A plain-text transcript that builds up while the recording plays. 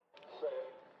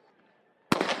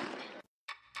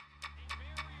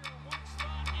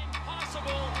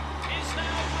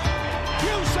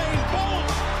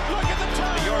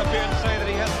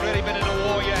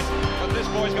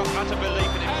always got utter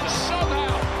belief in himself. And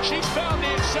somehow she's found the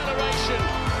acceleration.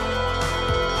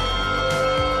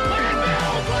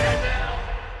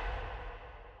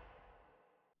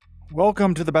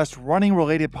 Welcome to the best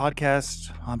running-related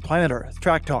podcast on planet Earth,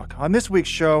 Track Talk. On this week's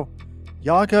show,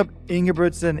 Jakob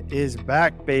Ingebrigtsen is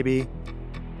back, baby.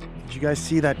 Did you guys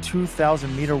see that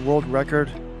 2,000-meter world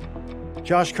record?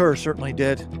 Josh Kerr certainly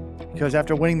did, because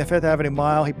after winning the Fifth Avenue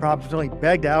Mile, he promptly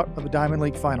begged out of the Diamond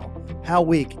League final. How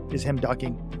weak is him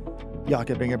ducking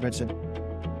Jakob Ingebrigtsen?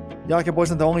 Jakob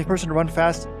wasn't the only person to run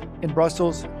fast in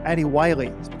Brussels. Addie Wiley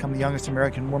has become the youngest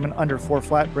American woman under 4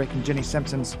 flat, breaking Jenny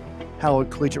Simpson's hallowed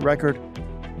collegiate record.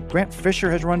 Grant Fisher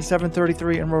has run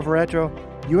 7:33 in Rovereto.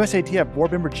 USATF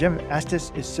board member Jim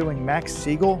Estes is suing Max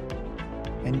Siegel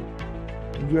and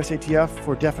USATF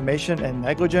for defamation and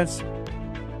negligence.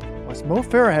 Plus, Mo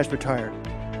Farah has retired.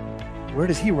 Where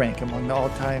does he rank among the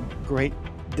all-time great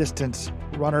distance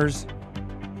runners?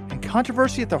 And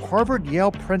controversy at the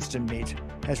Harvard-Yale-Princeton meet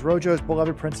has Rojo's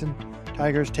beloved Princeton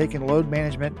Tigers taken load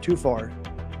management too far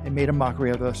and made a mockery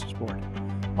of the sport.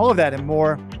 All of that and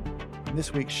more in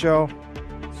this week's show.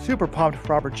 Super pumped,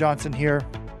 Robert Johnson here,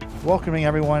 welcoming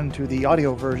everyone to the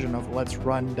audio version of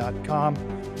Let'sRun.com.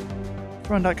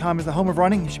 Run.com is the home of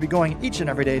running. You should be going each and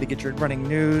every day to get your running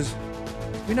news.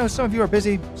 We know some of you are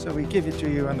busy, so we give it to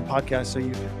you on the podcast so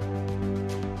you can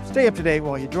stay up to date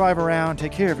while you drive around,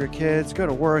 take care of your kids, go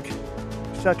to work,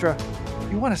 etc.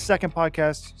 If you want a second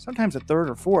podcast, sometimes a third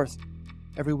or fourth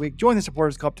every week, join the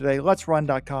Supporters Club today.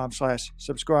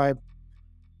 Let'sRun.com/subscribe.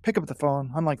 Pick up the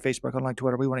phone. Unlike Facebook, unlike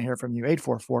Twitter, we want to hear from you.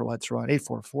 844-LET'S-RUN,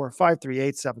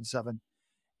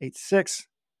 844-538-7786.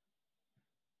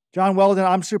 John Weldon,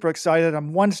 I'm super excited.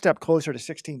 I'm one step closer to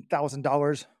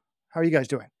 $16,000. How are you guys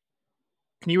doing?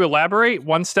 Can you elaborate?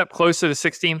 One step closer to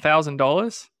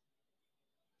 $16,000?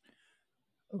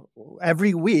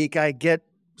 Every week I get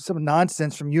some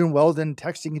nonsense from you and Weldon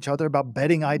texting each other about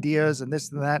betting ideas and this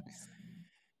and that.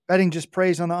 Betting just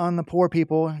preys on the poor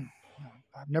people.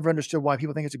 I've never understood why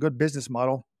people think it's a good business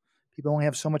model. People only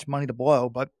have so much money to blow,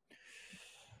 but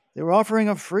they were offering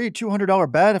a free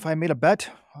 $200 bet if I made a bet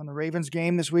on the Ravens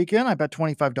game this weekend. I bet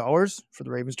 $25 for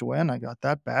the Ravens to win. I got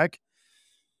that back.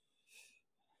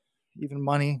 Even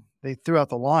money, they threw out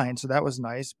the line, so that was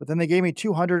nice. But then they gave me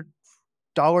 $200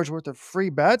 worth of free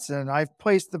bets, and I've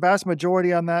placed the vast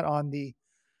majority on that on the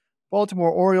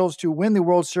Baltimore Orioles to win the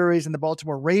World Series and the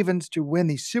Baltimore Ravens to win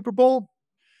the Super Bowl.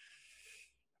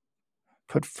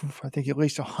 Put, I think, at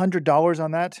least $100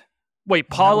 on that. Wait,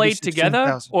 parlayed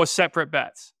together or separate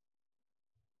bets?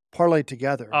 Parlayed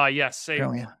together. Yes.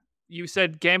 Same. You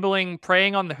said gambling,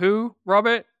 preying on the who,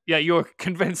 Robert? Yeah, you're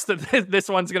convinced that this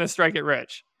one's going to strike it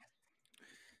rich.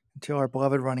 Until our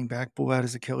beloved running back blew out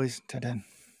his Achilles tendon.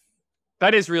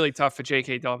 That is really tough for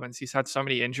J.K. Dobbins. He's had so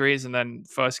many injuries, and then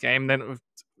first game. Then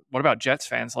what about Jets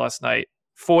fans last night?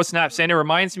 4 snaps in. It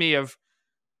reminds me of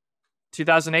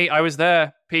 2008. I was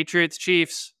there. Patriots,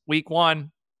 Chiefs, week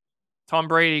 1. Tom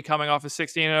Brady coming off a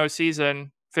 16-0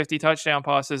 season, 50 touchdown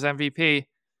passes, MVP.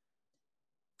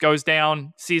 Goes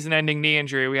down, season-ending knee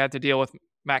injury. We had to deal with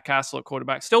Matt Castle at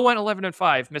quarterback. Still went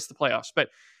 11-5, missed the playoffs. But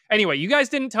anyway, you guys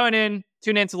didn't tune in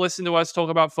to listen to us talk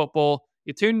about football.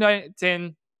 You tuned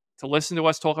in to listen to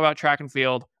us talk about track and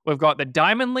field. We've got the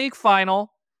Diamond League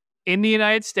final in the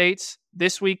United States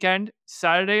this weekend,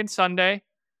 Saturday and Sunday.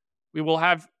 We will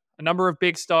have a number of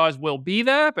big stars will be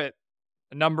there, but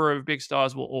a number of big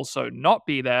stars will also not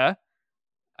be there.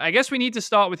 I guess we need to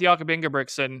start with Jakob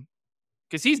Ingebrigtsen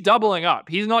because he's doubling up.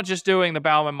 He's not just doing the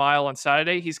Bowerman Mile on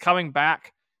Saturday. He's coming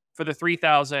back for the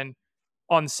 3,000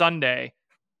 on Sunday.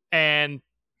 And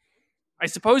I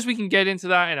suppose we can get into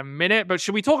that in a minute, but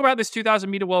should we talk about this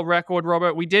 2,000-meter world record,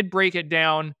 Robert? We did break it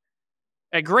down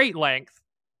at great length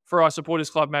for our Supporters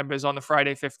Club members on the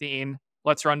Friday 15.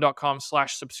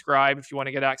 Let'sRun.com/subscribe if you want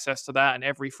to get access to that and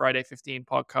every Friday 15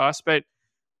 podcast. But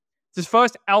it's his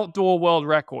first outdoor world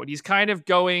record. He's kind of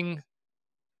going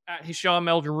at Hicham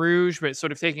El Guerrouj, but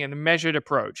sort of taking a measured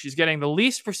approach. He's getting the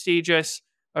least prestigious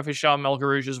of Hicham El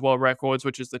Guerrouj's world records,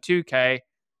 which is the 2K.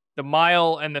 The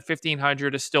mile and the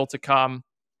 1,500 is still to come.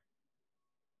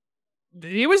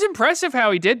 It was impressive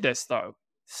how he did this, though.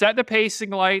 Set the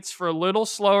pacing lights for a little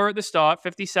slower at the start,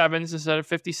 57s instead of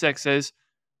 56s,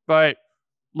 but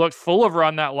looked full of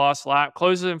run that last lap,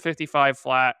 closes in 55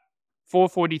 flat,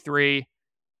 4:43.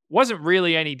 Wasn't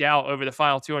really any doubt over the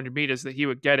final 200 meters that he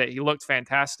would get it. He looked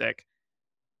fantastic.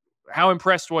 How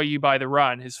impressed were you by the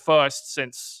run, his first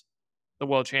since the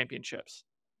World Championships?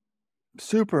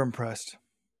 Super impressed.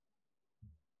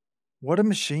 What a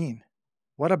machine.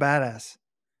 What a badass.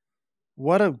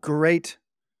 What a great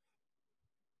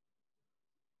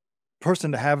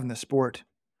person to have in the sport.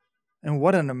 And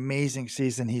what an amazing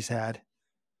season he's had.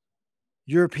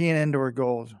 European indoor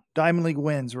gold, Diamond League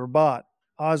wins, Rabat,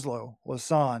 Oslo,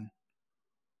 Lausanne,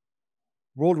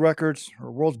 world records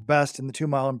or world's best in the 2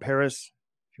 mile in Paris,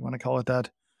 if you want to call it that,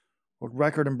 world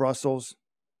record in Brussels,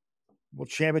 world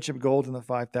championship gold in the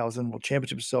 5,000, world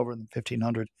championship silver in the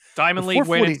 1,500. Diamond The League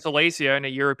win in 440 Silesia and a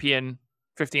European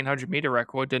 1,500 meter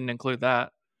record. Didn't include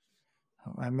that.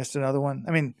 I missed another one.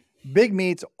 I mean, big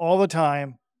meets all the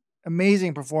time,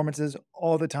 amazing performances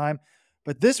all the time.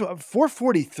 But this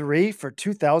 443 for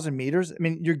 2,000 meters. I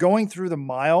mean, you're going through the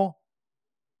mile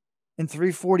in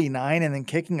 349 and then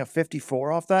kicking a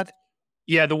 54 off that.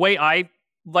 Yeah, the way I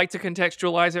like to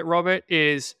contextualize it, Robert,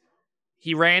 is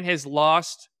he ran his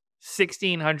last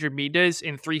 1,600 meters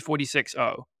in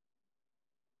 346.0,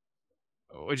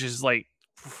 which is like,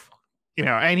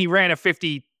 and he ran a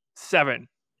 57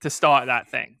 to start that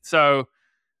thing. So,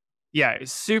 yeah,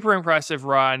 it's super impressive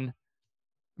run.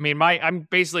 I mean, I'm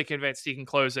basically convinced he can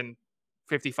close in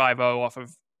 55.0 off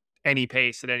of any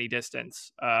pace at any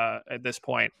distance at this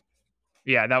point.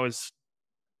 Yeah, that was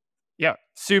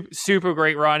super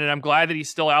great run, and I'm glad that he's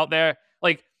still out there.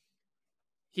 Like,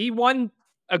 he won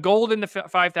a gold in the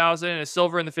 5,000 and a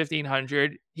silver in the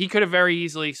 1,500. He could have very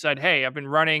easily said, "Hey, I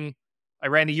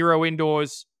ran the Euro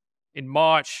indoors in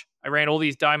March. I ran all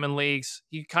these Diamond Leagues."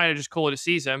 He kind of just call it a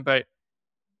season, but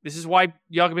this is why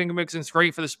Jakob Ingebrigtsen's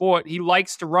great for the sport. He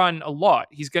likes to run a lot.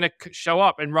 He's going to show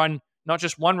up and run not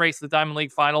just one race at the Diamond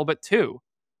League final, but two.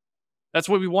 That's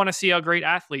what we want to see our great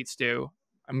athletes do.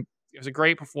 It was a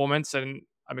great performance, and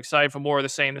I'm excited for more of the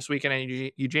same this weekend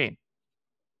in Eugene.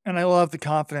 And I love the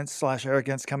confidence /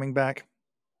 arrogance coming back.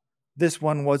 This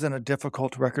one wasn't a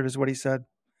difficult record, is what he said.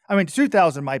 I mean,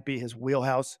 2,000 might be his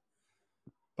wheelhouse.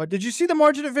 But did you see the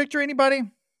margin of victory, anybody?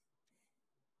 It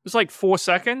was like 4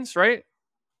 seconds, right?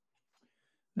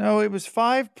 No, it was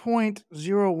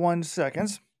 5.01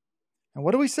 seconds. And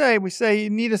what do we say? We say you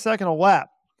need a second a lap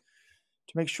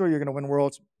to make sure you're going to win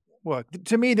Worlds. Well,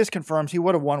 to me, this confirms he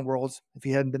would have won Worlds if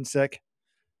he hadn't been sick.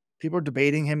 People are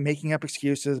debating him, making up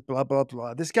excuses, blah, blah,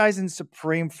 blah. This guy's in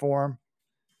supreme form.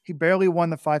 He barely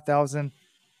won the 5,000.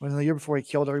 When the year before he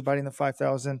killed everybody in the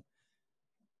 5,000.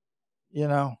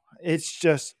 It's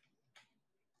just,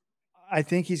 I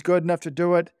think he's good enough to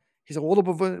do it. He's a little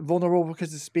bit vulnerable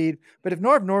because of speed. But if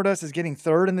Norv Nordus is getting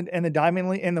third in the Diamond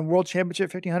League in the World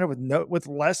Championship 1,500 with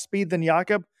less speed than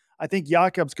Jakob, I think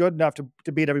Jakob's good enough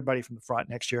to beat everybody from the front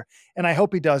next year. And I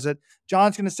hope he does it.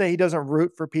 John's going to say he doesn't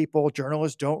root for people.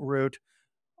 Journalists don't root.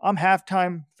 I'm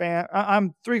halftime fan.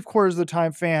 I'm 3/4 of the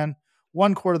time fan,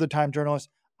 1/4 of the time journalist.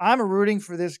 I'm rooting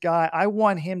for this guy. I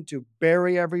want him to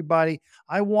bury everybody.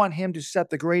 I want him to have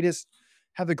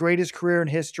the greatest career in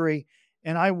history.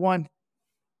 And I want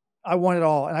it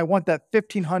all. And I want that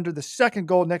 1,500, the second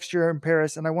gold next year in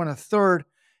Paris. And I want a third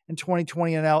in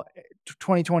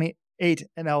 2028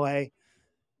 in LA.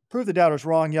 Prove the doubters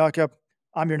wrong, Jakob.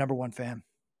 I'm your number one fan.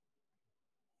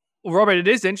 Well, Robert, it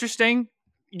is interesting.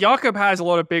 Jakob has a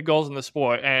lot of big goals in the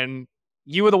sport, and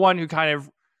you were the one who kind of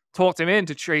talked him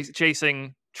into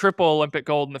chasing triple Olympic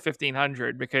gold in the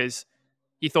 1,500 because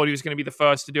he thought he was going to be the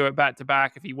first to do it back to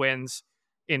back if he wins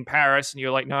in Paris. And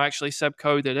you're like, no, actually, Seb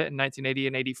Coe did it in 1980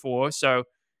 and 84. So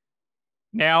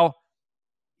now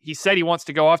he said he wants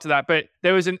to go after that. But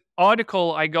there was an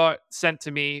article I got sent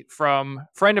to me from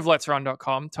friend of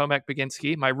Let'sRun.com, Tomek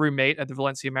Baginski, my roommate at the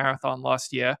Valencia Marathon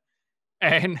last year.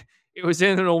 And it was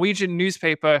in a Norwegian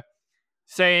newspaper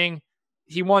saying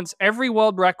he wants every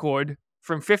world record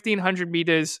from 1,500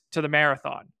 meters to the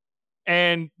marathon.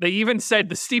 And they even said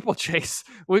the steeplechase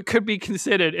could be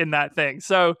considered in that thing.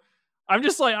 So I'm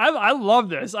just like, I love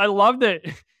this. I love that.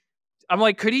 I'm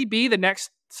like, could he be the next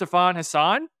Sifan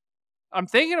Hassan? I'm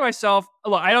thinking to myself,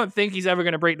 look, I don't think he's ever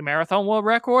going to break the marathon world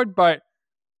record, but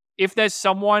if there's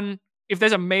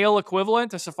a male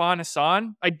equivalent to Sifan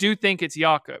Hassan, I do think it's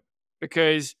Jakob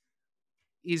because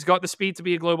he's got the speed to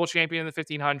be a global champion in the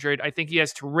 1,500. I think he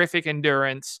has terrific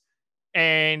endurance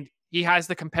and he has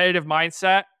the competitive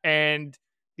mindset and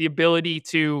the ability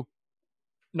to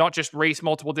not just race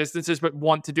multiple distances, but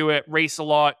want to do it, race a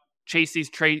lot, chase these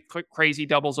crazy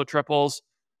doubles or triples.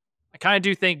 I kind of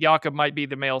do think Jakob might be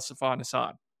the male Sifan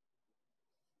Hassan.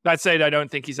 That said, I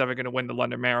don't think he's ever going to win the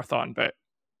London Marathon, but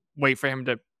wait for him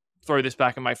to throw this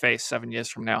back in my face 7 years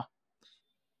from now.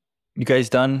 You guys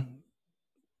done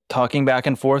talking back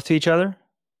and forth to each other?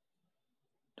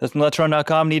 Doesn't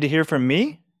Let'sRun.com need to hear from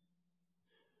me?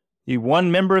 The one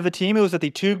member of the team who was at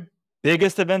the two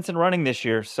biggest events in running this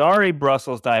year. Sorry,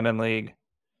 Brussels Diamond League.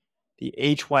 The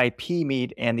HYP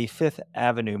meet and the Fifth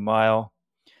Avenue Mile.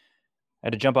 I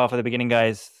had to jump off at the beginning,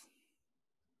 guys.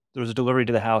 There was a delivery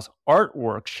to the house.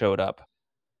 Artwork showed up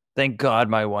Thank God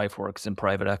my wife works in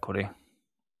private equity.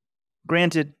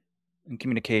 Granted, in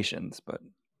communications, but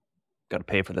got to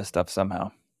pay for this stuff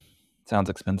somehow. Sounds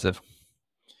expensive.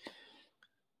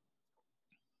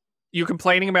 You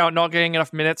complaining about not getting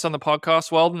enough minutes on the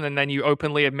podcast, Weldon, and then you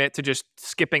openly admit to just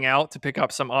skipping out to pick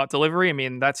up some art delivery? I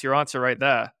mean, that's your answer right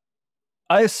there.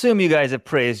 I assume you guys have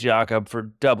praised Jakob for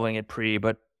doubling it pre,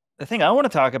 but the thing I want to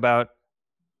talk about,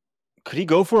 could he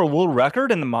go for a world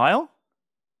record in the mile?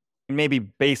 Maybe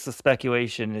baseless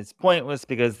speculation is pointless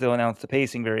because they'll announce the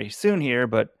pacing very soon here,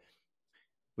 but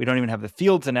we don't even have the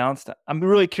fields announced. I'm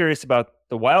really curious about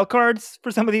the wild cards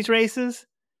for some of these races.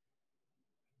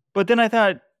 But then I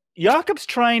thought, Jakob's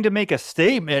trying to make a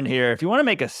statement here. If you want to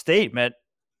make a statement,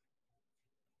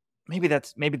 maybe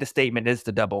the statement is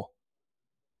to double.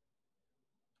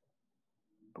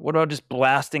 But what about just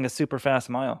blasting a super fast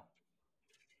mile?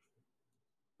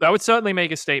 That would certainly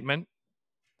make a statement,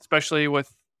 especially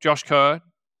with Josh Kerr,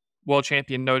 world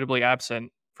champion, notably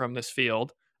absent from this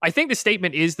field. I think the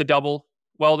statement is the double,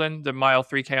 Weldon, the mile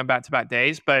 3K on back-to-back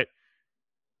days, but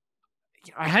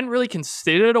I hadn't really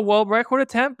considered a world record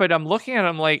attempt, but I'm looking at it,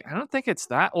 I'm like, I don't think it's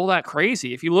all that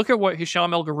crazy. If you look at what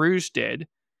Hicham El Guerrouj did,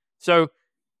 so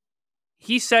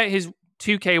he set his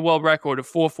 2K world record of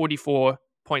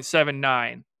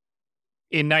 444.79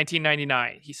 in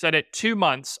 1999. He set it 2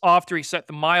 months after he set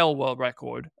the mile world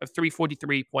record of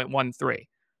 343.13.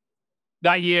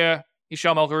 That year,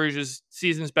 Hicham El Guerrouj's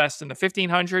season's best in the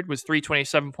 1500 was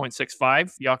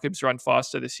 327.65. Jakob's run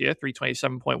faster this year,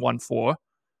 327.14.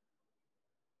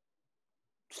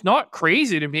 It's not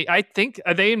crazy to me. I think,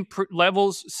 are they in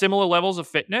similar levels of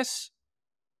fitness?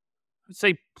 I'd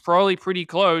say probably pretty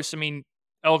close. I mean,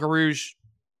 El Guerrouj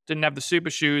didn't have the super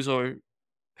shoes or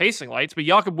pacing lights, but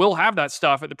Jakob will have that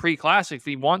stuff at the pre-classic if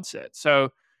he wants it. So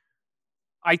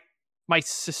my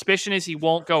suspicion is he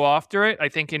won't go after it. I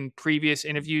think in previous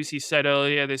interviews he said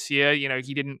earlier this year,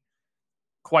 he didn't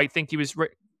quite think he was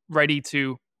ready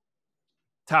to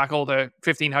tackle the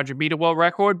 1500 meter world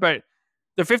record, but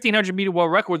the 1500 meter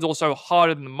world record is also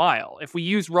harder than the mile. If we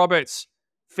use Robert's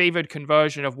favored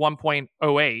conversion of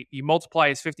 1.08, you multiply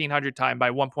his 1500 time by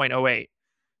 1.08,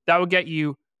 that would get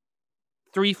you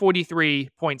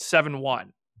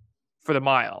 343.71 for the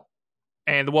mile.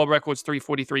 And the world record's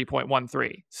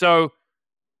 343.13. So,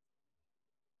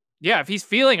 yeah, if he's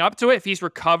feeling up to it, if he's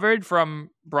recovered from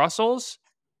Brussels,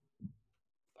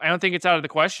 I don't think it's out of the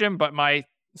question, but my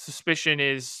suspicion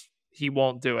is he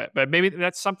won't do it. But maybe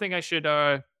that's something I should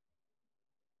at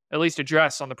least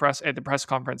address at the press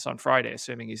conference on Friday,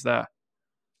 assuming he's there.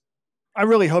 I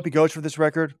really hope he goes for this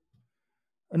record.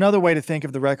 Another way to think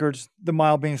of the records, the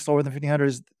mile being slower than 1500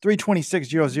 is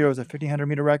 326.00 is a 1500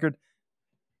 meter record.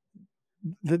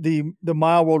 The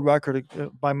mile world record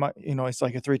by my, it's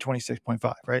like a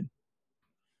 326.5, right?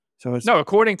 So it's no,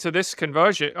 according to this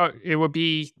conversion, it would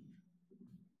be.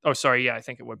 Oh, sorry. Yeah, I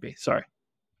think it would be. Sorry.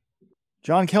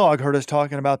 John Kellogg heard us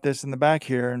talking about this in the back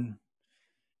here, and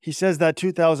he says that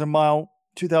 2000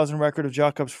 record of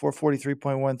Jakob's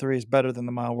 443.13 is better than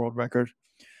the mile world record.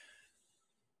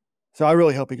 So I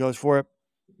really hope he goes for it.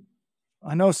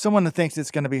 I know someone that thinks it's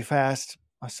going to be fast.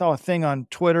 I saw a thing on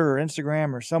Twitter or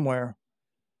Instagram or somewhere,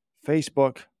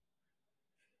 Facebook.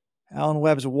 Alan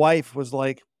Webb's wife was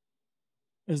like,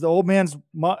 is the old man's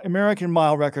American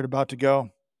mile record about to go?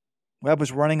 Webb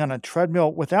was running on a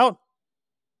treadmill without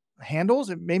handles.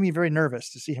 It made me very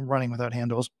nervous to see him running without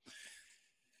handles.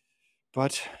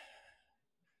 But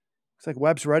looks like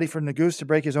Webb's ready for Nuguse to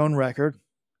break his own record.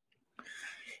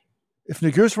 If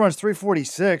Nuguse runs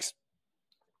 346,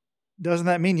 doesn't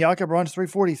that mean Jakob runs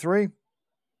 343?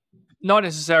 Not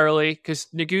necessarily, because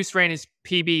Nuguse ran his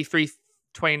PB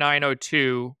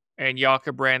 329.02 and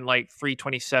Jakob ran like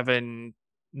 327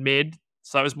 mid.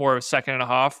 So that was more of a second and a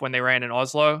half when they ran in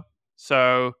Oslo.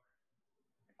 So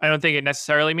I don't think it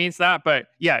necessarily means that. But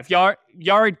yeah, if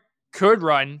Yard could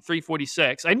run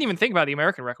 346, I didn't even think about the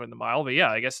American record in the mile. But yeah,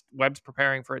 I guess Webb's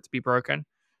preparing for it to be broken.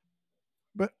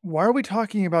 But why are we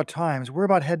talking about times? We're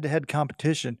about head-to-head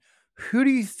competition. Who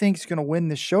do you think is going to win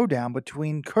the showdown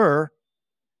between Kerr,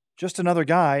 just another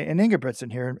guy, and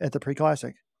Ingebrigtsen here at the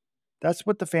pre-classic? That's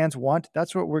what the fans want.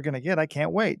 That's what we're going to get. I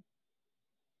can't wait.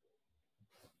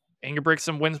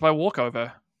 Ingebrigtsen wins by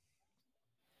walkover.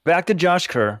 Back to Josh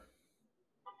Kerr.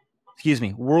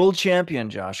 World champion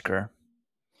Josh Kerr.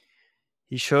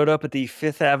 He showed up at the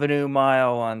 5th Avenue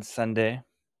Mile on Sunday,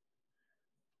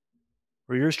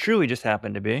 where yours truly just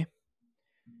happened to be.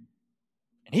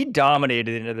 And he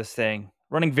dominated into this thing,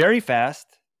 running very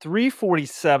fast,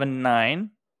 347.9.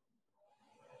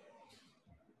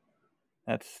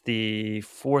 That's the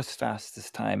 4th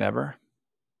fastest time ever.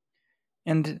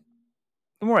 And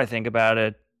the more I think about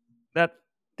it, That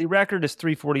the record is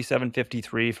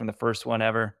 3:47.53 from the first one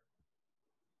ever.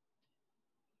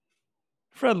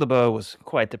 Fred Leboeuf was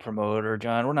quite the promoter,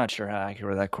 John. We're not sure how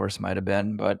accurate that course might have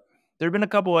been, but there have been a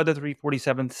couple other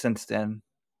 3:47s since then.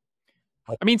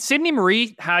 I mean, Sidney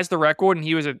Marie has the record, and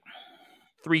he was a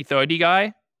 3:30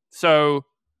 guy. So,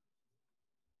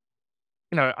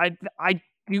 I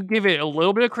do give it a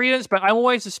little bit of credence, but I'm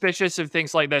always suspicious of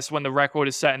things like this when the record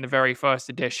is set in the very first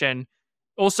edition.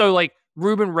 Also, like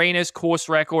Ruben Reyna's course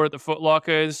record at the Foot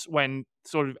Lockers when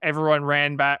sort of everyone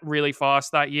ran back really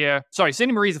fast that year. Sorry,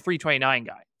 Sidney Marie's a 3:29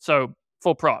 guy. So,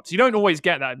 full props. You don't always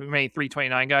get that many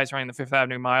 3:29 guys running the Fifth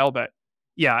Avenue Mile, but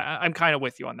yeah, I'm kind of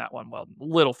with you on that one, Weldon. A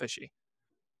little fishy.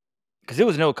 Because it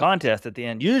was no contest at the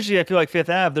end. Usually I feel like Fifth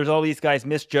Ave, there's all these guys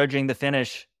misjudging the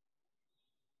finish.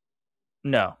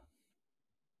 No.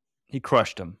 He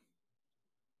crushed him.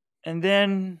 And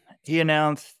then he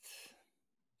announced,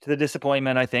 to the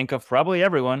disappointment, I think, of probably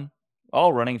everyone,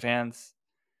 all running fans,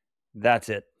 that's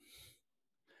it.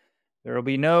 There will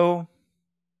be no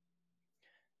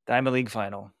Diamond League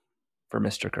final for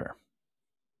Mr. Kerr.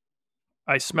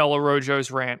 I smell a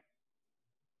Rojo's rant.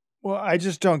 Well, I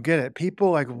just don't get it.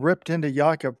 People like ripped into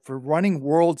Jakob for running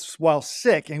worlds while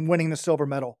sick and winning the silver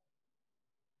medal.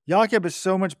 Jakob is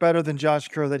so much better than Josh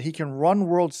Kerr that he can run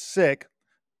worlds sick.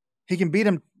 He can beat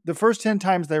him the first 10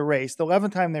 times they race. The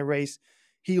 11th time they race,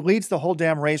 he leads the whole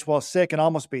damn race while sick and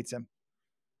almost beats him.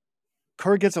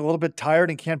 Kerr gets a little bit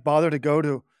tired and can't bother to go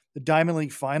to the Diamond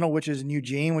League final, which is in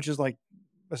Eugene, which is like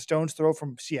a stone's throw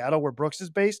from Seattle, where Brooks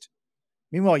is based.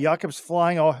 Meanwhile, Jakob's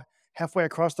flying all halfway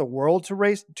across the world to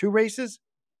race 2 races.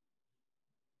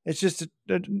 It's just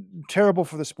terrible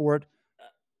for the sport.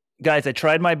 Guys, I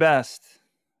tried my best.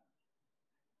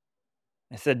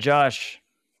 I said, Josh,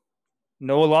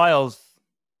 Noah Lyles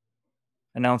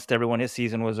announced to everyone his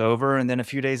season was over, and then a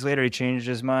few days later he changed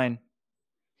his mind.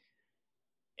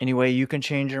 Any way you can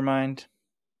change your mind?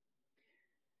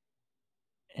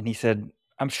 And he said,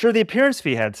 I'm sure the appearance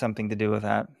fee had something to do with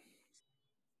that.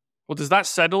 Well, does that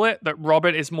settle it that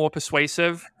Robert is more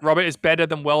persuasive? Robert is better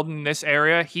than Weldon in this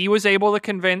area. He was able to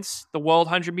convince the world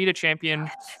 100-meter champion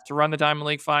to run the Diamond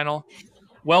League final.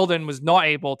 Weldon was not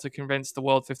able to convince the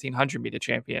world 1,500-meter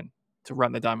champion to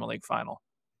run the Diamond League final.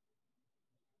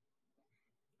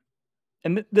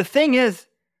 And the thing is,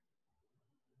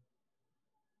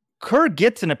 Kerr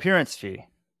gets an appearance fee.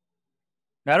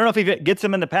 Now, I don't know if he gets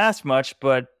them in the past much,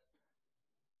 but...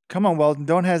 Come on, Weldon,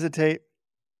 don't hesitate.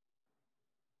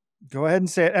 Go ahead and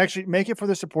say it. Actually, make it for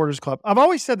the Supporters Club. I've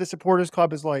always said the Supporters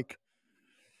Club is like...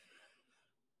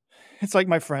 It's like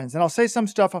my friends. And I'll say some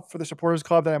stuff for the Supporters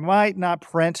Club that I might not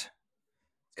print.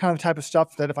 It's kind of the type of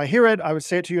stuff that if I hear it, I would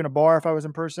say it to you in a bar if I was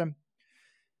in person.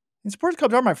 And Supporters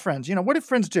Clubs are my friends. You know, what do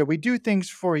friends do? We do things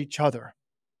for each other.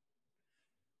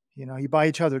 You know, you buy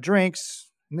each other drinks.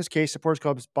 In this case, Supporters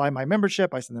Clubs buy my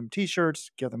membership. I send them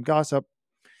t-shirts, give them gossip.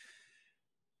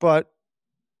 But,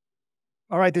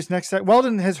 all right, this next set.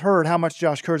 Weldon has heard how much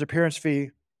Josh Kerr's appearance fee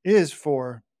is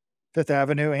for Fifth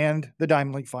Avenue and the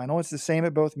Diamond League final. It's the same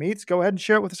at both meets. Go ahead and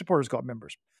share it with the Supporters Club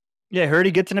members. Yeah, I heard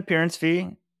he gets an appearance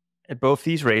fee at both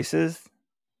these races.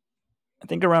 I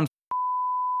think around...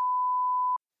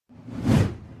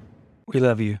 We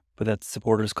love you, but that's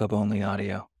Supporters Club only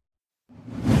audio.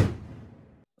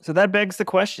 So that begs the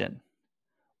question.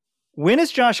 When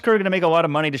is Josh Kerr going to make a lot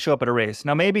of money to show up at a race?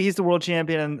 Now, maybe he's the world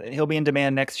champion and he'll be in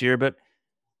demand next year, but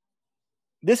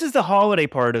this is the holiday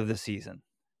part of the season.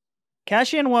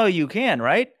 Cash in while you can,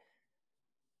 right?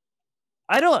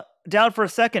 I don't doubt for a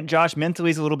second Josh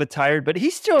mentally is a little bit tired, but he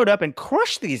showed up and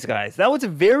crushed these guys. That was a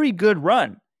very good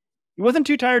run. He wasn't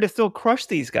too tired to still crush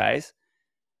these guys.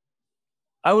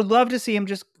 I would love to see him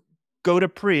just go to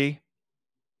Pre.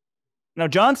 Now,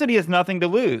 John said he has nothing to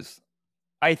lose.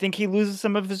 I think he loses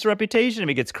some of his reputation if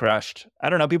he gets crushed. I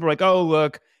don't know. People are like, oh,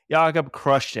 look, Jakob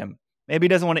crushed him. Maybe he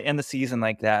doesn't want to end the season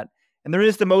like that. And there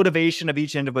is the motivation of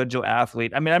each individual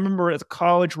athlete. I mean, I remember as a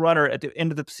college runner at the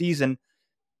end of the season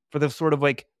for the sort of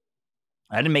like,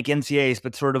 I didn't make NCAAs,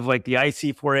 but sort of like the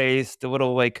IC4As, the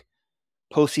little like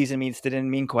postseason meets that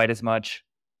didn't mean quite as much,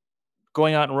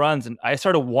 going out and runs. And I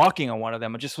started walking on one of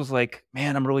them. It just was like,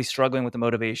 man, I'm really struggling with the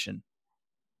motivation.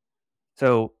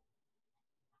 So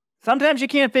sometimes you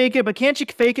can't fake it, but can't you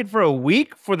fake it for a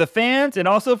week for the fans and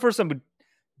also for some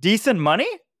decent money?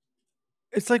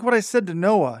 It's like what I said to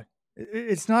Noah.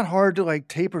 It's not hard to like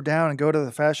taper down and go to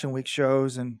the Fashion Week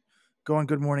shows and go on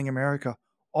Good Morning America.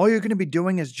 All you're going to be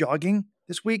doing is jogging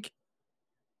this week.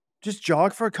 Just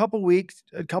jog for a couple weeks,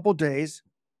 a couple days.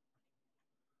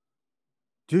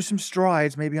 Do some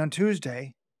strides maybe on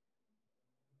Tuesday.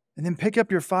 And then pick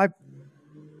up your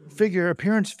 5-figure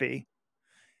appearance fee.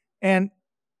 And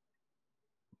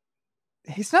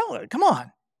He's not, come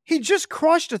on. He just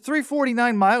crushed a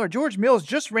 349 miler. George Mills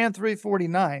just ran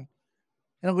 349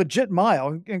 in a legit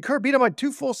mile, and Kerr beat him by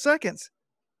 2 full seconds.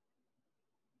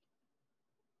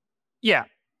 Yeah,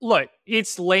 look,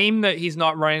 it's lame that he's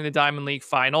not running the Diamond League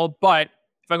final, but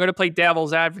if I'm going to play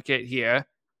devil's advocate here,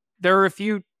 there are a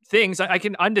few things I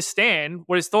can understand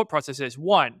what his thought process is.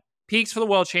 One, peaks for the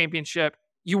World Championship.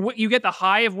 You get the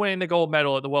high of winning the gold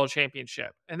medal at the World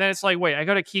Championship. And then it's like, wait, I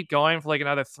got to keep going for like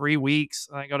another 3 weeks.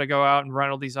 And I got to go out and run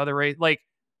all these other races. Like,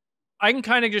 I can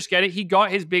kind of just get it. He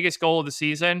got his biggest goal of the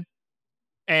season,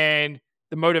 and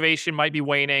the motivation might be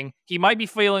waning. He might be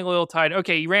feeling a little tired.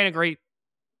 Okay, he ran a great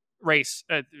race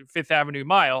at Fifth Avenue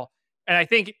Mile. And I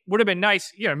think it would have been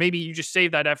nice, maybe you just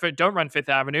save that effort, don't run Fifth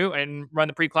Avenue and run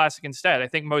the Pre-Classic instead. I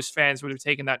think most fans would have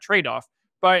taken that trade-off.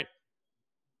 But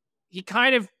he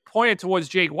kind of pointed towards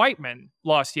Jake Whiteman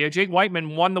last year. Jake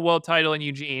Whiteman won the world title in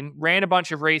Eugene, ran a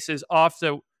bunch of races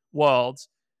after Worlds,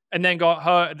 and then got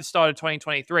hurt at the start of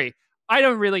 2023. I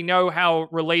don't really know how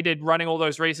related running all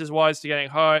those races was to getting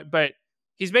hurt, but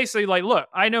he's basically like, look,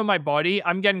 I know my body.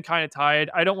 I'm getting kind of tired.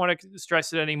 I don't want to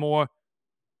stress it anymore.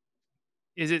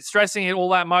 Is it stressing it all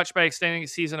that much by extending a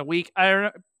season a week? I don't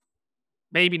know.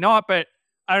 Maybe not, but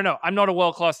I don't know. I'm not a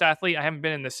world-class athlete. I haven't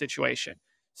been in this situation.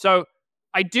 So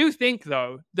I do think,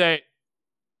 though, that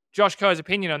Josh Kerr's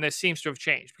opinion on this seems to have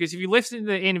changed. Because if you listen to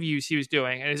the interviews he was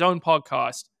doing and his own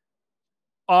podcast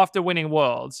after winning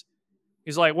Worlds,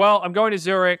 he's like, well, I'm going to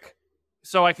Zurich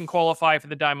so I can qualify for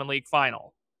the Diamond League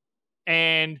final.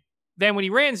 And then when he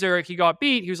ran Zurich, he got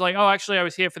beat. He was like, oh, actually, I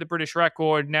was here for the British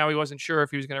record. Now he wasn't sure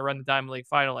if he was going to run the Diamond League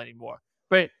final anymore.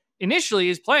 But initially,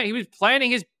 he was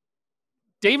planning his...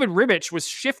 David Ribich was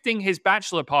shifting his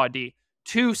bachelor party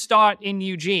to start in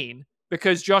Eugene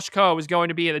because Josh Kerr was going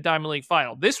to be at the Diamond League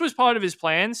final. This was part of his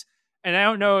plans, and I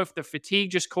don't know if the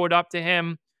fatigue just caught up to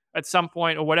him at some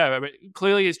point or whatever, but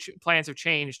clearly his plans have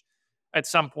changed at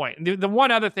some point. The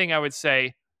one other thing I would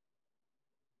say,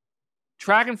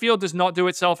 track and field does not do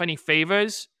itself any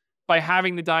favors by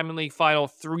having the Diamond League final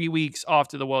 3 weeks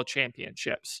after the World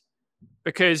Championships.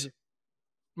 Because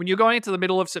when you're going into the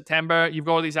middle of September, you've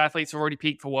got all these athletes who have already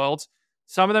peaked for Worlds.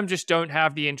 Some of them just don't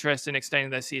have the interest in extending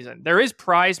their season. There is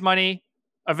prize money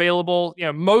available.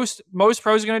 Most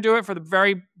pros are going to do it for the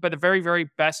very, very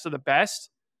best of the best.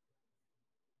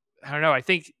 I don't know. I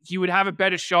think you would have a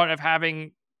better shot of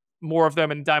having more of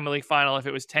them in the Diamond League final if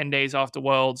it was 10 days after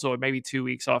Worlds or maybe 2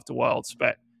 weeks after Worlds.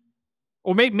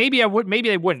 Or maybe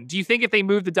they wouldn't. Do you think if they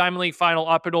moved the Diamond League final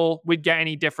up at all, we'd get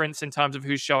any difference in terms of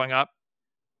who's showing up?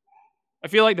 I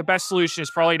feel like the best solution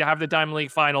is probably to have the Diamond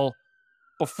League final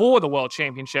before the World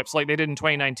Championships like they did in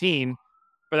 2019,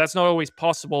 but that's not always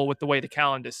possible with the way the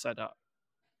calendar's set up.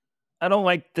 I don't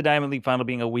like the Diamond League final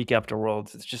being a week after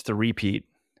Worlds. It's just a repeat.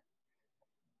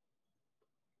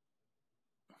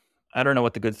 I don't know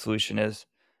what the good solution is.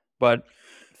 But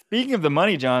speaking of the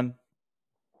money, John,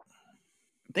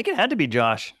 I think it had to be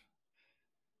Josh.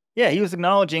 Yeah, he was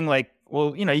acknowledging like,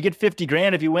 well, you get 50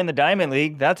 grand if you win the Diamond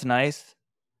League. That's nice.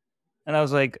 And I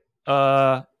was like,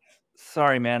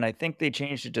 sorry, man. I think they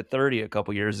changed it to 30 a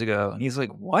couple years ago. And he's like,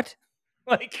 what?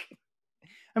 Like,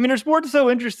 I mean, our sport is so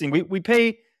interesting. We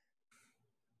pay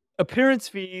appearance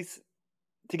fees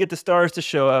to get the stars to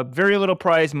show up. Very little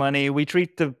prize money. We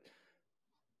treat the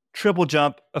triple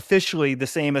jump officially the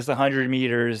same as the 100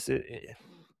 meters.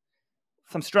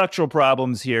 Some structural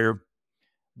problems here.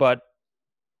 But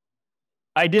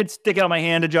I did stick out my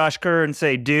hand to Josh Kerr and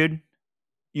say, dude,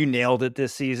 you nailed it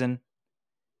this season.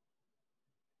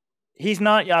 He's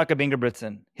not Jakob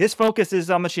Ingebrigtsen. His focus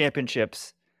is on the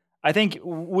championships. I think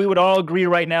we would all agree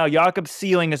right now, Jakob's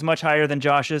ceiling is much higher than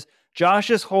Josh's.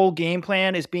 Josh's whole game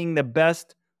plan is being the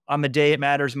best on the day it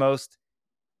matters most.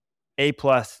 A+,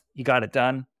 he got it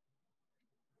done.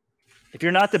 If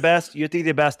you're not the best, you have to be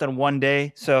the best on one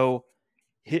day. So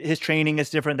his training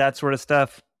is different, that sort of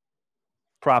stuff.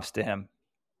 Props to him.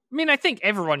 I mean, I think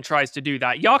everyone tries to do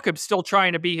that. Jakob's still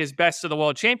trying to be his best of the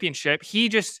World Championship. He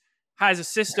just has a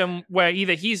system where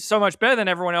either he's so much better than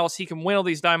everyone else, he can win all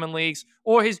these Diamond Leagues,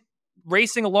 or his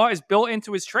racing a lot is built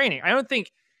into his training. I don't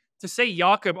think to say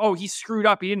Jakob, oh, he screwed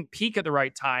up, he didn't peak at the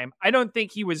right time. I don't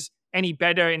think he was any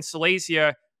better in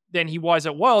Silesia than he was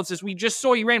at Worlds. As we just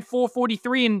saw, he ran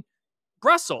 4:43 in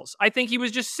Brussels. I think he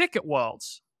was just sick at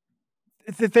Worlds.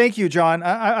 Thank you, John.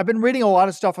 I've been reading a lot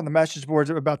of stuff on the message boards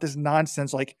about this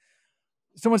nonsense. Like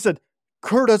someone said,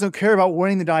 Kerr doesn't care about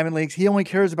winning the Diamond Leagues. He only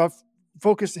cares about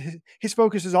focus. His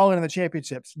focus is all in on the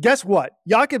championships. Guess what?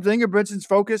 Jakob Ingebrigtsen's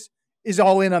focus is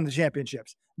all in on the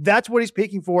championships. That's what he's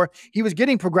peaking for. He was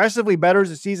getting progressively better as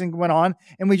the season went on,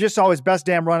 and we just saw his best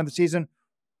damn run of the season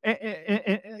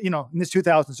in this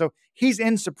 2000. So he's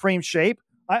in supreme shape.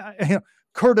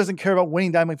 Kerr doesn't care about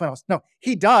winning Diamond League finals. No,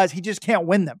 he does. He just can't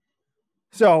win them.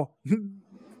 So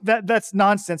that's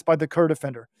nonsense by the Kerr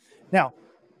defender. Now,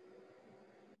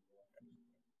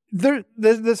 the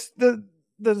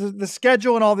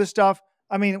schedule and all this stuff.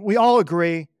 I mean, we all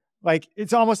agree. Like,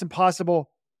 it's almost impossible.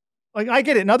 Like, I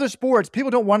get it. In other sports,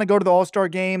 people don't want to go to the All-Star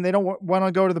game. They don't want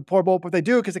to go to the Pro Bowl, but they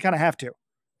do because they kind of have to.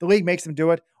 The league makes them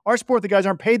do it. Our sport, the guys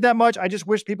aren't paid that much. I just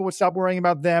wish people would stop worrying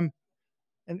about them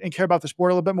and care about the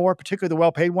sport a little bit more, particularly the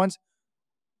well-paid ones.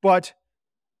 But,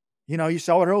 you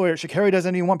saw it earlier. Sha'Carri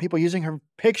doesn't even want people using her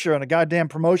picture on a goddamn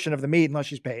promotion of the meet unless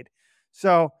she's paid.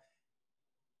 So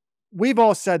we've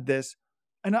all said this.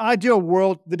 An ideal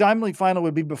world, the Diamond League final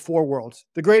would be before Worlds.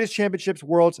 The greatest championships,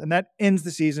 Worlds, and that ends the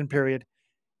season, period.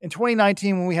 In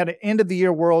 2019, when we had an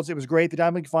end-of-the-year Worlds, it was great. The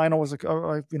Diamond League final was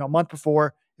a month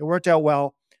before. It worked out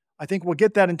well. I think we'll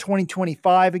get that in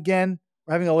 2025 again.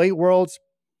 We're having a late Worlds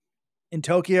in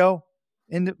Tokyo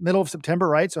in the middle of September,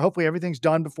 right? So hopefully everything's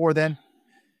done before then.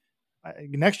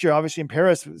 Next year, obviously, in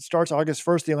Paris, it starts August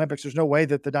 1st, the Olympics. There's no way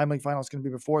that the Diamond League final is going to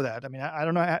be before that. I mean, I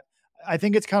don't know. I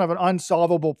think it's kind of an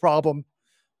unsolvable problem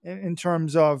in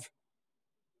terms of,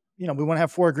 we want to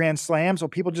have 4 Grand Slams. So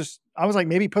people I was like,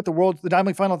 maybe put the Diamond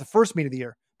League final at the first meet of the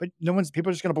year, but people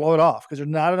are just going to blow it off because there's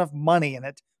not enough money in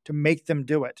it to make them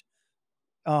do it.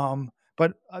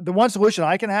 But the one solution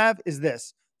I can have is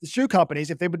this: the shoe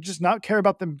companies, if they would just not care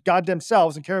about them goddamn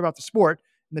selves and care about the sport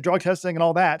and the drug testing and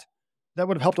all that, that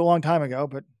would have helped a long time ago,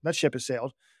 but that ship has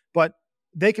sailed. But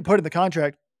they could put in the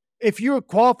contract, if you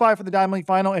qualify for the Diamond League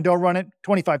final and don't run it,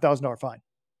 $25,000 fine.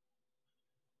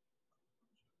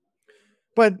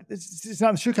 But it's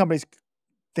not the shoe company's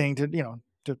thing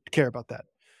to care about that.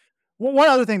 One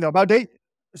other thing, though,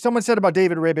 someone said about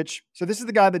David Ribich. So this is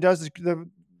the guy that does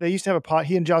they used to have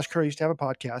he and Josh Kerr used to have a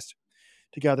podcast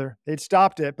together. They'd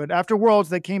stopped it, but after Worlds,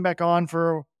 they came back on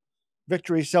for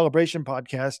Victory Celebration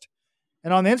podcast.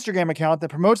 And on the Instagram account that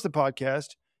promotes the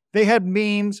podcast, they had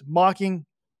memes mocking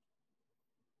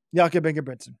Jakob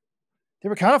Ingebrigtsen. They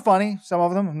were kind of funny, some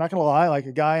of them. I'm not going to lie, like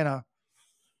a guy in a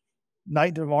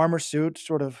knight of armor suit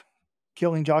sort of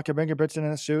killing Jakob Ingebrigtsen in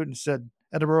a suit and said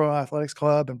Edinburgh Athletics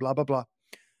Club and blah, blah, blah.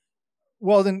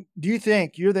 Well, then, do you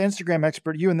think, you're the Instagram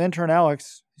expert, you and the intern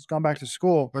Alex, he's gone back to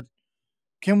school, but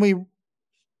can we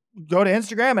go to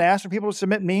Instagram and ask for people to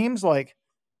submit memes? And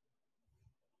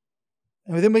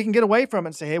then we can get away from it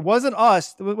and say, hey, it wasn't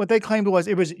us. What they claimed it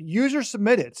was user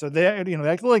submitted. So they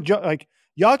acted like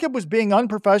Jakob was being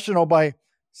unprofessional by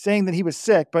saying that he was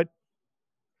sick, but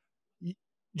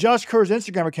Josh Kerr's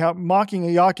Instagram account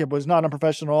mocking Jakob was not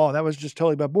unprofessional at all. That was just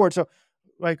totally above board. So,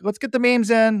 let's get the memes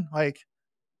in.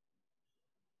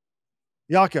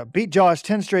 Jakob beat Josh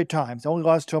 10 straight times. Only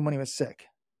lost to him when he was sick.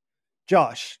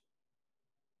 Josh,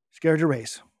 scared to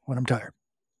race when I'm tired.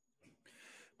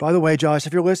 By the way, Josh,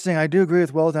 if you're listening, I do agree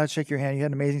with Will. Not shake your hand. You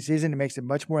had an amazing season. It makes it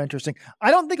much more interesting. I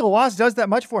don't think a loss does that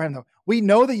much for him, though. We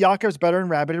know that Jakob's better in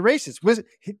rabbited races.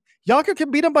 Jakob can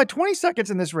beat him by 20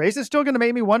 seconds in this race. It's still going to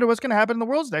make me wonder what's going to happen in the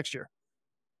Worlds next year.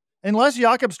 Unless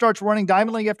Jakob starts running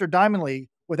Diamond League after Diamond League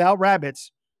without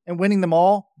rabbits and winning them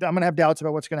all, I'm going to have doubts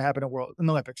about what's going to happen in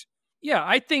the Olympics. Yeah,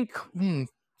 I think,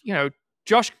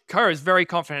 Josh Kerr is a very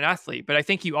confident athlete, but I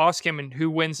think you ask him and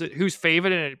who's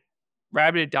favored in a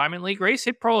rabbited Diamond League race,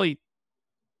 he'd probably,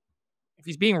 if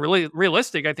he's being really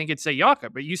realistic, I think it'd say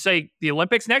Jakob. But you say the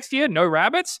Olympics next year, no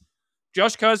rabbits,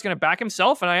 Josh Kerr is going to back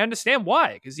himself, and I understand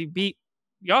why, because he beat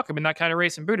Jakob in that kind of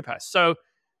race in Budapest. So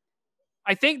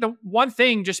I think the one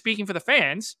thing, just speaking for the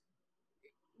fans,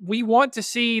 we want to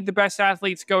see the best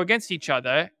athletes go against each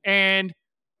other. And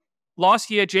last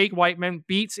year, Jake Whiteman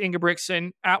beats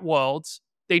Ingebrigtsen at Worlds.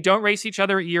 They don't race each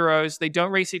other at Euros. They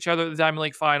don't race each other at the Diamond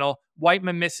League final.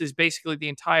 Whiteman misses basically the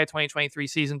entire 2023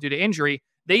 season due to injury.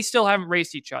 They still haven't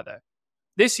raced each other.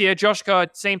 This year, Josh Kerr,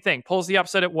 same thing, pulls the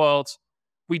upset at Worlds.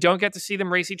 We don't get to see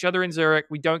them race each other in Zurich.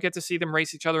 We don't get to see them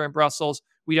race each other in Brussels.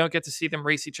 We don't get to see them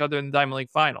race each other in the Diamond League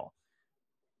final.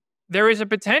 There is a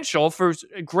potential for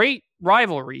a great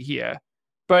rivalry here,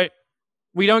 but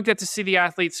we don't get to see the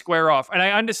athletes square off. And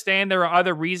I understand there are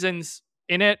other reasons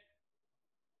in it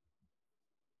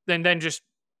than just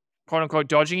quote unquote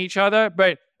dodging each other.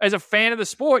 But as a fan of the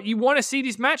sport, you want to see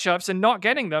these matchups, and not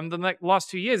getting them the last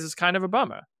 2 years is kind of a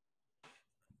bummer.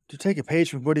 To take a page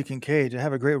from Woody Kincaid, to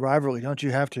have a great rivalry, don't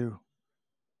you have to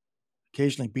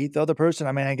occasionally beat the other person?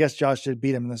 I mean, I guess Josh did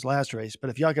beat him in this last race, but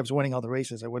if Jakob's winning all the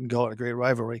races, I wouldn't call it a great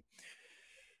rivalry.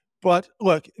 But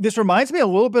look, this reminds me a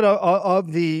little bit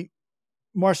of the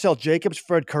Marcel Jacobs,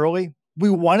 Fred Curley. We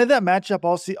wanted that matchup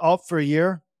all for a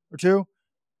year or two,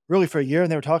 really for a year,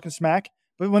 and they were talking smack.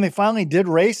 But when they finally did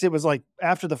race, it was like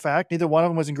after the fact. Neither one of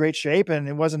them was in great shape, and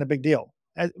it wasn't a big deal.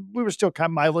 We were still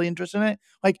kind of mildly interested in it.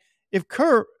 Like if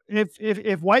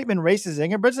Whiteman races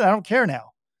Ingebrigtsen, I don't care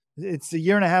now. It's a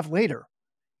year and a half later.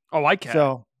 Oh, I care.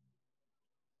 So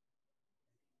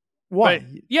why? But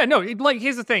yeah, no.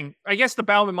 Here's the thing. I guess the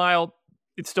Bowerman Mile,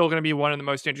 it's still going to be one of the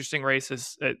most interesting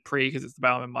races at pre because it's the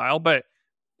Bowerman Mile. But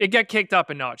it get kicked up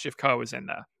a notch if Kerr was in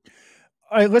there.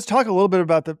 All right, let's talk a little bit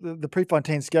about the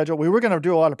Prefontaine schedule. We were going to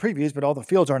do a lot of previews, but all the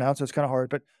fields aren't out, so it's kind of hard.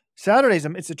 But Saturdays,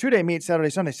 it's a 2-day meet, Saturday,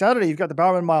 Sunday. Saturday, you've got the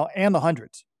Bowerman Mile and the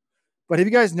hundreds. But have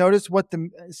you guys noticed what the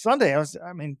Sunday?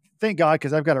 Thank God,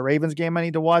 because I've got a Ravens game I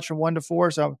need to watch from 1 to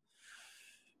 4. So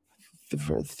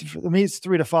the meet's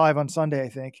 3 to 5 on Sunday, I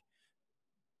think.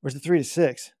 Or is it 3 to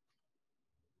 6?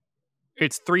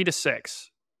 It's 3 to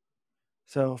 6.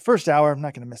 So first hour, I'm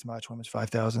not going to miss much. Women's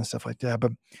 5,000 stuff like that.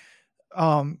 But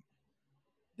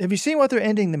have you seen what they're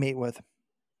ending the meet with?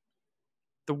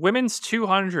 The women's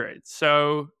 200.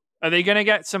 So are they going to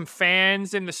get some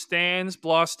fans in the stands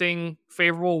blasting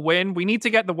favorable wind? We need to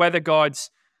get the weather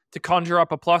gods to conjure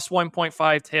up a plus 1.5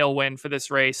 tailwind for this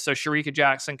race so Shericka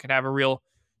Jackson can have a real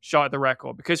shot at the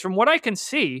record. Because from what I can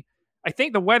see, I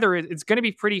think the weather it's going to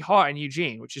be pretty hot in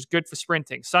Eugene, which is good for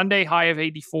sprinting. Sunday, high of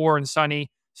 84 and sunny.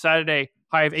 Saturday,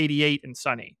 high of 88 and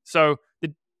sunny. So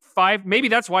maybe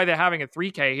that's why they're having a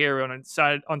 3K here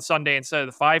on Sunday instead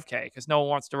of the 5K, because no one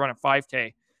wants to run a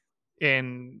 5K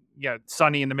in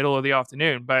sunny in the middle of the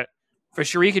afternoon. But for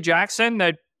Shericka Jackson,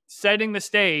 they're setting the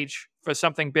stage for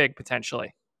something big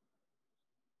potentially.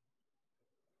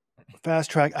 Fast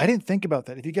track. I didn't think about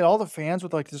that. If you get all the fans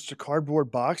with like just a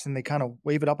cardboard box and they kind of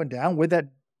wave it up and down, would that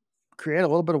create a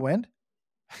little bit of wind?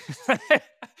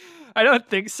 I don't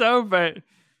think so, but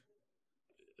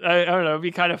I don't know. It'd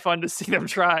be kind of fun to see them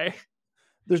try.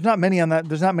 There's not many on that.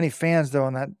 There's not many fans though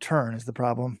on that turn is the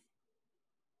problem.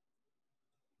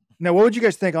 Now, what would you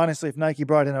guys think, honestly, if Nike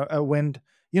brought in a wind?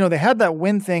 They had that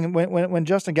wind thing when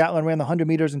Justin Gatlin ran the 100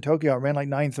 meters in Tokyo, ran like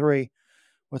 9.3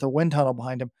 with a wind tunnel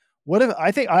behind him. What if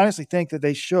I honestly think that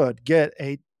they should get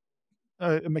a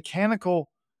mechanical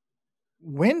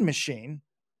wind machine,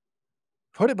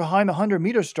 put it behind the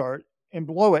 100-meter start, and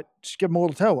blow it. Just give them a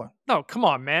little tailwind. No, come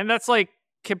on, man. That's like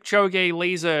Kipchoge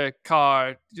laser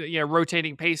car,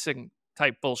 rotating pacing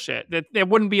type bullshit. That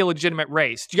wouldn't be a legitimate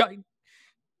race.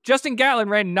 Justin Gatlin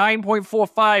ran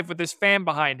 9.45 with this fan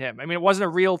behind him. I mean, it wasn't a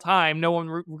real time. No one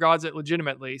regards it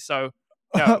legitimately. So,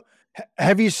 no.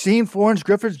 Have you seen Florence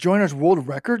Griffiths Joyner's world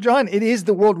record, John? It is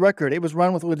the world record. It was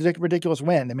run with ridiculous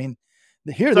wind. I mean,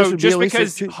 here, so just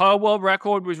because her world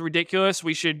record was ridiculous,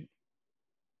 we should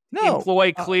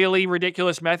employ clearly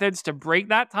ridiculous methods to break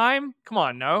that time? Come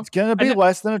on, no. It's going to be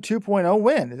less than a 2.0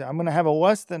 wind. I'm going to have a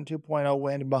less than 2.0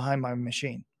 wind behind my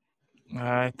machine.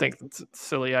 I think that's a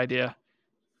silly idea.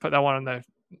 Put that one on the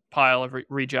pile of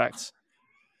rejects.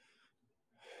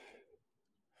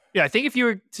 Yeah, I think if you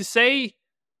were to say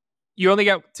you only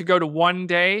get to go to one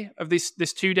day of this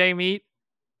 2-day meet,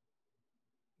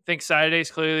 I think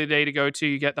Saturday's clearly the day to go to.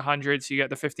 You get the hundreds, you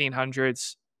get the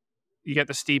 1500s, you get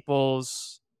the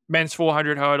steeples, men's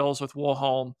 400 hurdles with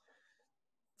Warholm.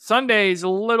 Sunday's a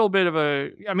little bit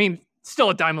of still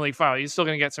a Diamond League final. You're still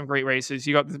going to get some great races.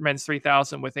 You got the men's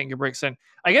 3000 with Ingebrigtsen.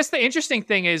 I guess the interesting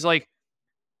thing is,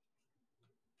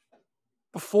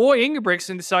 before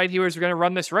Ingebrigtsen decided he was going to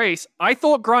run this race, I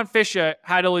thought Grant Fisher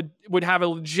would have a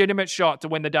legitimate shot to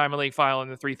win the Diamond League final in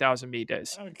the 3,000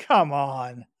 meters. Oh, come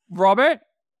on. Robert,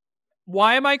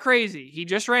 why am I crazy? He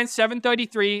just ran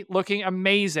 7:33, looking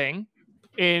amazing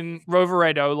in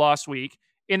Roveredo last week.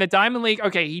 In the Diamond League,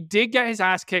 okay, he did get his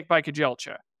ass kicked by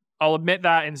Kajelcha. I'll admit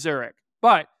that in Zurich.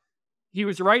 But he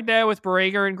was right there with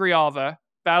Barega and Grijalva,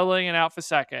 battling it out for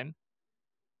second.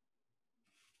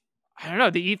 I don't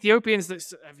know. The Ethiopians,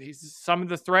 some of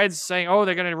the threads saying,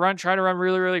 they're going to try to run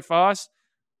really, really fast.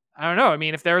 I don't know. I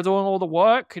mean, if they're doing all the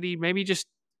work, could he maybe just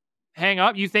hang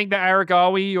up? You think that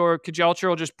Aragawi or Kajelcha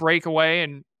will just break away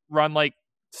and run like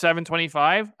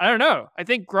 7:25? I don't know. I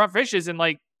think Grant Fish is in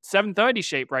like 7:30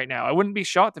 shape right now. I wouldn't be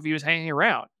shocked if he was hanging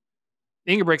around.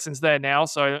 Ingebrigtsen's there now,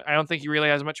 so I don't think he really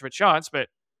has much of a chance, but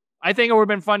I think it would have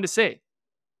been fun to see.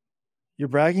 You're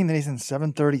bragging that he's in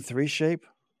 7:33 shape?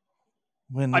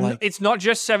 It's not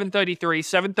just 7:33.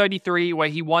 7:33, where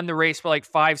he won the race for like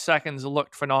 5 seconds,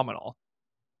 looked phenomenal.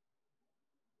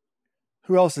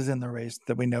 Who else is in the race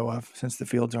that we know of since the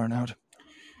fields aren't out?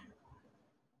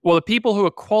 Well, the people who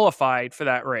are qualified for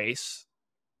that race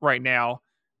right now,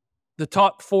 the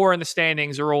top 4 in the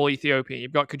standings are all Ethiopian.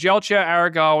 You've got Kajelcha,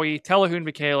 Aragawi, Telehun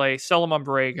Bekele, Solomon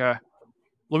Barega,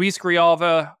 Luis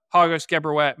Grijalva, Hagos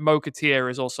Gebrewet, Mo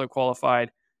Katir is also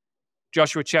qualified.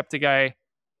 Joshua Cheptegei,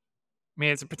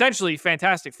 mean, it's a potentially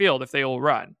fantastic field if they all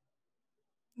run.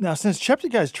 Now, since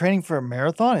Cheptegei is training for a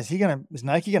marathon, is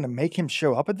Nike gonna make him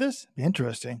show up at this?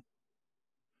 Interesting.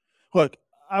 Look,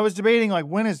 I was debating like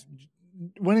when has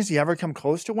he ever come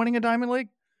close to winning a Diamond League?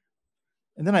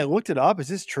 And then I looked it up. Is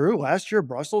this true? Last year,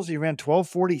 Brussels, he ran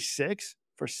 12:46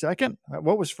 for second.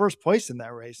 What was first place in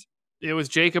that race? It was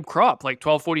Jacob Kropp, like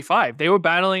 12:45. They were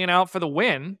battling it out for the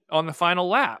win on the final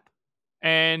lap.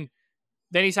 And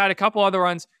then he's had a couple other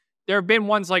runs. There have been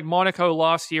ones like Monaco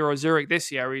last year or Zurich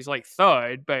this year where he's like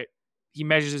third, but he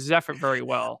measures his effort very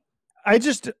well.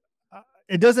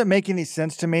 It doesn't make any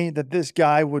sense to me that this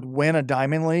guy would win a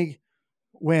Diamond League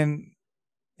when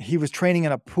he was training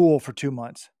in a pool for 2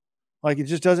 months. Like, it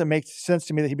just doesn't make sense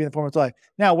to me that he'd be in the form of his life.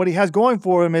 Now, what he has going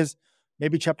for him is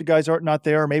maybe Cheptegei's are not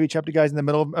there, or maybe Cheptegei's in the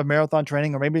middle of marathon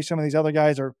training, or maybe some of these other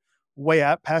guys are way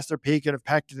out past their peak and have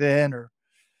packed it in, or,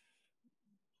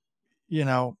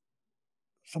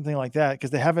 something like that. Because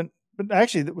they haven't, but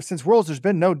actually, since Worlds, there's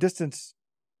been no distance.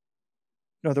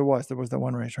 No, there was that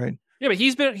one race, right? Yeah, but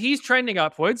he's trending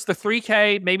upwards. The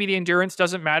 3K, maybe the endurance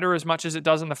doesn't matter as much as it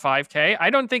does in the 5K. I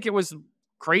don't think it was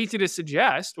crazy to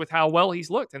suggest with how well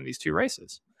he's looked in these two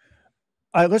races.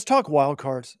 All right, let's talk wild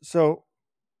cards. So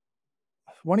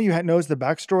one of you knows the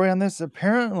backstory on this.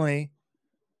 Apparently,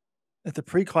 at the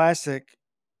pre-classic,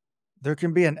 there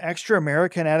can be an extra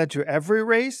American added to every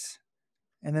race,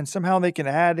 and then somehow they can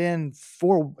add in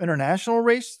 4 international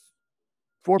race,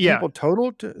 4 people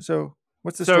total. So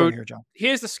what's the story here, John?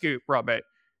 Here's the scoop, Robert.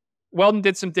 Weldon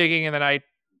did some digging, and then I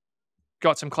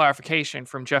got some clarification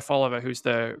from Jeff Oliver, who's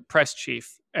the press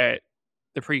chief at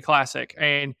the pre-classic.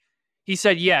 And he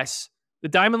said, yes, the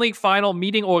Diamond League final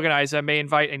meeting organizer may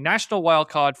invite a national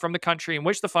wildcard from the country in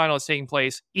which the final is taking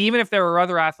place, even if there are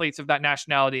other athletes of that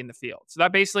nationality in the field. So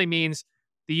that basically means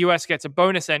the U.S. gets a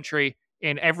bonus entry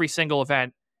in every single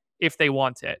event if they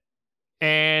want it.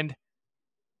 And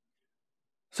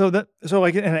so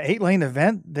like in an 8-lane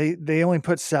event, they only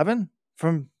put 7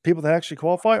 from people that actually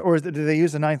qualify, or do they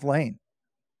use the 9th lane?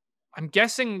 I'm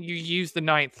guessing you use the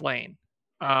 9th lane.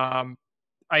 I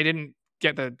didn't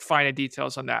get the finer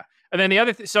details on that. And then the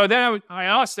other so then I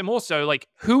asked them also, like,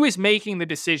 who is making the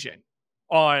decision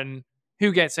on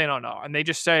who gets in or not? And they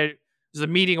just said there's a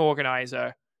meeting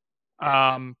organizer.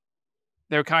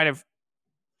 They're kind of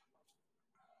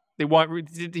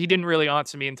he didn't really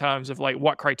answer me in terms of like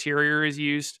what criteria is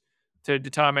used to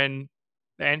determine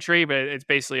the entry, but it's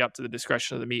basically up to the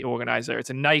discretion of the meet organizer. It's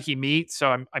a Nike meet, so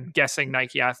I'm guessing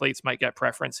Nike athletes might get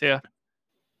preference here.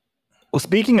 Well,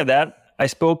 speaking of that, I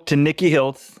spoke to Nikki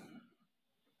Hiltz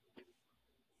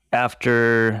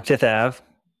after 5th Ave.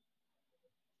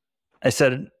 I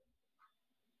said,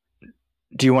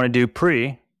 do you want to do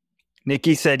pre?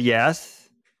 Nikki said yes.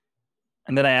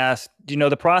 And then I asked, do you know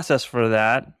the process for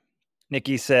that?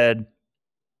 Nikki said,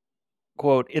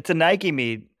 quote, it's a Nike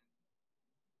meet.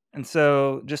 And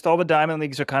so just all the Diamond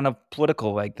Leagues are kind of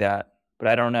political like that. But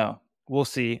I don't know. We'll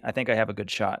see. I think I have a good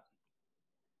shot.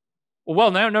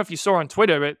 Well, I don't know if you saw on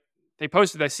Twitter, but they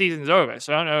posted their season's over.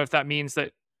 So I don't know if that means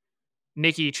that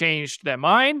Nikki changed their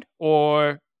mind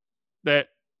or that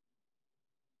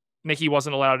Nikki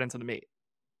wasn't allowed into the meet.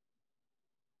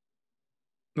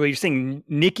 Well, you're saying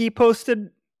Nikki posted?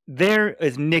 There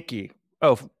is Nikki.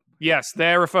 Oh, yes,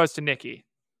 there refers to Nikki.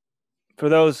 For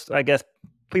those, I guess,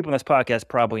 people in this podcast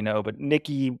probably know, but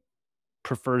Nikki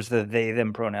prefers the they,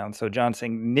 them pronoun. So John's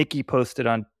saying Nikki posted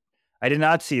on. I did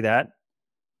not see that.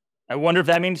 I wonder if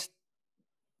that means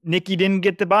Nikki didn't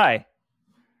get the bye.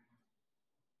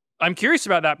 I'm curious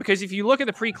about that because if you look at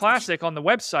the pre-classic on the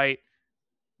website,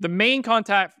 the main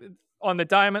contact on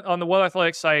the World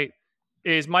Athletics site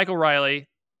is Michael Riley,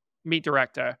 meet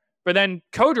director. But then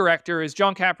co-director is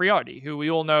John Capriati, who we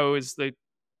all know is the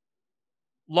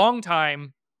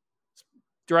longtime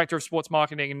director of sports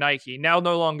marketing in Nike. Now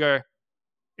no longer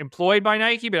employed by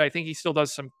Nike, but I think he still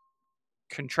does some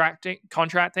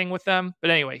contracting with them. But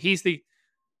anyway, he's the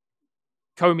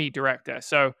co-meet director.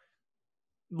 So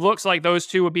looks like those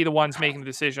two would be the ones making the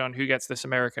decision on who gets this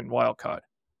American wild card.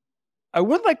 I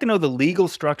would like to know the legal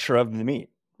structure of the meet,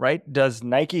 right? Does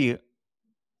Nike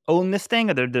own this thing?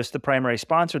 Or they're just the primary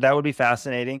sponsor? That would be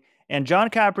fascinating. And John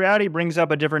Capriati brings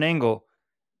up a different angle.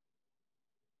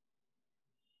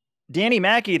 Danny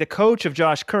Mackey, the coach of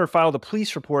Josh Kerr, filed a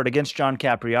police report against John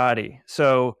Capriati.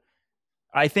 So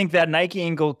I think that Nike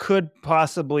angle could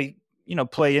possibly,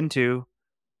 play into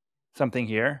something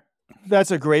here.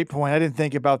 That's a great point. I didn't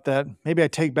think about that. Maybe I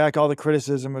take back all the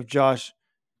criticism of Josh.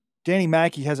 Danny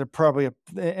Mackey has and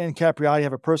Capriati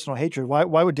have a personal hatred.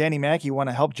 Why would Danny Mackey want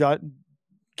to help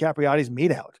Capriati's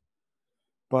meet out?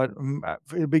 But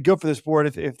it'd be good for the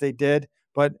sport if they did.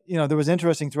 But, there was an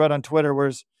interesting thread on Twitter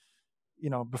where,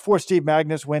 before Steve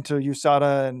Magnus went to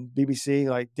USADA and BBC,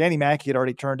 like Danny Mackey had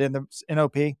already turned in the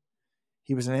NOP.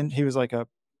 He was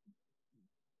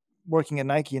working at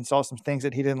Nike and saw some things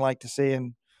that he didn't like to see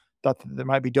and thought that there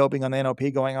might be doping on the NOP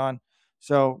going on.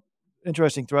 So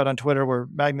interesting thread on Twitter where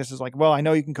Magnus is like, well, I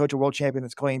know you can coach a world champion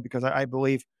that's clean because I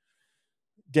believe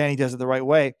Danny does it the right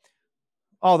way.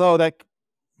 Although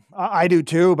I do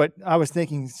too, but I was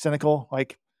thinking cynical,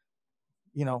 like,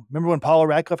 remember when Paula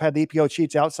Radcliffe had the EPO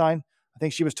cheats out sign? I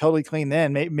think she was totally clean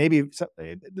then. Maybe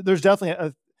there's definitely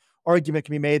an argument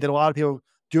can be made that a lot of people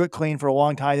do it clean for a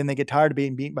long time, then they get tired of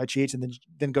being beaten by cheats and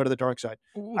then go to the dark side.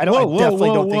 I definitely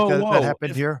don't think that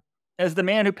happened here. As the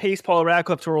man who paced Paula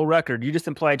Radcliffe to world record, you just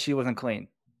implied she wasn't clean.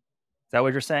 Is that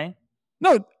what you're saying?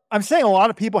 No, I'm saying a lot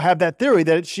of people have that theory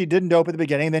that she didn't dope at the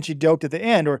beginning and then she doped at the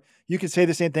end, or you could say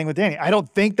the same thing with Danny. I don't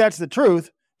think that's the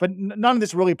truth, but none of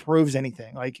this really proves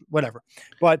anything, like whatever.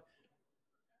 But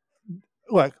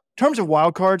look, in terms of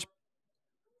wild cards,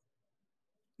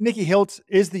 Nikki Hiltz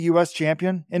is the U.S.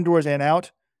 champion, indoors and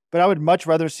out, but I would much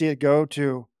rather see it go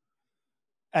to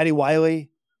Addie Wiley.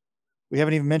 We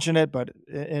haven't even mentioned it, but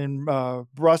in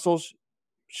Brussels,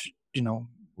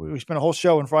 we spent a whole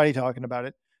show on Friday talking about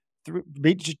it.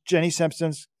 Beat Jenny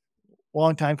Simpson's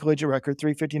longtime collegiate record,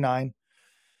 3:59.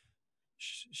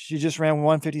 She just ran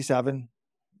 1:57.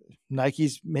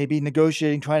 Nike's maybe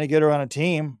negotiating, trying to get her on a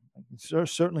team.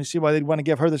 Certainly see why they'd want to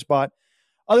give her the spot.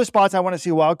 Other spots I want to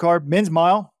see wild card. Men's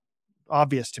mile,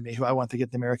 obvious to me who I want to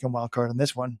get the American wild card on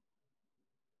this one.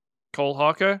 Cole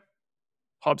Hawker,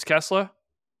 Hobbs Kessler.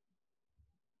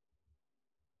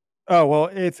 Oh, well,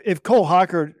 if Cole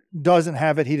Hawker doesn't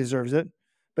have it, he deserves it.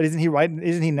 But isn't he right?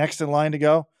 Isn't he next in line to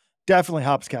go? Definitely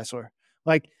Hobbs Kessler.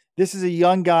 Like, this is a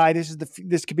young guy.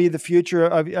 This could be the future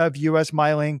of U.S.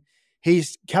 miling.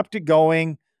 He's kept it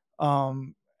going.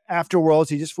 After Worlds,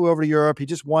 he just flew over to Europe. He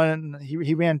just won.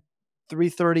 He ran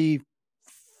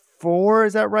 3:34.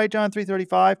 Is that right, John?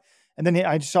 3:35. And then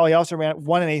I just saw he also ran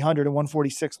 1:800 and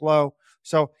 1:46 low.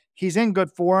 So he's in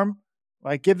good form.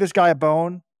 Like, give this guy a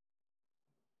bone.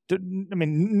 I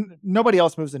mean, nobody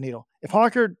else moves the needle. If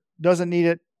Hawker doesn't need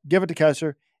it, give it to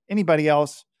Kessler. Anybody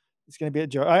else, it's going to be a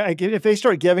joke. If they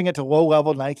start giving it to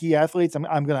low-level Nike athletes, I'm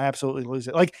going to absolutely lose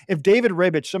it. Like, if David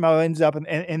Ribich somehow ends up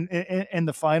in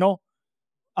the final,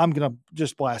 I'm going to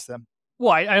just blast them.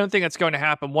 Well, I don't think that's going to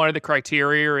happen. One of the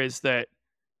criteria is that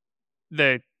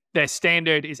their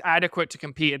standard is adequate to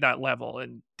compete at that level,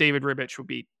 and David Ribich will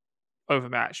be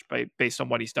overmatched based on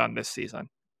what he's done this season.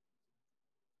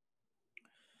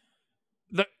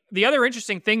 The other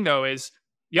interesting thing, though, is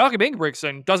Jakob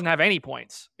Ingebrigtsen doesn't have any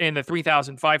points in the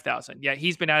 3,000, 5,000, yet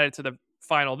he's been added to the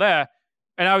final there.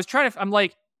 And I'm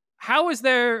like, how is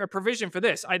there a provision for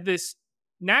this? This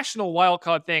national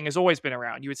wildcard thing has always been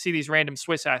around. You would see these random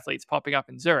Swiss athletes popping up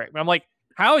in Zurich. But I'm like,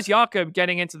 how is Jakob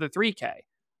getting into the 3K?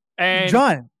 And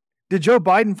John, did Joe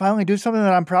Biden finally do something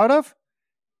that I'm proud of?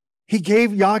 He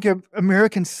gave Jakob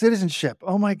American citizenship.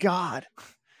 Oh my God.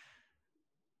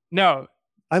 No.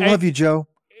 I love you, Joe.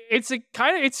 It's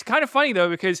kind of funny though,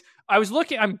 because I'm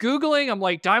Googling, I'm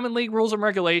like Diamond League rules and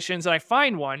regulations, and I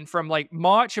find one from like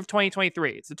March of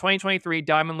 2023. It's the 2023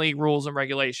 Diamond League rules and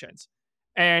regulations.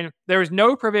 And there is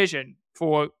no provision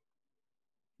for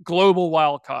global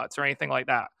wildcards or anything like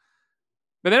that.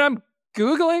 But then I'm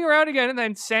Googling around again, and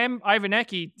then Sam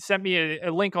Ivanecki sent me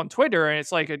a link on Twitter, and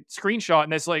it's like a screenshot,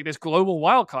 and there's like this global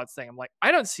wildcards thing. I'm like,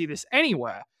 I don't see this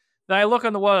anywhere. Then I look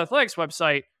on the World Athletics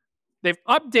website. They've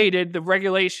updated the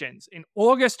regulations in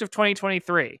August of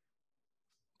 2023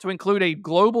 to include a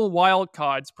global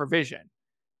wildcards provision,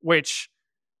 which,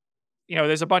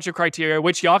 there's a bunch of criteria,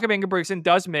 which Jakob Ingebrigtsen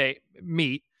does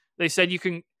meet. They said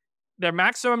their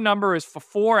maximum number is for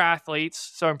 4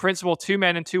 athletes. So in principle, 2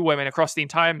 men and 2 women across the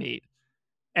entire meet.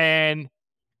 And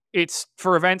it's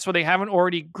for events where they haven't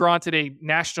already granted a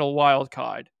national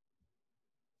wildcard.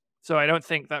 So I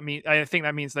think that means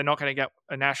they're not going to get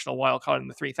a national wild card in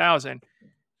the 3,000.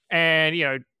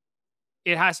 And,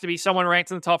 it has to be someone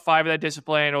ranked in the top 5 of their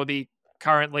discipline, or the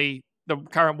current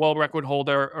world record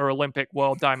holder or Olympic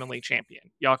World Diamond League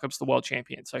champion. Jakob's the world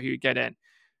champion, so he would get in.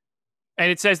 And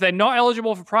it says they're not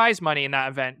eligible for prize money in that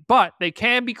event, but they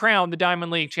can be crowned the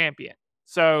Diamond League champion.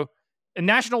 So a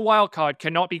national wild card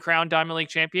cannot be crowned Diamond League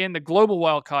champion. The global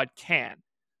wild card can.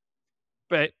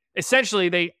 But essentially,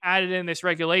 they added in this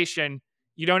regulation.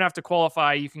 You don't have to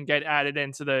qualify. You can get added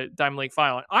into the Diamond League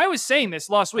final. And I was saying this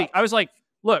last week. I was like,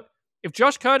 look, if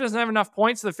Josh Kerr doesn't have enough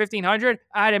points to the 1,500,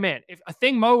 add him in. If a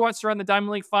thing Mo wants to run the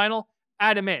Diamond League final,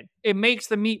 add him in. It makes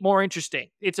the meet more interesting.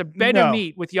 It's a better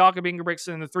meet with Jakob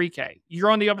Ingebrigtsen in the 3K.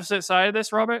 You're on the opposite side of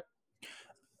this, Robert?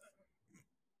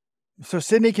 So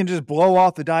Sydney can just blow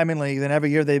off the Diamond League. Then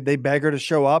every year they beg her to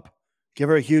show up, give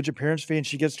her a huge appearance fee, and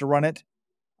she gets to run it.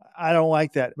 I don't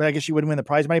like that. But I guess she wouldn't win the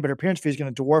prize money, but her appearance fee is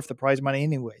going to dwarf the prize money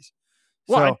anyways.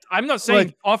 Well, So, I'm not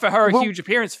saying offer her a well, huge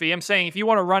appearance fee. I'm saying if you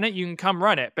want to run it, you can come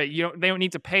run it, but they don't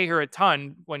need to pay her a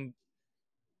ton when,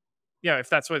 if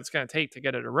that's what it's going to take to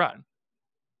get her to run.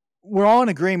 we're all in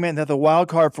agreement that the wild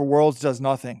card for Worlds does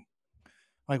nothing.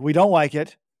 Like, we don't like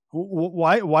it.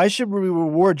 Why should we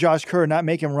reward Josh Kerr and not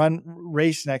make him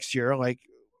race next year? Like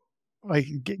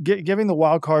giving the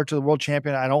wild card to the world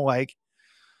champion, I don't like.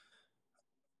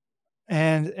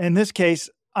 And in this case,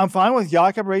 I'm fine with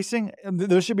Jakob racing.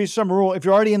 There should be some rule. If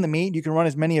you're already in the meet, you can run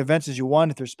as many events as you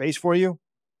want if there's space for you.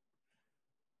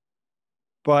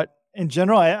 But in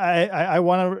general, I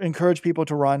want to encourage people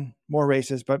to run more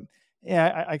races. But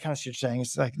yeah, I kind of see what you're saying.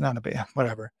 It's like not a big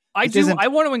whatever. I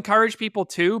want to encourage people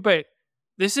too, but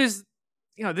this is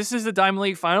the Diamond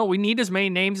League final. We need as many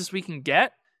names as we can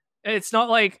get. It's not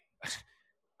like,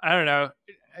 I don't know.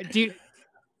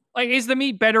 Is the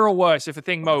meet better or worse if a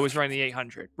thing Mo was running the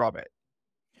 800, Robert?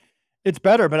 It's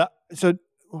better, but so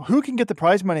who can get the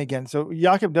prize money again? So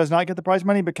Jakob does not get the prize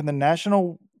money, but can the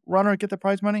national runner get the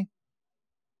prize money?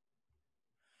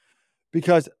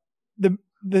 Because the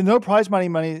no prize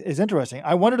money is interesting.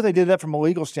 I wonder if they did that from a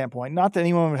legal standpoint. Not that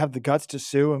anyone would have the guts to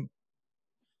sue a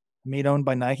meet owned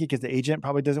by Nike, because the agent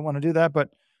probably doesn't want to do that. But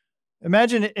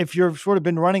imagine if you've sort of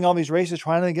been running all these races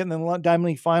trying to get in the Diamond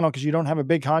League final because you don't have a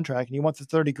big contract and you want the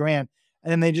 30 grand,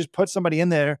 and then they just put somebody in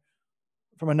there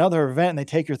from another event and they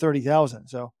take your 30,000.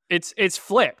 So it's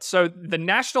flipped. So the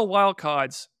national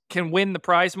wildcards can win the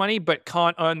prize money but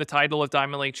can't earn the title of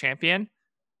Diamond League champion.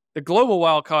 The global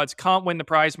wildcards can't win the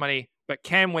prize money but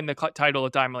can win the title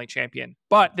of Diamond League champion.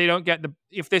 But they don't get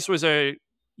if this was a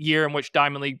year in which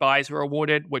Diamond League buys were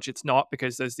awarded, which it's not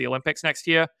because there's the Olympics next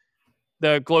year,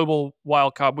 the global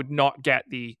wildcard would not get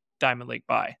the Diamond League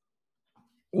buy.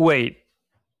 Wait,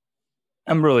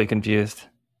 I'm really confused.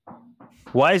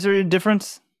 Why is there a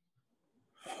difference?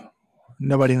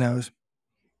 Nobody knows.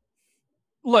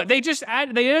 Look, they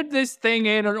added this thing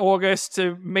in August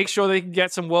to make sure they can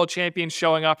get some world champions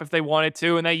showing up if they wanted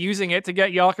to, and they're using it to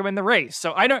get Jakob in the race.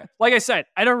 So I don't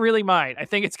really mind. I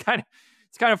think it's kind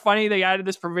of funny they added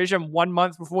this provision 1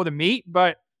 month before the meet,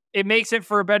 but it makes it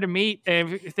for a better meet.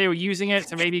 And if they were using it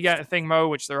to maybe get a thing Mo,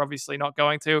 which they're obviously not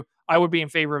going to, I would be in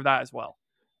favor of that as well.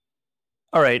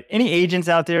 All right. Any agents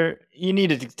out there, you need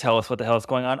to tell us what the hell is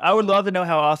going on. I would love to know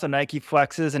how also Nike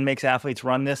flexes and makes athletes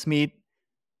run this meet.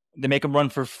 They make them run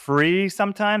for free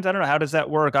sometimes. I don't know. How does that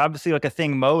work? Obviously, like a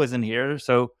thing Mo isn't here,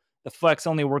 so the flex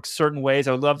only works certain ways.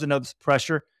 I would love to know this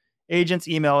pressure. Agents,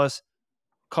 email us,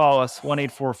 call us,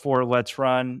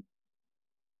 1-844-LETS-RUN.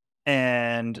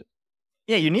 And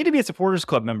yeah, you need to be a Supporters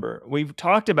Club member. We've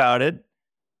talked about it.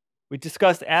 We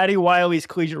discussed Addie Wiley's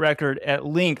collegiate record at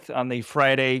length on the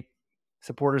Friday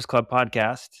Supporters Club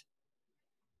podcast.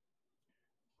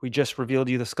 We just revealed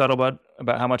you the scuttlebutt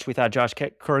about how much we thought Josh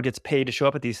Kerr gets paid to show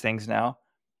up at these things now.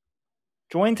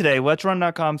 Join today,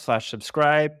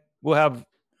 letsrun.com/subscribe. We'll have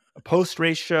a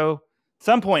post-race show,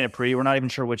 some point at pre. We're not even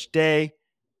sure which day.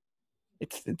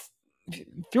 It's if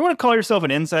you want to call yourself an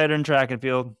insider in track and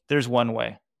field, there's one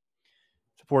way.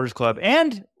 Supporters Club.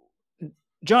 And,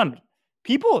 John,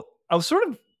 I was sort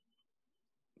of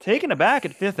taken aback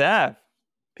at Fifth Ave.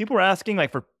 People were asking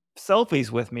for selfies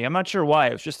with me. I'm not sure why.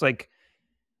 It was just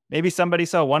maybe somebody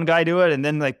saw one guy do it, and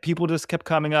then people just kept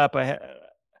coming up. I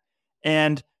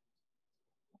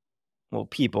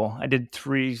did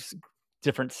 3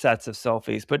 different sets of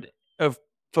selfies, but of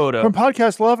photo. From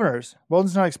podcast lovers.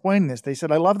 Weldon's not explaining this. They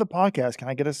said, I love the podcast. Can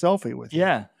I get a selfie with you?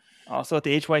 Yeah. Also at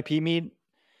the HYP meet.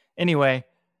 Anyway.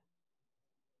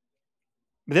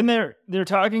 But then they're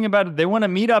talking about they want to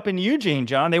meet up in Eugene,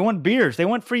 John. They want beers. They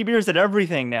want free beers at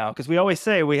everything now. Because we always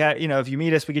say if you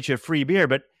meet us, we get you a free beer.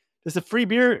 But does a free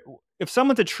beer, if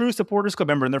someone's a true Supporters Club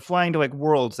member and they're flying to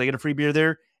Worlds, they get a free beer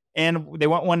there. And they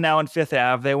want one now in Fifth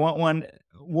Ave. They want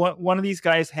one of these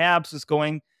guys, Habs, is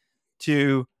going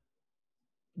to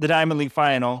the Diamond League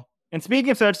final. And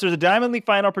speaking of such, there's a Diamond League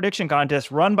final prediction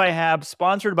contest run by Habs,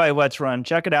 sponsored by Let's Run.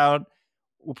 Check it out.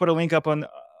 We'll put a link up on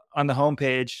the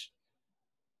homepage.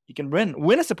 You can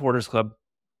win a Supporters Club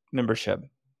membership.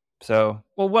 So,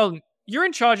 well, you're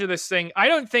in charge of this thing. I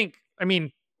don't think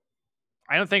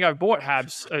I've bought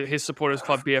Habs his Supporters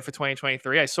Club beer for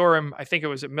 2023. I saw him. I think it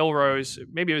was at Milrose.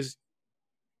 Maybe it was.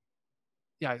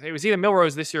 Yeah, it was either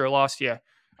Milrose this year or last year.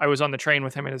 I was on the train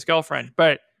with him and his girlfriend.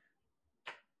 But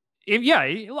I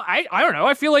don't know.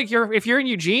 I feel like if you're in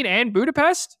Eugene and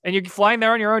Budapest and you're flying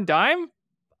there on your own dime,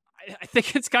 I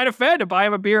think it's kind of fair to buy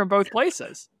him a beer in both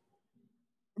places.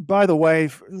 By the way,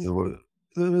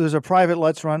 there's a private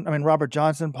Robert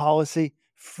Johnson policy,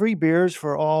 free beers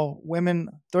for all women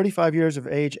 35 years of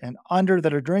age and under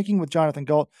that are drinking with Jonathan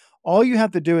Galt. All you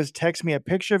have to do is text me a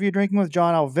picture of you drinking with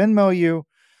John. I'll Venmo you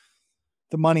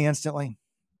the money instantly.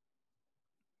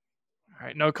 All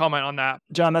right, no comment on that.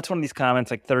 John, that's one of these comments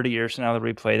like 30 years from now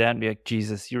they'll replay that and be like,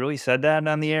 Jesus, you really said that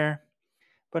on the air?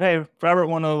 But hey, Robert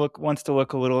wants to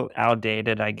look a little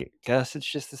outdated. I guess it's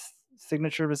just the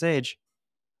signature of his age.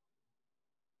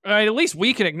 At least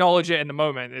we can acknowledge it in the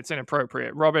moment. It's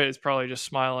inappropriate. Robert is probably just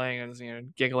smiling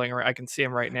and giggling. I can see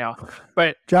him right now.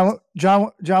 But John,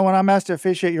 when I'm asked to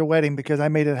officiate your wedding because I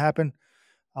made it happen,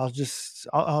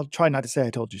 I'll try not to say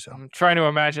I told you so. I'm trying to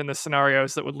imagine the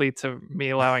scenarios that would lead to me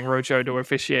allowing Rojo to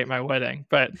officiate my wedding.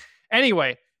 But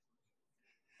anyway,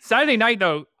 Saturday night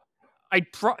though,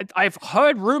 I've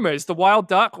heard rumors the Wild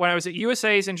Duck, when I was at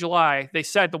USA's in July, they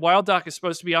said the Wild Duck is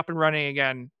supposed to be up and running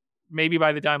again, maybe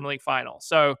by the Diamond League final.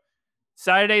 So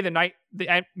Saturday,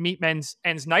 the meet ends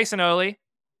nice and early.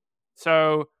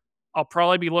 So I'll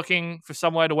probably be looking for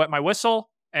somewhere to wet my whistle.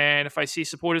 And if I see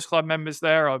Supporters Club members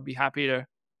there, I'll be happy to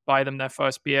buy them their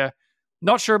first beer.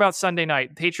 Not sure about Sunday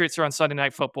night. Patriots are on Sunday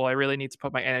Night Football. I really need to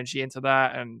put my energy into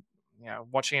that. And,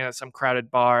 watching it at some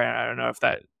crowded bar, and I don't know if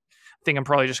that... I think I'm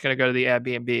probably just going to go to the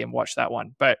Airbnb and watch that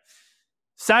one. But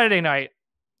Saturday night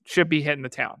should be hitting the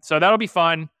town. So that'll be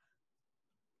fun.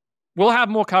 We'll have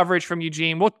more coverage from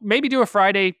Eugene. We'll maybe do a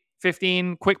Friday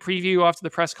 15 quick preview after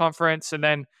the press conference. And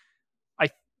then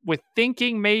we're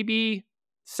thinking maybe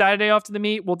Saturday after the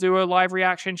meet, we'll do a live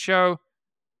reaction show.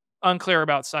 Unclear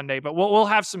about Sunday, but we'll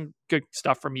have some good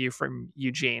stuff from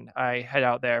Eugene. I head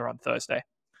out there on Thursday.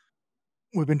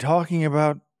 We've been talking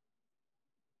about,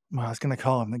 I was going to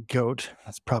call him the GOAT.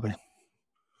 That's probably a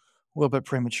little bit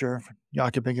premature for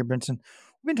Jakob Ingebrigtsen.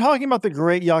 We've been talking about the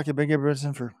great Jakob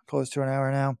Ingebrigtsen for close to an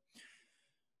hour now,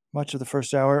 much of the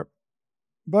first hour.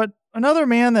 But another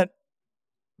man that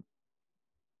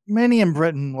many in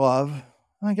Britain love,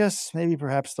 I guess maybe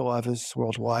perhaps the love is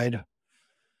worldwide.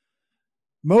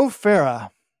 Mo Farah,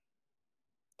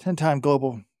 10-time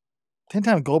global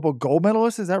gold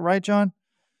medalist. Is that right, John?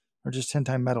 Or just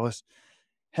 10-time medalist?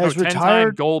 Has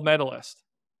retired. Gold medalist.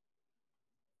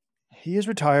 He is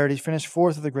retired. He finished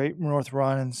fourth of the Great North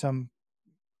Run in some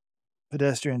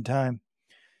pedestrian time.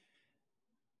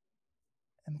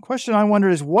 And the question I wonder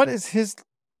is, what is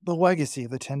the legacy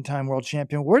of the 10-time world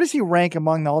champion? Where does he rank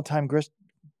among the all-time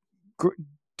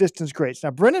distance greats? Now,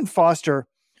 Brendan Foster,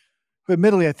 who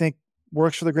admittedly I think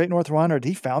works for the Great North Run, or did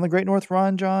he found the Great North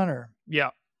Run, John? Or yeah,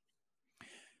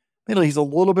 admittedly he's a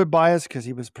little bit biased because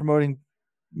he was promoting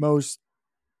Mo's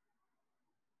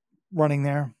running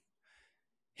there.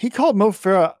 He called Mo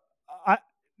Farah.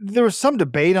 There was some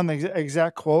debate on the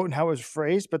exact quote and how it was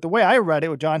phrased, but the way I read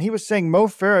it, John, he was saying Mo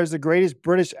Farah is the greatest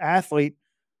British athlete,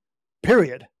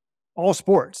 period, all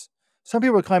sports. Some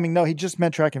people are claiming, no, he just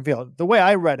meant track and field. The way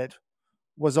I read it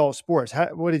was all sports.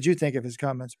 What did you think of his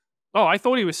comments? Oh, I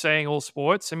thought he was saying all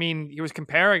sports. I mean, he was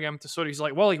comparing him to he's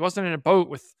like, well, he wasn't in a boat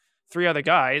with three other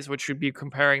guys, which would be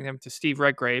comparing him to Steve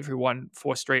Redgrave, who won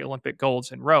 4 straight Olympic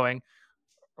golds in rowing.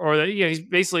 Or,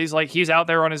 he's like, he's out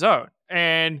there on his own.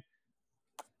 And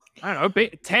I don't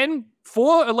know,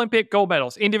 4 Olympic gold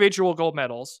medals, individual gold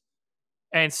medals,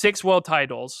 and 6 world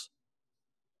titles.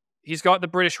 He's got the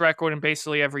British record in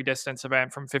basically every distance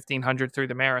event from 1500 through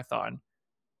the marathon.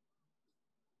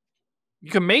 You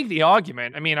can make the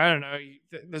argument. I mean, I don't know.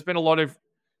 There's been a lot of,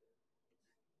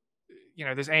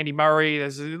 there's Andy Murray.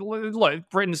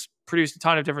 Britain's produced a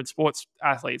ton of different sports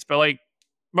athletes, but like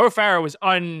Mo Farah was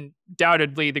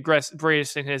undoubtedly the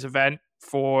greatest in his event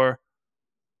for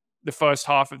the first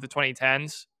half of the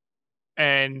 2010s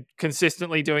and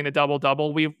consistently doing the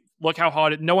double-double. We look how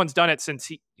hard no one's done it since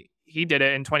he did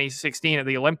it in 2016 at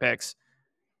the Olympics.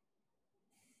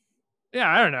 Yeah,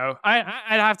 I don't know. I'd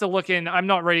have to look in. I'm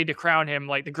not ready to crown him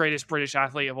like the greatest British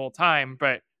athlete of all time,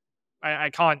 but I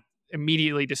can't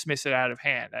immediately dismiss it out of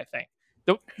hand, I think.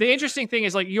 The interesting thing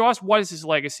is, like, you asked, what is his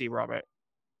legacy, Robert?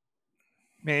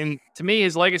 I mean, to me,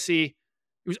 his legacy,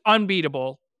 he was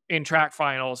unbeatable in track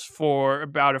finals for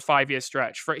about a 5-year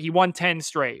stretch. He won 10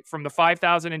 straight, from the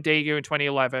 5,000 in Daegu in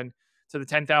 2011 to the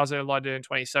 10,000 in London in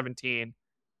 2017.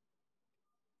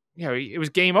 It was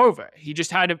game over. He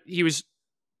was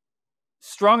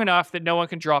strong enough that no one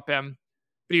can drop him,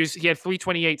 but he had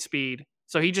 328 speed.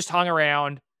 So he just hung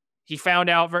around. He found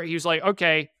out he was like,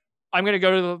 okay, I'm going to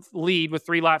go to the lead with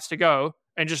 3 laps to go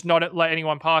and just not let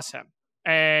anyone pass him.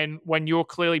 And when you're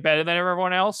clearly better than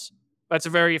everyone else, that's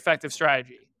a very effective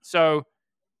strategy. So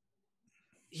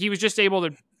he was just able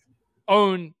to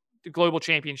own the global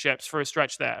championships for a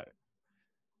stretch there.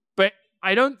 But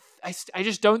I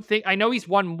just don't think. I know he's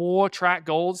won more track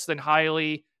golds than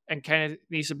Hailey and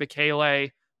Kenenisa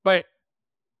Bekele, but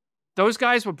those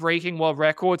guys were breaking world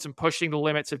records and pushing the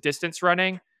limits of distance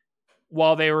running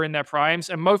while they were in their primes,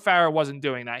 and Mo Farah wasn't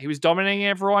doing that. He was dominating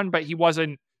everyone, but he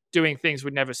wasn't doing things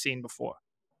we'd never seen before.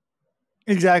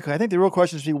 Exactly. I think the real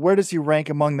question is, where does he rank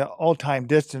among the all-time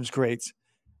distance greats?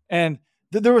 And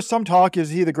there was some talk, is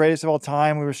he the greatest of all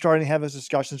time? We were starting to have those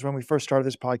discussions when we first started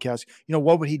this podcast.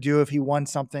 What would he do if he won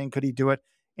something? Could he do it?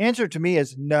 Answer to me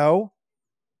is no.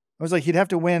 I was like, he'd have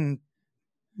to win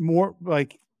more,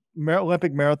 like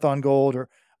Olympic marathon gold, or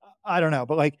I don't know,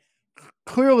 but like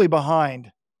clearly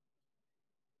behind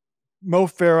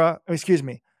Kenenisa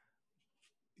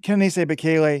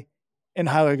Bekele and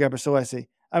Haile Gebrselassie.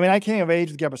 I mean, I came of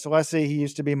age with Gebrselassie. He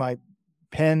used to be my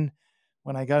pen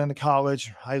when I got into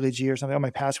college, Haile G or something, on my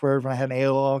password when I had an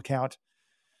AOL account.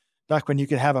 Back when you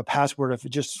could have a password of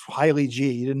just Haile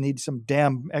G. You didn't need some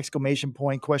damn exclamation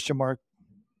point, question mark,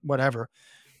 whatever,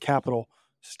 capital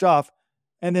stuff.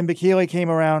 And then Bekele came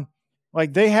around.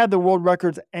 Like, they had the world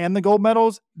records and the gold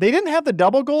medals. They didn't have the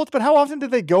double golds, but how often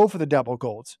did they go for the double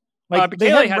golds? Like,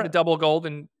 Bekele had the double gold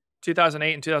in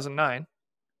 2008 and 2009.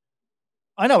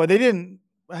 I know, but they didn't.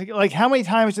 Like, how many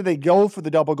times did they go for the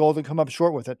double gold and come up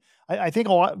short with it? I think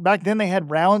a lot back then they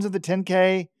had rounds of the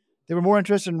 10K. They were more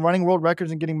interested in running world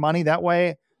records and getting money that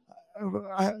way.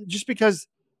 Just because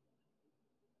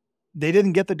they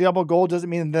didn't get the double gold doesn't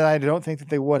mean that I don't think that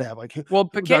they would have. Like, well,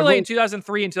 Bekele in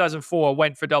 2003 and 2004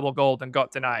 went for double gold and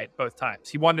got denied both times.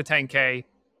 He won the 10K.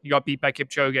 He got beat by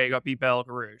Kipchoge. He got beat by El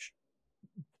Garouge.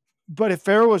 But if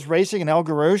Farah was racing in El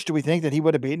Garouge, do we think that he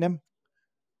would have beaten him?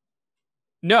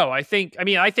 No, I think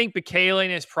Bekele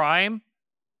in his prime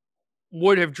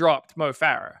would have dropped Mo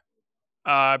Farah.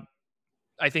 I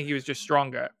think he was just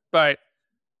stronger. But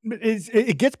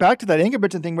it gets back to that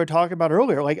Ingebrigtsen thing we were talking about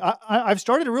earlier. Like, I've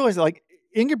started to realize that, like,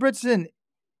 Ingebrigtsen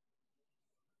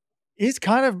is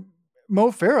kind of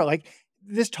Mo Farah. Like,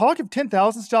 this talk of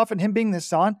 10,000 stuff and him being the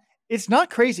son, it's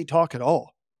not crazy talk at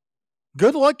all.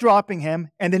 Good luck dropping him,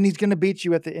 and then he's going to beat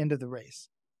you at the end of the race.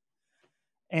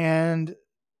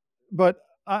 But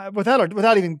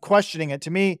without even questioning it,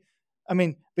 to me, I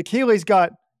mean, Bekele's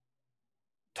got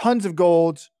tons of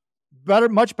golds,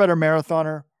 much better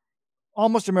marathoner,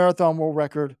 almost a marathon world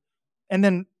record, and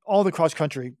then all the cross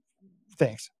country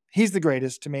things. He's the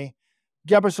greatest to me.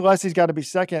 Gebrselassie got to be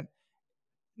second.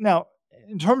 Now,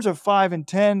 in terms of 5 and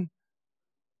 10,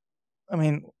 I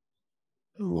mean,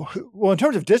 well, in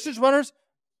terms of distance runners,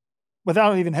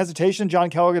 without even hesitation, John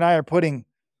Kelly and I are putting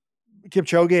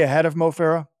Kipchoge ahead of Mo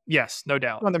Farah. Yes, no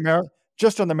doubt.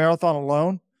 Just on the marathon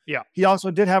alone. Yeah. He also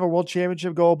did have a world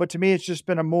championship goal, but to me, it's just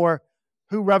been a more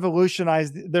who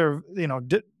revolutionized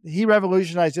he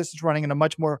revolutionized distance running in a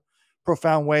much more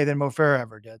profound way than Mo Farah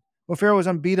ever did. Mo Farah was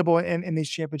unbeatable in these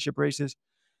championship races.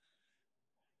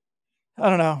 I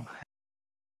don't know.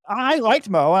 I liked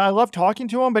Mo. I loved talking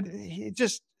to him, but he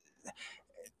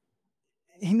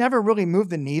never really moved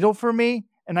the needle for me.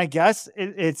 And I guess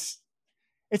it's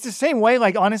the same way,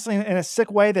 like, honestly, in a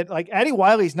sick way, that, like, Addie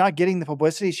Wiley's not getting the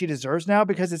publicity she deserves now,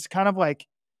 because it's kind of like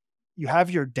you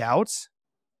have your doubts.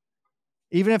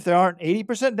 Even if there aren't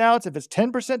 80% doubts, if it's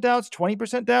 10% doubts,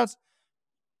 20% doubts,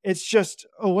 it's just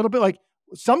a little bit like,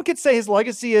 some could say his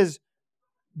legacy is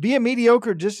be a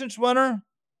mediocre distance runner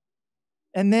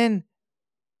and then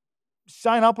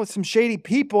sign up with some shady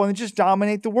people and just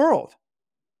dominate the world.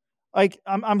 Like,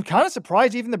 I'm kind of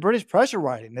surprised even the British press are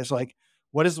writing this. Like,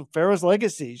 what is Farah's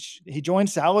legacy? He joined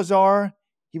Salazar.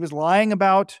 He was lying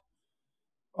about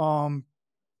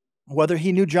whether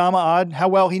he knew Jama how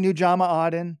well he knew Jama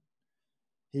Aden.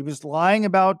 He was lying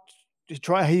about,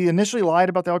 he initially lied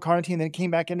about the L-carnitine, then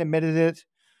came back and admitted it.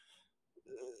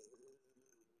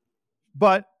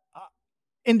 But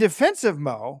in defense of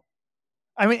Mo,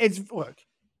 I mean, look,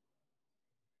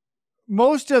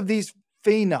 most of these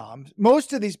phenoms,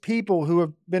 most of these people who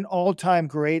have been all-time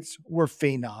greats were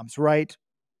phenoms, right?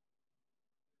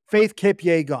 Faith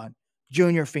Kipyegon,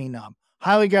 junior phenom.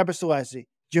 Haile Gebrselassie,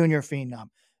 junior phenom.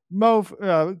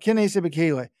 Kenenisa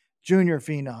Bekele, junior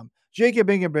phenom. Jakob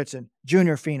Ingebrigtsen,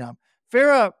 junior phenom.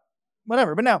 Farah,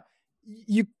 whatever. But now,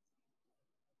 he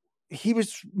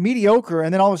was mediocre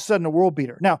and then all of a sudden a world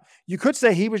beater. Now, you could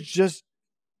say he was just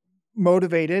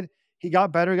motivated. He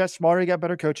got better, he got smarter, he got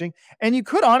better coaching. And you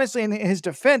could honestly, in his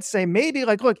defense, say maybe,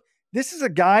 like, look, this is a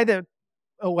guy that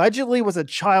allegedly was a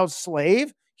child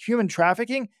slave, human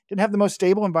trafficking, didn't have the most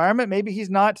stable environment. Maybe he's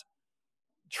not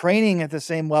training at the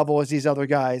same level as these other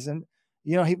guys. And,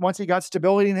 once he got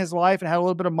stability in his life and had a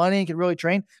little bit of money and could really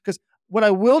train. Because what I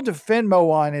will defend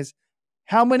Mo on is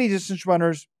how many distance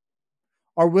runners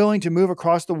are willing to move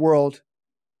across the world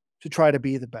to try to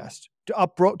be the best,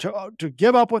 to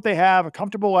give up what they have, a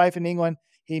comfortable life in England.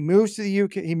 He moves to the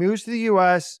UK. He moves to the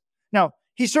US. Now,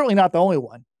 he's certainly not the only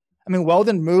one. I mean,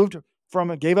 Weldon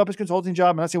gave up his consulting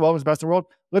job. I'm not saying Weldon was the best in the world.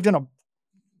 Lived in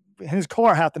his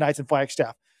car half the nights in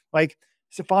Flagstaff. Like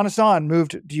Sifan Hassan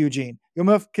moved to Eugene.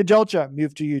 Yomif Kajelcha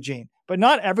moved to Eugene. But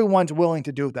not everyone's willing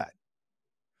to do that.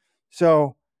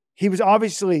 So he was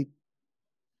obviously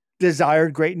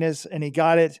desired greatness, and he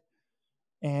got it.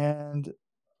 And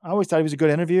I always thought he was a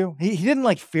good interview. He didn't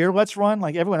like fear Let's Run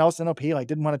like everyone else in NOP. Like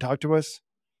didn't want to talk to us.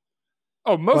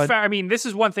 Oh, Farah, I mean, this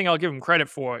is one thing I'll give him credit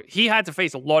for. He had to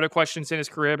face a lot of questions in his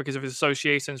career because of his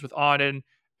associations with Arden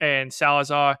and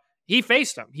Salazar. He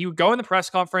faced them. He would go in the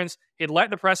press conference, he'd let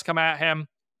the press come at him,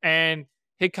 and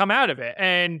he'd come out of it.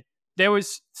 And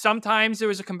sometimes there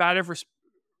was a combative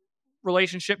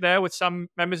relationship there with some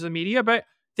members of the media, but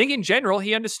I think in general,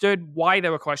 he understood why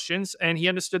there were questions, and he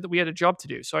understood that we had a job to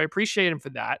do. So I appreciate him for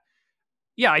that.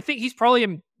 Yeah, I think he's probably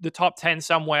in the top 10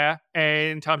 somewhere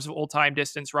in terms of all-time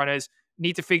distance runners.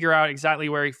 Need to figure out exactly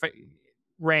where he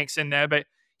ranks in there, but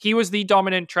he was the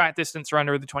dominant track distance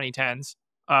runner of the 2010s.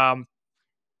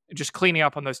 Just cleaning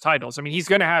up on those titles. I mean,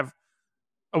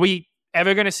 are we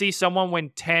ever going to see someone win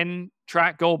 10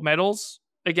 track gold medals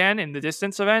again in the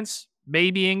distance events?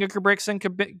 Maybe Inga Brixen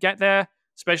could get there,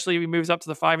 especially if he moves up to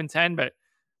the 5 and 10, but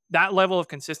that level of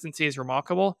consistency is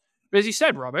remarkable. But as you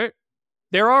said, Robert,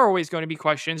 there are always going to be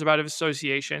questions about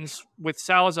associations with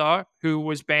Salazar, who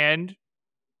was banned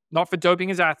not for doping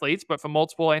his athletes, but for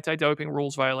multiple anti-doping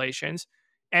rules violations.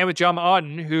 And with John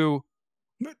Arden, who,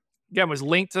 again, was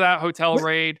linked to that hotel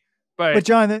raid. But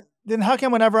John, then how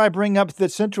come whenever I bring up that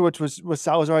Centrowitz was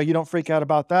Salazar, you don't freak out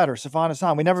about that? Or Sifan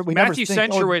Hassan? Matthew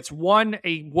Centrowitz won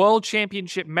a world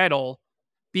championship medal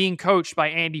being coached by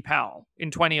Andy Powell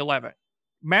in 2011.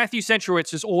 Matthew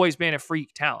Centrowitz has always been a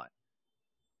freak talent.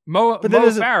 Mo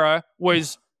Farah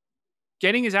was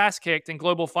getting his ass kicked in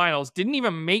global finals, didn't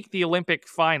even make the Olympic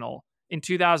final in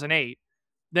 2008.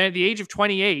 Then at the age of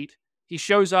 28, he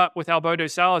shows up with Alberto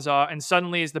Salazar and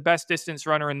suddenly is the best distance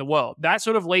runner in the world. That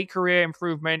sort of late career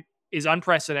improvement is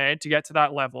unprecedented to get to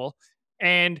that level.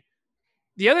 And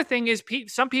the other thing is,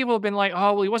 some people have been like,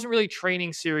 oh, well, he wasn't really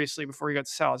training seriously before he got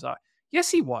to Salazar.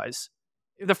 Yes, he was.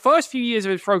 The first few years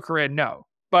of his pro career, no.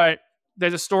 But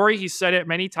there's a story, he said it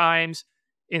many times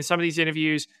in some of these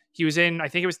interviews. He was in, I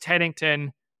think it was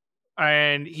Teddington,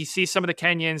 and he sees some of the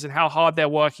Kenyans and how hard they're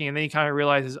working, and then he kind of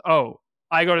realizes, oh,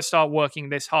 I got to start working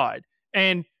this hard.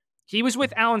 And he was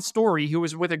with Alan Story, who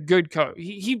was with a good coach.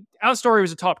 Alan Story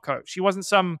was a top coach. He wasn't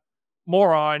some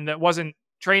moron that wasn't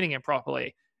training him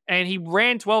properly. And he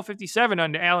ran 12:57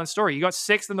 under Alan Story. He got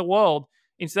 6th in the world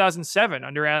in 2007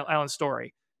 under Alan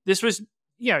Story. This was,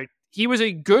 he was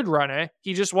a good runner.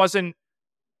 He just wasn't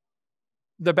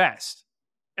the best.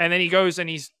 And then he goes and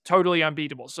he's totally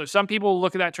unbeatable. So some people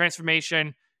look at that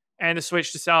transformation and the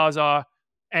switch to Salazar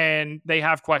and they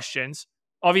have questions.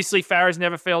 Obviously, Farah's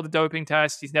never failed a doping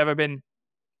test. He's never been,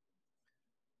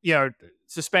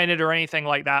 suspended or anything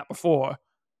like that before.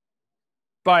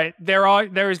 But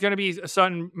there is going to be a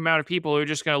certain amount of people who are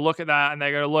just going to look at that and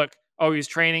they're going to look, oh, he's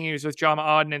training. He was with John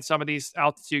Arden in some of these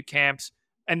altitude camps.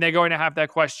 And they're going to have their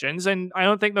questions. And I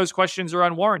don't think those questions are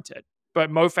unwarranted. But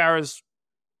Mo Farah's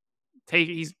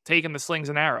he's taking the slings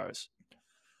and arrows.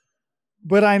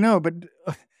 But I know, but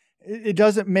it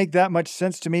doesn't make that much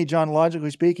sense to me, John,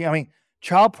 logically speaking. I mean,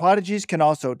 child prodigies can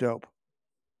also dope.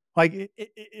 Like,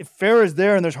 if Farah's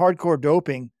there and there's hardcore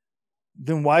doping,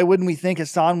 then why wouldn't we think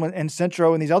Hassan and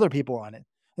Centro and these other people are on it?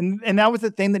 And that was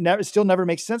the thing that still never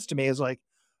makes sense to me, is like,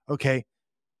 okay,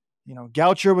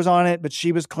 Goucher was on it, but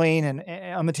she was clean and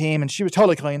on the team, and she was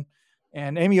totally clean.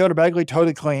 And Amy Yoder-Begley,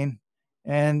 totally clean.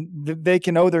 And they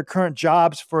can owe their current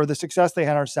jobs for the success they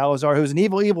had on Salazar, who's an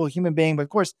evil, evil human being. But of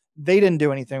course, they didn't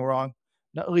do anything wrong,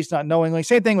 at least not knowingly.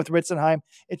 Same thing with Ritzenheim.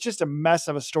 It's just a mess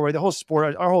of a story.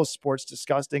 Our whole sport's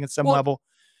disgusting at some level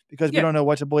because we don't know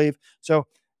what to believe. So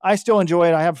I still enjoy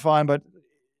it. I have fun, but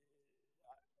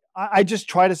I just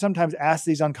try to sometimes ask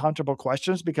these uncomfortable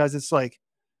questions because it's like,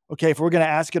 okay, if we're going to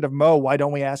ask it of Mo, why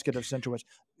don't we ask it of Centrowitz?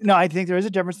 No, I think there is a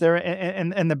difference there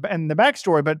and the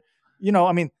backstory. But,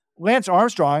 Lance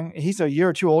Armstrong, he's a year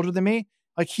or two older than me.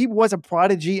 Like, he was a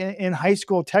prodigy in high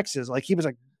school Texas. Like, he was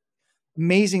an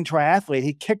amazing triathlete.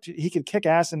 He could kick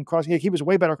ass and cross. He was a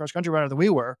way better cross country runner than we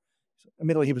were.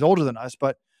 Admittedly, he was older than us,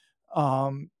 but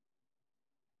and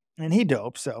he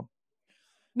doped. So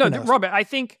no, Robert, I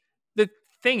think the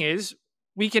thing is,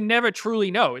 we can never truly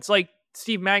know. It's like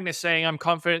Steve Magnus saying, "I'm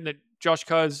confident that Josh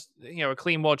Kerr's, a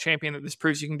clean world champion. That this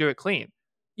proves you can do it clean."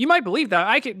 You might believe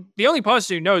that. The only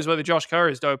person who knows whether Josh Kerr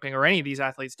is doping or any of these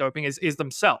athletes doping is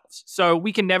themselves. So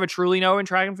we can never truly know in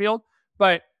track and field,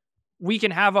 but we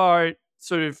can have our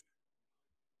sort of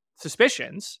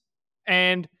suspicions.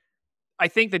 And I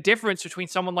think the difference between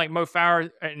someone like Mo Farah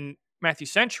and Matthew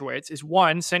Centrowitz is,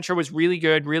 one, Centro was really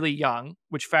good, really young,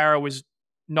 which Farah was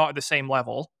not at the same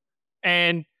level.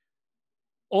 And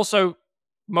also,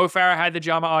 Mo Farah had the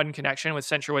Jama Arden connection, which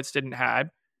Centrowitz didn't have.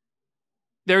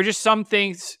 There are just some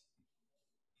things,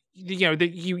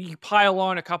 that you pile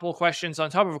on a couple of questions on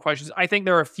top of questions. I think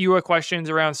there are fewer questions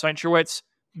around Centrowitz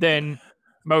than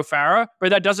Mo Farah, but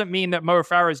that doesn't mean that Mo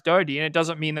Farah is dirty, and it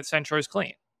doesn't mean that Centro is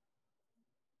clean.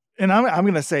 And I'm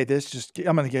going to say this,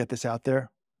 I'm going to get this out there.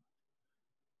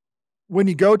 When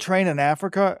you go train in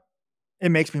Africa, it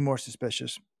makes me more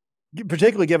suspicious,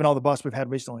 particularly given all the busts we've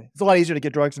had recently. It's a lot easier to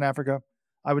get drugs in Africa,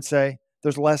 I would say.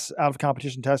 There's less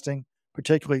out-of-competition testing,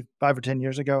 particularly 5 or 10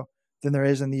 years ago, than there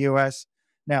is in the U.S.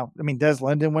 Now, I mean, Des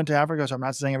Linden went to Africa, so I'm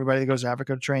not saying everybody that goes to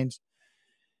Africa trains,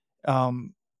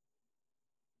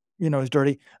 is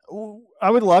dirty.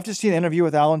 I would love to see an interview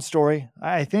with Alan Story.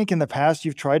 I think in the past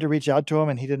you've tried to reach out to him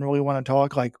and he didn't really want to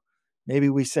talk. Like, maybe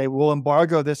we say, we'll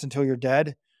embargo this until you're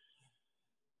dead.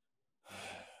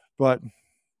 But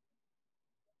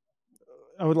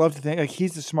I would love to think, like,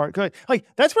 he's the smart guy. Like,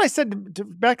 that's what I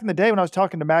said back in the day when I was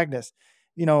talking to Magnus.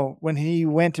 When he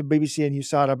went to BBC and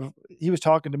USATF, he was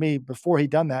talking to me before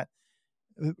he'd done that,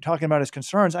 talking about his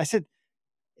concerns. I said,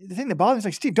 the thing that bothers me is,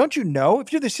 like, Steve, don't you know,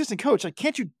 if you're the assistant coach, like,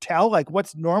 can't you tell, like,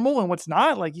 what's normal and what's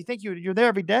not? Like, you think you're there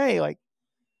every day, like,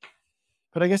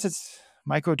 but I guess it's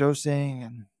microdosing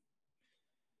and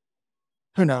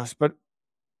who knows. But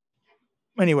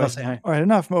anyway, all right,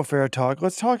 enough Mo Farah talk.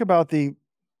 Let's talk about the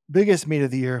biggest meet of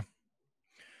the year.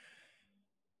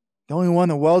 The only one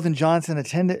that Weldon Johnson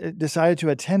decided to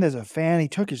attend as a fan. He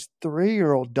took his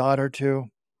 3-year-old daughter to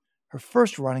her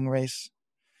first running race.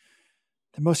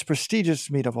 The most prestigious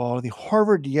meet of all, the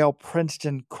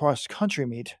Harvard-Yale-Princeton cross-country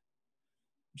meet,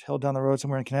 which held down the road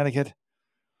somewhere in Connecticut.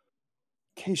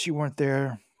 In case you weren't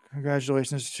there,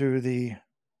 congratulations to the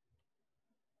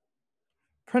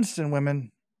Princeton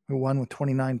women who won with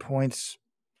 29 points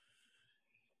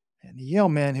and the Yale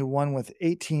men who won with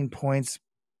 18 points.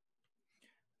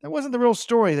 That wasn't the real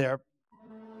story there.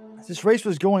 This race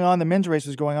was going on. The men's race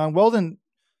was going on. Weldon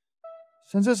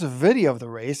sends us a video of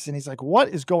the race, and he's like, what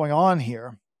is going on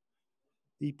here?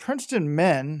 The Princeton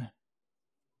men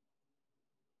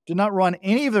did not run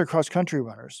any of their cross-country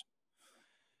runners.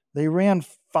 They ran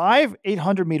 5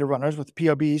 800-meter runners with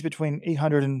POBs between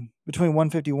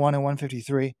 151 and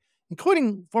 153,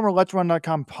 including former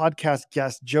Let'sRun.com podcast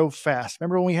guest Joe Fast.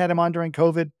 Remember when we had him on during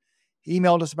COVID? He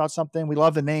emailed us about something. We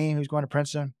love the name. He was going to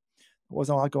Princeton. There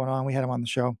wasn't a lot going on. We had him on the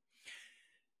show.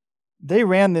 They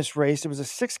ran this race. It was a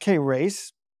 6K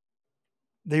race.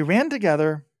 They ran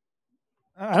together.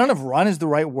 I don't know if run is the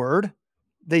right word.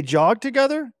 They jogged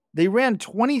together. They ran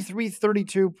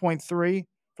 23:32.3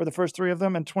 for the first 3 of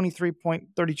them and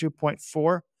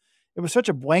 23:32.4. It was such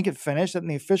a blanket finish that in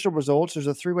the official results, there's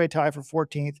a 3-way tie for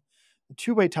 14th, a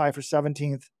 2-way tie for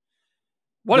 17th.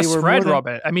 What a spread,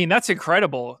 Robert. I mean, that's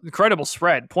incredible. Incredible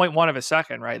spread. 0.1 of a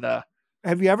second right there.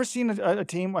 Have you ever seen a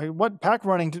team, what pack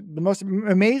running, the most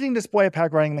amazing display of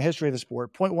pack running in the history of the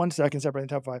sport, 0.1 seconds separating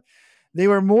the top 5. They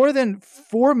were more than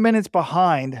 4 minutes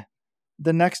behind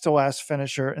the next to last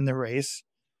finisher in the race.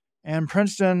 And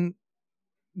Princeton,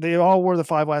 they all were the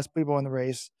 5 last people in the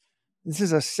race. This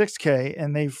is a 6K,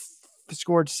 and they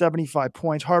scored 75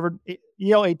 points.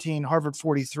 Yale 18, Harvard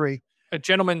 43. A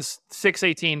gentleman's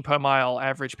 6:18 per mile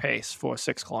average pace for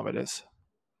 6 kilometers.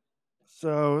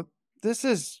 So this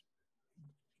has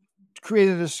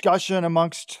created a discussion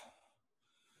amongst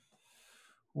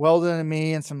Weldon and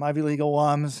me and some Ivy League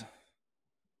alums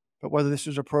about whether this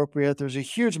was appropriate. There's a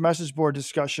huge message board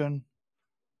discussion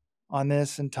on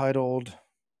this entitled...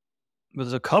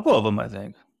 There's a couple of them, I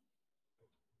think.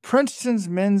 Princeton's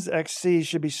men's XC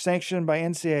should be sanctioned by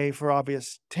NCAA for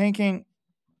obvious tanking.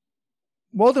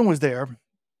 Weldon was there.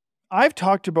 I've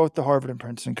talked to both the Harvard and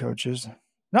Princeton coaches,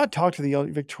 not talked to the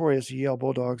victorious Yale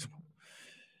Bulldogs.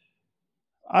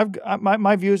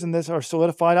 My views on this are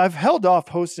solidified. I've held off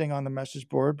posting on the message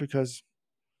board because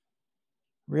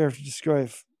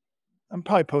I'm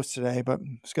probably post today, but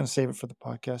I'm just going to save it for the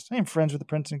podcast. I am friends with the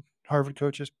Princeton Harvard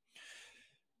coaches.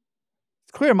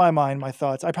 It's clear in my mind, my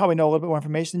thoughts. I probably know a little bit more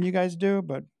information than you guys do,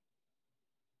 but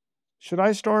should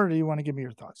I start, or do you want to give me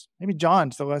your thoughts? Maybe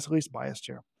John's the least biased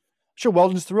here. I'm sure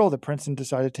Weldon's thrilled that Princeton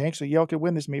decided to tank so Yale could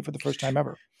win this meet for the first time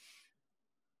ever.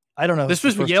 I don't know. This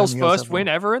was Yale's first win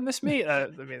ever in this meet? I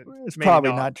mean, it's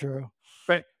probably not true.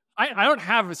 But I don't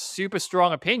have a super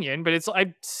strong opinion, but it's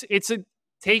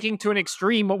taking to an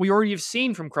extreme what we already have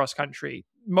seen from cross country.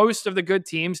 Most of the good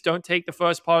teams don't take the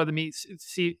first part of the meet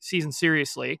season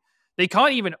seriously. They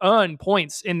can't even earn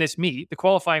points in this meet. The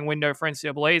qualifying window for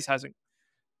NCAA's hasn't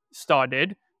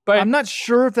started. But I'm not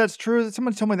sure if that's true.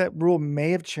 Someone told me that rule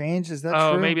may have changed. Is that true?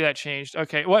 Oh, maybe that changed.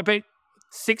 Okay. What? But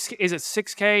is it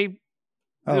 6K?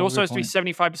 It also has to be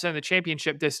 75% of the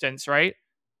championship distance, right?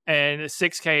 And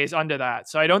 6K is under that.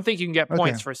 So I don't think you can get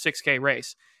points for a 6K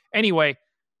race. Anyway,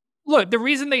 look, the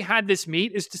reason they had this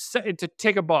meet is to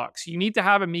tick a box. You need to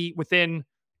have a meet within,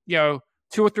 2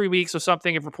 or 3 weeks or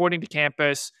something of reporting to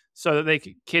campus so that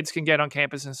kids can get on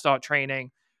campus and start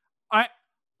training. I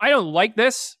don't like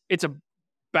this. It's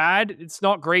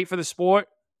not great for the sport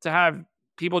to have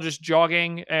people just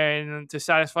jogging and to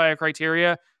satisfy a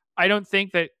criteria. I don't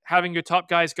think that having your top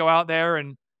guys go out there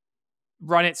and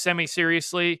run it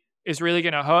semi-seriously is really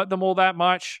going to hurt them all that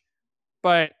much.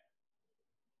 But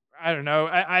I don't know.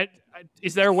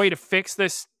 Is there a way to fix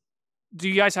this? Do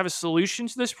you guys have a solution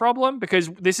to this problem? Because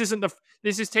this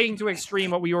is taking to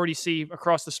extreme what we already see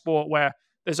across the sport, where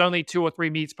there's only 2 or 3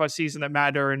 meets per season that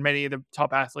matter, and many of the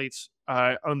top athletes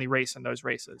only race in those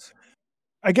races.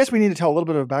 I guess we need to tell a little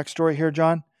bit of a backstory here,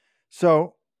 John.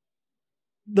 So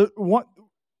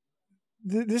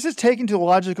this is taken to the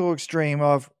logical extreme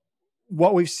of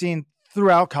what we've seen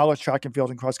throughout college track and field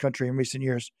and cross country in recent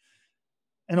years.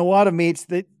 In a lot of meets,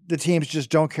 the teams just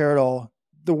don't care at all.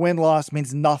 The win-loss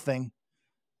means nothing,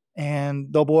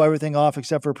 and they'll blow everything off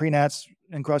except for pre-nats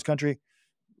and cross country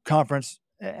conference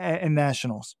and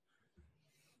nationals.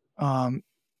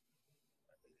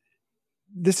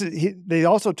 They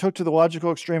also took to the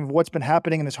logical extreme of what's been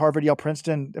happening in this Harvard, Yale,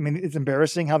 Princeton. I mean, it's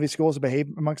embarrassing how these schools behave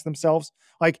amongst themselves.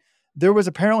 Like, there was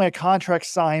apparently a contract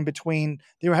signed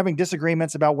they were having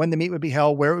disagreements about when the meet would be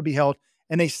held, where it would be held.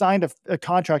 And they signed a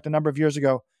contract a number of years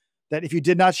ago that if you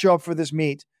did not show up for this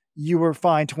meet, you were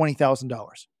fined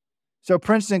 $20,000. So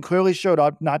Princeton clearly showed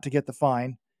up not to get the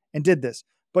fine and did this.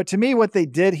 But to me, what they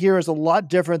did here is a lot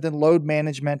different than load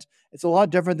management. It's a lot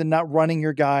different than not running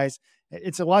your guys.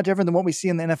 It's a lot different than what we see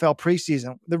in the NFL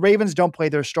preseason. The Ravens don't play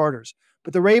their starters,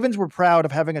 but the Ravens were proud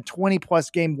of having a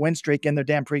 20-plus game win streak in their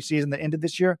damn preseason that ended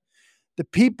this year. The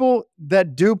people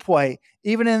that do play,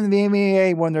 even in the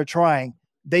NBA when they're trying,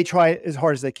 they try as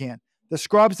hard as they can. The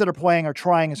scrubs that are playing are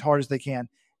trying as hard as they can.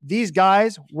 These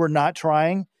guys were not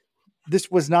trying. This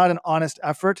was not an honest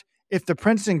effort. If the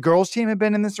Princeton girls team had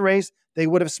been in this race, they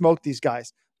would have smoked these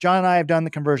guys. John and I have done the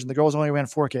conversion. The girls only ran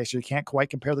 4K, so you can't quite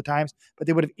compare the times, but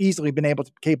they would have easily been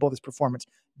capable of this performance.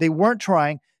 They weren't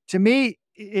trying. To me,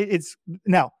 it's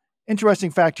now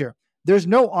interesting fact here. There's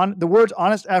the words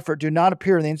honest effort do not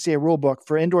appear in the NCAA rule book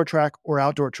for indoor track or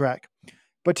outdoor track.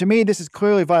 But to me, this is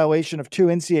clearly a violation of 2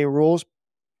 NCAA rules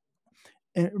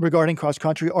regarding cross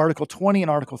country, Article 20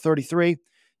 and Article 33.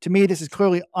 To me, this is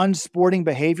clearly unsporting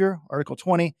behavior, Article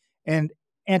 20, and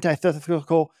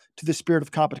antithetical to the spirit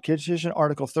of competition,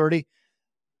 Article 30.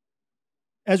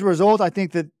 As a result, I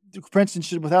think that Princeton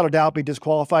should, without a doubt, be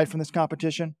disqualified from this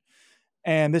competition.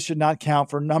 And this should not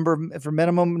count for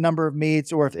minimum number of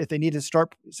meets, or if they need to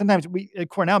start. Sometimes at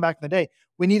Cornell back in the day,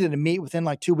 we needed to meet within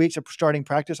like 2 weeks of starting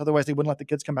practice. Otherwise, they wouldn't let the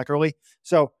kids come back early.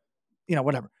 So,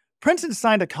 whatever. Princeton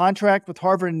signed a contract with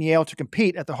Harvard and Yale to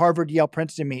compete at the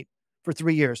Harvard-Yale-Princeton meet for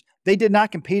 3 years. They did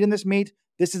not compete in this meet.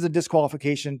 This is a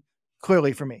disqualification,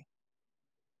 clearly, for me.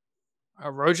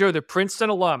 Rojo, the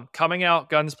Princeton alum, coming out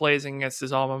guns blazing against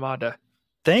his alma mater.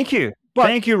 Thank you.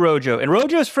 Thank you, Rojo. And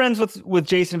Rojo's friends with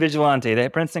Jason Vigilante, the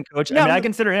Princeton coach. I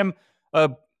consider him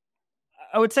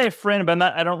I would say a friend, but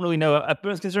I don't really know. I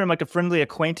consider him like a friendly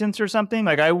acquaintance or something.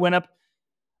 Like, I went up,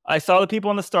 I saw the people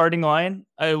on the starting line.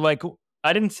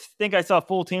 I didn't think I saw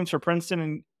full teams for Princeton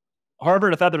and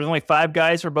Harvard. I thought there was only 5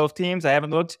 guys for both teams. I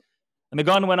haven't looked. And the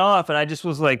gun went off, and I just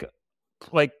was like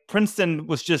Princeton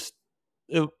was just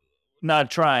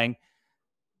not trying.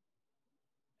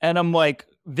 And I'm like,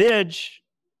 Vig,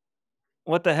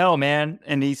 what the hell, man?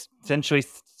 And he essentially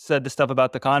said the stuff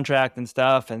about the contract and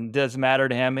stuff, and it doesn't matter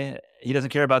to him. He doesn't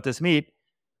care about this meet.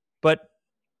 But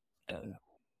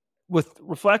with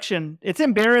reflection, it's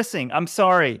embarrassing. I'm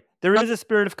sorry. There is a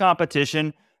spirit of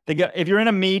competition. If you're in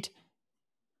a meet,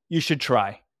 you should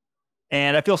try.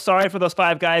 And I feel sorry for those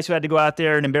 5 guys who had to go out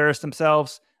there and embarrass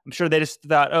themselves. I'm sure they just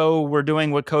thought, oh, we're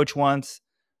doing what coach wants.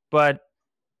 But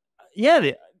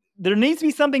yeah, there needs to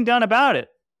be something done about it.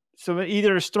 So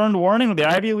either a stern warning or the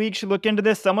Ivy League should look into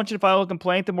this. Someone should file a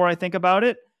complaint the more I think about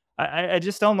it. I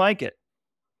just don't like it.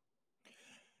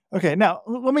 Okay, now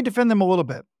let me defend them a little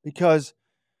bit, because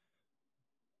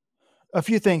a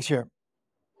few things here.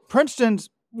 Princeton's,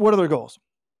 what are their goals?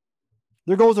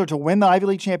 Their goals are to win the Ivy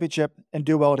League championship and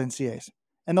do well at NCAAs.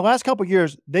 And the last couple of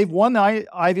years, they've won the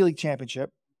Ivy League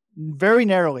championship very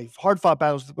narrowly, hard-fought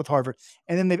battles with Harvard,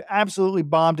 and then they've absolutely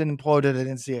bombed and imploded at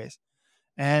NCAAs.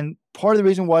 And part of the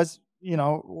reason was,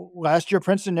 last year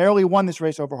Princeton narrowly won this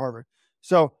race over Harvard.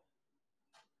 So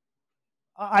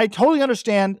I totally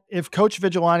understand if Coach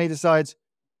Vigilante decides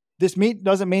this meet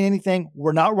doesn't mean anything.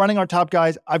 We're not running our top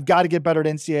guys. I've got to get better at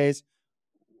NCAAs.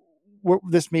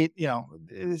 This meet,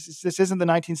 this isn't the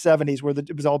 1970s where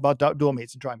it was all about dual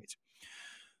meets and tri meets.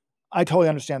 I totally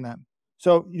understand that.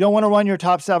 So you don't want to run your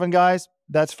top 7 guys.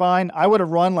 That's fine. I would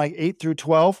have run like 8 through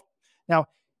 12. Now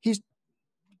he's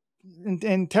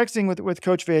in texting with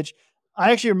Coach Vidge.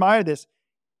 I actually admire this.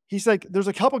 He's like, there's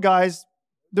a couple guys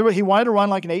he wanted to run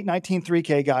like an 8:19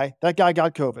 3K guy. That guy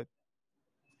got COVID.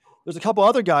 There's a couple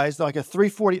other guys, like a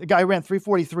guy who ran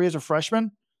 3:43 as a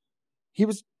freshman. He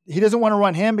doesn't want to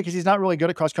run him because he's not really good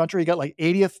at cross country. He got like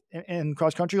 80th in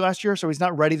cross country last year. So he's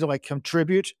not ready to like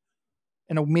contribute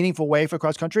in a meaningful way for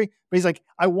cross country. But he's like,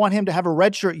 I want him to have a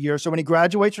redshirt year. So when he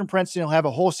graduates from Princeton, he'll have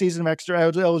a whole season of extra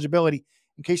eligibility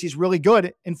in case he's really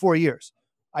good in 4 years.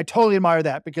 I totally admire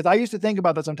that because I used to think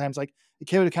about that sometimes. Like the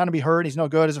kid would kind of be hurt. He's no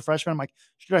good as a freshman. I'm like,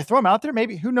 should I throw him out there?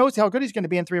 Maybe who knows how good he's going to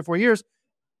be in 3 or 4 years.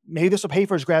 Maybe this will pay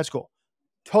for his grad school.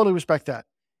 Totally respect that.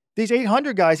 These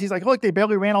 800 guys, he's like, look, they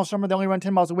barely ran all summer. They only run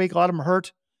 10 miles a week. A lot of them are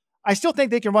hurt. I still think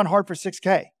they can run hard for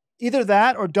 6K. Either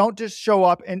that or don't just show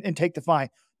up and take the fine.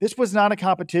 This was not a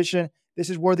competition. This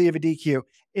is worthy of a DQ.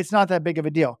 It's not that big of a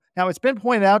deal. Now, it's been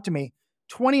pointed out to me,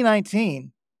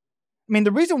 2019,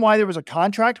 the reason why there was a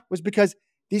contract was because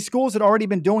these schools had already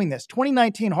been doing this.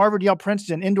 2019, Harvard, Yale,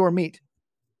 Princeton, indoor meet.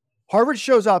 Harvard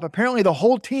shows up. Apparently, the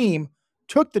whole team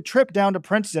took the trip down to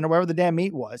Princeton or wherever the damn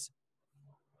meet was.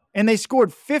 And they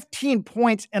scored 15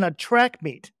 points in a track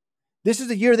meet. This is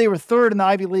the year they were 3rd in the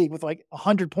Ivy League with like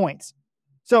 100 points.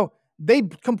 So they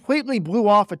completely blew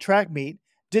off a track meet.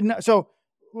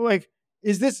 I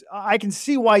can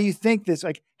see why you think this.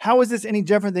 Like, how is this any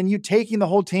different than you taking the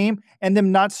whole team and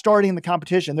them not starting the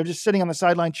competition? They're just sitting on the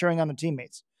sideline cheering on the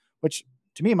teammates, which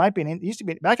to me might be, it used to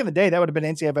be, back in the day, that would have been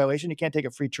an NCAA violation. You can't take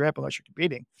a free trip unless you're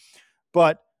competing.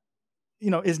 But,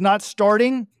 is not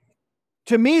starting.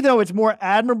 To me, though, it's more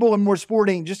admirable and more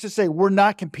sporting just to say we're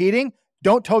not competing,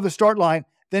 don't toe the start line,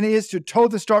 than it is to toe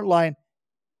the start line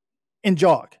and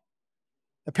jog.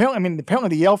 Apparently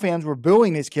the Yale fans were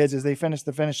booing these kids as they finished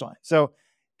the finish line. So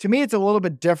to me, it's a little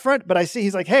bit different, but I see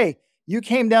he's like, hey, you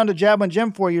came down to Javelin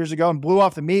Gym 4 years ago and blew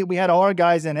off the meet. We had all our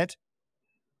guys in it.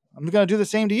 I'm going to do the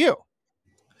same to you.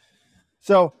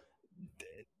 So,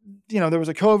 there was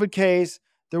a COVID case.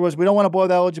 We don't want to blow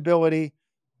the eligibility.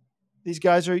 These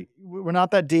guys we're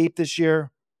not that deep this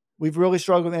year. We've really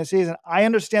struggled in the season. I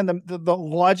understand the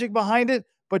logic behind it,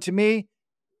 but to me,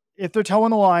 if they're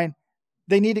towing the line,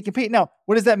 they need to compete. Now,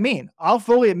 what does that mean? I'll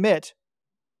fully admit,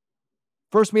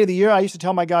 first meet of the year, I used to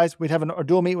tell my guys we'd have a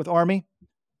dual meet with Army.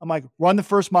 I'm like, run the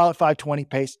first mile at 5:20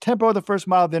 pace, tempo the first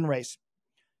mile, then race.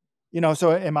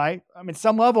 So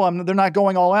some level, they're not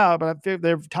going all out, but I feel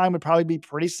their time would probably be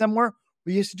pretty similar.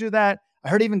 We used to do that. I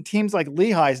heard even teams like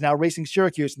Lehigh is now racing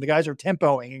Syracuse, and the guys are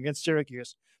tempoing against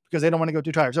Syracuse because they don't want to go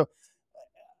too tired. So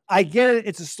I get it.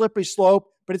 It's a slippery slope,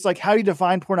 but it's like, how do you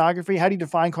define pornography? How do you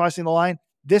define crossing the line?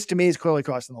 This, to me, is clearly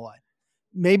crossing the line.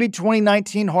 Maybe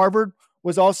 2019 Harvard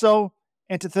was also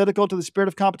antithetical to the spirit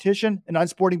of competition and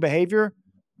unsporting behavior,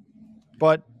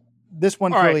 but this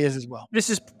one clearly is as well. This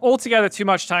is altogether too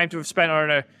much time to have spent on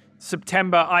a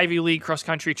September Ivy League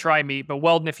cross-country tri-meet, but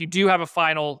Weldon, if you do have a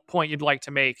final point you'd like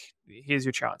to make, here's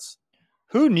your chance.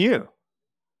 Who knew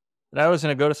that I was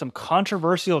going to go to some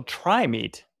controversial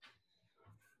tri-meet?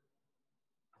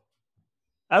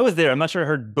 I was there. I'm not sure I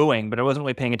heard booing, but I wasn't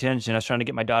really paying attention. I was trying to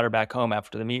get my daughter back home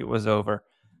after the meet was over.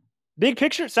 Big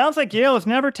picture, it sounds like Yale has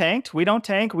never tanked. We don't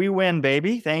tank. We win,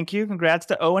 baby. Thank you. Congrats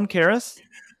to Owen Karras,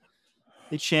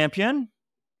 the champion.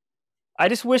 I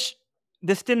just wish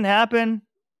this didn't happen.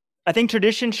 I think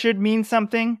tradition should mean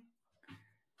something.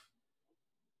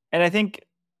 And I think,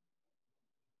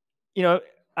 in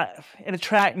a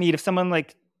track meet, if someone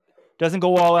doesn't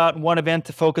go all out in one event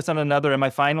to focus on another, am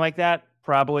I fine like that?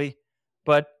 Probably.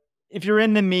 But if you're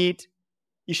in the meet,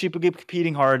 you should be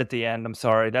competing hard at the end. I'm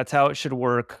sorry. That's how it should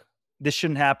work. This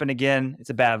shouldn't happen again. It's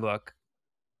a bad look.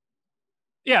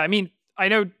 Yeah, I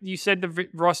know you said the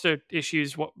roster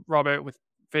issues, Robert, with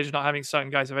Vidge not having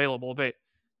certain guys available, but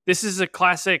this is a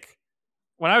classic.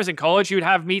 When I was in college, you would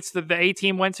have meets that the A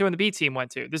team went to and the B team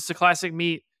went to. This is a classic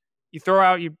meet. You throw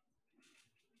out you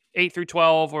 8 through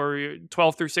 12 or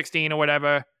 12 through 16 or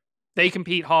whatever. They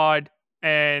compete hard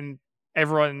and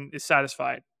everyone is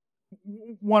satisfied.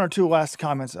 One or two last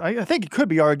comments. I think it could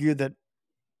be argued that,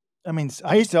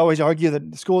 I used to always argue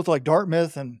that schools like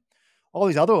Dartmouth and all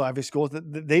these other Ivy schools,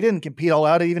 they didn't compete all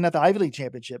out even at the Ivy League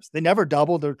championships. They never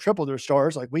doubled or tripled their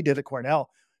stars like we did at Cornell.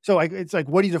 So it's like,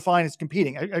 what do you define as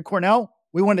competing? At Cornell,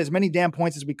 we won as many damn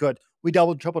points as we could. We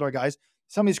doubled, tripled our guys.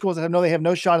 Some of these schools that they have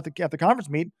no shot at the conference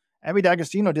meet. Abby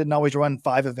D'Agostino didn't always run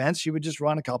 5 events. She would just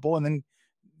run a couple, and then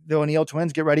the O'Neill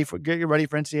twins get ready for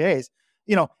NCAAs.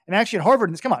 And actually at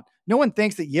Harvard, come on, no one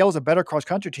thinks that Yale's a better cross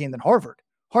country team than Harvard.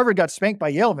 Harvard got spanked by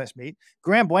Yale in this meet.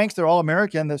 Graham Blanks, their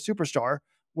All-American, the superstar,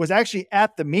 was actually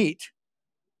at the meet.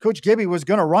 Coach Gibby was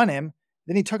going to run him.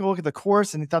 Then he took a look at the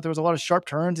course and he thought there was a lot of sharp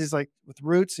turns. He's like, with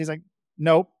roots, he's like,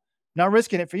 nope, not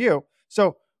risking it for you.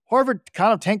 So Harvard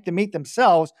kind of tanked the meet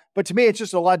themselves, but to me, it's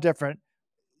just a lot different.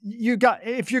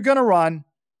 If you're going to run,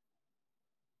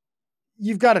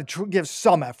 you've got to give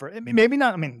some effort. Maybe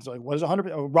not. I mean, it's like, what is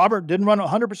 100%? Robert didn't run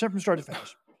 100% from start to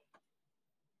finish.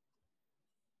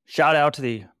 Shout out to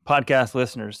the podcast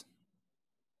listeners.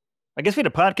 I guess we had a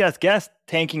podcast guest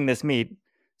tanking this meet.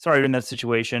 Sorry you're in that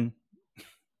situation.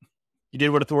 You did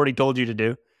what authority told you to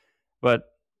do. But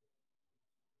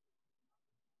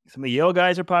some of the Yale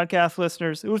guys are podcast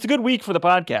listeners. It was a good week for the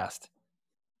podcast.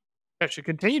 It should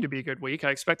continue to be a good week. I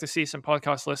expect to see some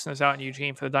podcast listeners out in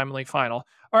Eugene for the Diamond League final.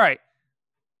 All right.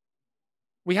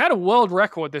 We had a world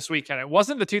record this weekend. It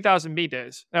wasn't the 2,000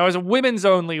 meters. Now, it was a women's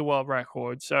only world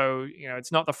record. So,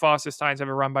 it's not the fastest times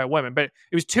ever run by women, but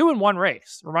it was 2 in 1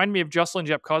 race. Reminded me of Jocelyn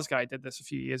Jepkowski did this a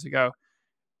few years ago.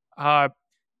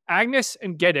 Agnes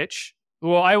and Gedich,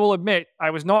 who I will admit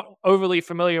I was not overly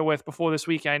familiar with before this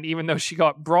weekend, even though she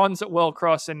got bronze at World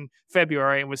Cross in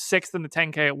February and was 6th in the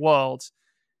 10K at Worlds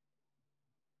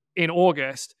in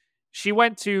August. She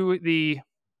went to the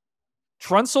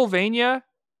Transylvania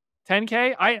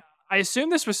 10K. I assume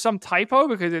this was some typo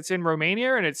because it's in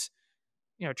Romania and it's,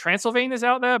 Transylvania's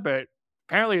out there, but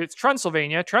apparently it's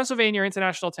Transylvania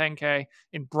International 10K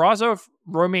in Brazov,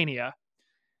 Romania.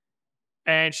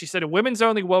 And she set a women's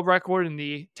only world record in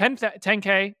the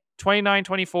 10K,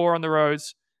 29:24 on the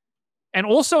roads, and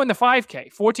also in the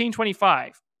 5K,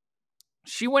 14:25.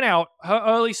 She went out. Her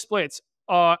early splits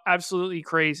are absolutely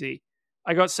crazy.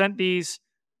 I got sent these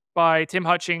by Tim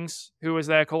Hutchings, who was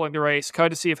there calling the race,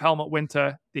 courtesy of Helmut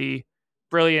Winter, the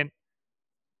brilliant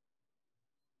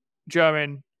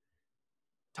German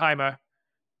timer.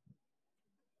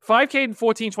 5K and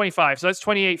 14:25, so that's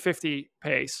 28:50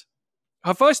 pace.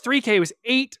 Her first 3K was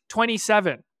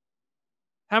 8:27.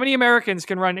 How many Americans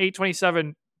can run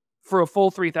 8:27 for a full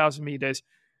 3,000 meters?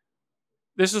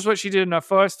 This is what she did in her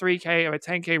first 3K of a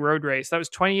 10K road race. That was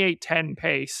 28:10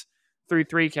 pace through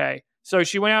 3K. So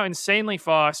she went out insanely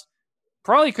fast.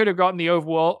 Probably could have gotten the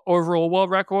overall world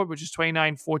record, which is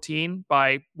 29:14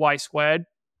 by Y squared,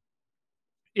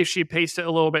 if she paced it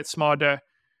a little bit smarter.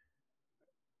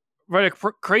 What a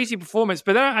crazy performance.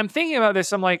 But then I'm thinking about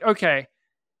this. I'm like, okay,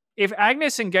 if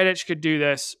Agnes and Gedich could do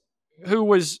this, who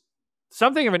was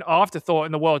something of an afterthought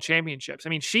in the World Championships. I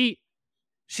mean, she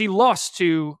lost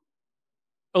to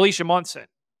Alicia Monson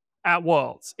at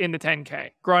Worlds in the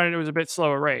 10K. Granted, it was a bit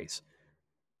slower race.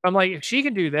 I'm like, if she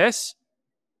can do this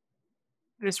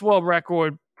world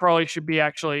record probably should be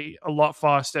actually a lot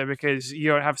faster because you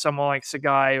don't have someone like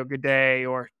Sagai or Gaudet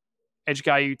or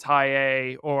Edgayu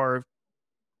Taye or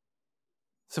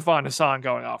Safan Hassan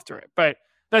going after it. But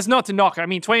that's not to knock. I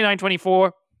mean,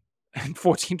 29:24 and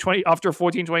 14:20 after a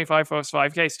 14:25 first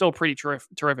 5K, still pretty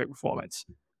terrific performance.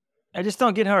 I just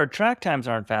don't get how her track times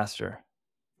aren't faster.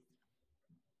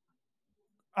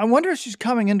 I wonder if she's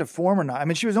coming into form or not. I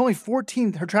mean, she was only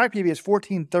 14. Her track PB is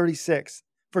 14:36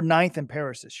 for 9th in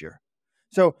Paris this year.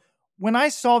 So when I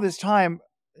saw this time,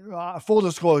 full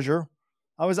disclosure,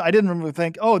 I didn't really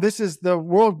think, oh, this is the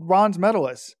world bronze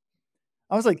medalist.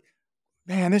 I was like,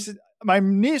 man, my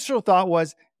initial thought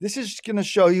was, this is going to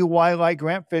show you why like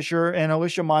Grant Fisher and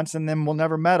Alicia Monson then will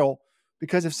never medal,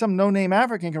 because if some no-name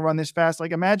African can run this fast,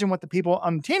 like imagine what the people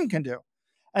on the team can do.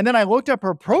 And then I looked up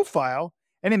her profile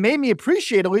and it made me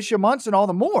appreciate Alicia Monson all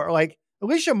the more. Like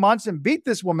Alicia Monson beat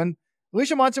this woman.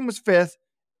 Alicia Monson was 5th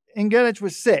and Gedich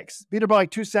was 6th, beat her by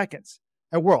like 2 seconds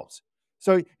at Worlds.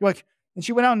 So you're like, and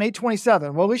she went out in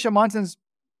 8:27. Well, Alicia Monson's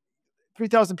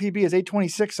 3,000 PB is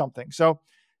 8:26 something. So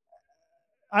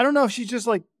I don't know if she just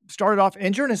like started off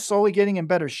injured and is slowly getting in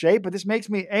better shape, but this makes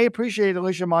me A, appreciate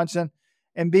Alicia Monson,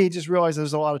 and B, just realize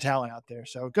there's a lot of talent out there.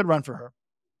 So good run for her.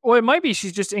 Well, it might be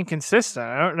she's just inconsistent.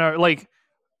 I don't know. Like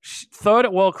 3rd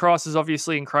at World Cross is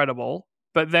obviously incredible,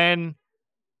 but then,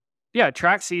 yeah,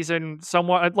 track season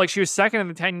somewhat like she was 2nd in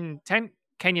the 10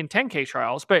 Kenyan 10K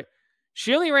trials, but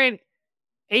she only ran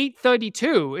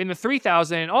 8:32 in the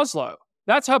 3,000 in Oslo.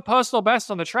 That's her personal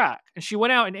best on the track, and she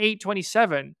went out in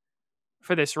 8:27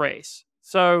 for this race.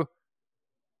 So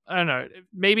I don't know.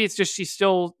 Maybe it's just she's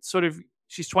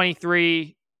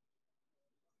 23.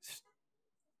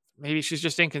 Maybe she's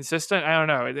just inconsistent. I don't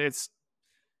know. It's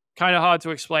kind of hard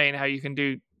to explain how you can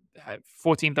do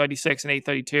 14:36 and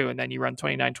 8:32 and then you run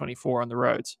 29:24 on the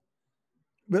roads.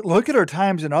 But look at her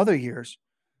times in other years.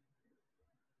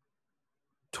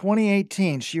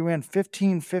 2018, she ran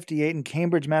 15:58 in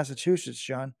Cambridge, Massachusetts,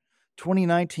 John.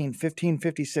 2019,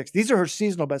 15:56. These are her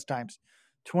seasonal best times.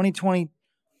 2020,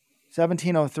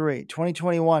 17:03.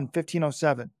 2021,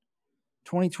 15:07.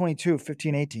 2022,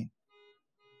 15:18.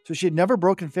 So she had never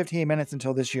broken 15 minutes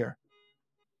until this year.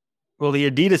 Well,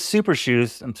 the Adidas Super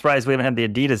Shoes, I'm surprised we haven't had the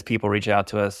Adidas people reach out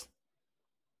to us.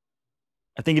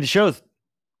 I think it shows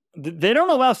they don't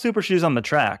allow Super Shoes on the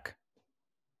track.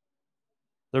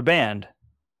 They're banned.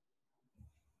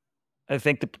 I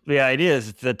think the idea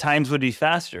is the times would be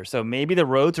faster. So maybe the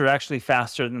roads are actually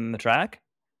faster than the track.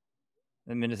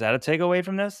 I mean, is that a takeaway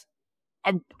from this?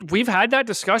 We've had that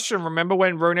discussion. Remember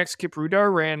when Ronex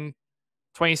Kipruto ran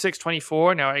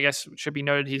 26:24? Now, I guess it should be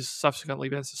noted he's subsequently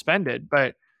been suspended,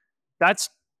 but that's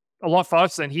a lot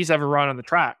faster than he's ever run on the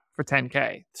track for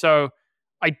 10K. So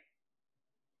I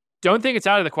don't think it's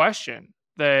out of the question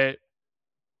that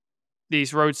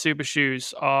these road super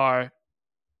shoes are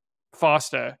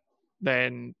faster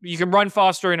than you can run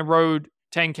faster in a road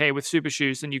 10K with super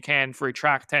shoes than you can for a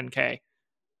track 10K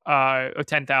or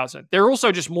 10,000. There are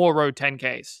also just more road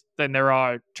 10Ks than there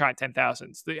are track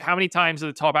 10,000s. How many times are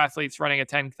the top athletes running a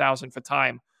 10,000 for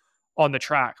time on the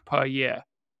track per year?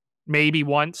 Maybe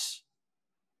once.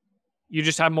 You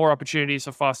just have more opportunities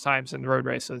for fast times in the road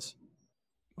races.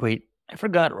 Wait, I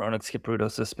forgot Ronex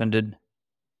Kipruto suspended.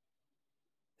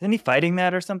 Isn't he fighting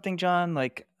that or something, John?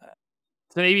 Like,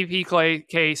 it's an ABP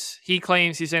case. He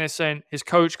claims he's innocent. His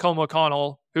coach, Colm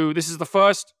O'Connell, who this is the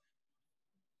first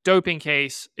doping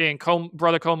case in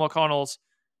brother Colm O'Connell's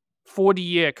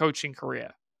 40-year coaching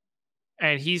career.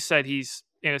 And he said he's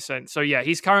innocent. So, yeah,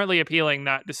 he's currently appealing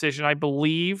that decision, I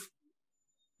believe,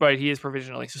 but he is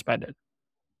provisionally suspended.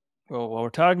 Well, while we're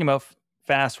talking about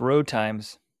fast road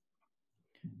times,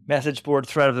 message board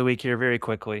thread of the week here very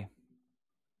quickly.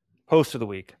 Post of the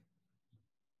week.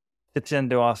 Fits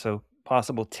into also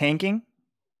possible tanking.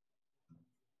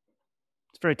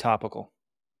 It's very topical.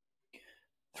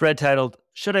 Thread titled,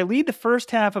 "Should I lead the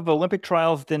first half of Olympic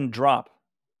trials then drop?"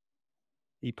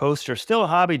 The poster, still a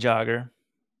hobby jogger,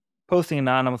 posting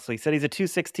anonymously, said he's a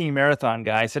 2:16 marathon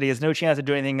guy, said he has no chance of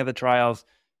doing anything at the trials.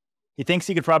 He thinks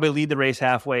he could probably lead the race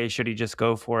halfway should he just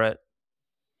go for it.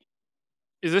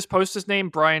 Is this poster's name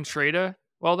Brian Schrader,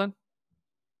 Weldon?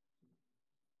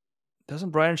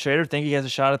 Doesn't Brian Schrader think he has a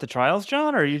shot at the trials,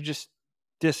 John? Or are you just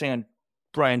dissing on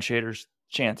Brian Schrader's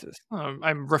chances?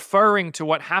 I'm referring to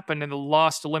what happened in the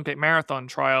last Olympic marathon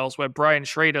trials where Brian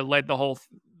Schrader led the whole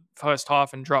first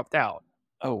half and dropped out.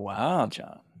 Oh, wow,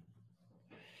 John.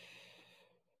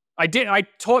 I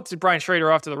talked to Brian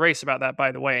Schrader after the race about that,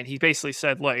 by the way, and he basically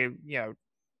said, like,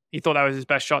 he thought that was his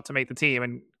best shot to make the team,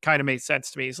 and kind of made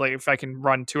sense to me. He's like, if I can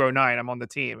run 2:09, I'm on the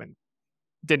team, and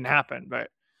it didn't happen.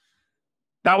 But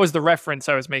that was the reference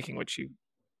I was making, which you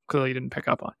clearly didn't pick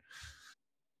up on.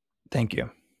 Thank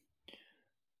you.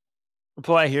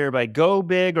 Reply here by Go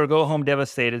Big or Go Home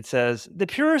Devastated says, "The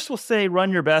purists will say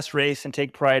run your best race and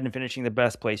take pride in finishing the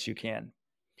best place you can.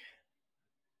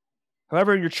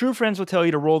 However, your true friends will tell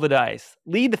you to roll the dice.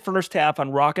 Lead the first half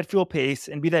on rocket fuel pace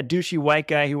and be that douchey white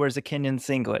guy who wears a Kenyan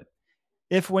singlet.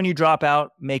 If when you drop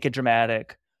out, make it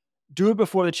dramatic. Do it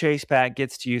before the chase pack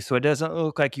gets to you so it doesn't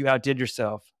look like you outdid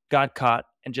yourself, got caught,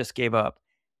 and just gave up.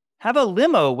 Have a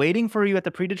limo waiting for you at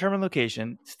the predetermined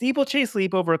location, steeplechase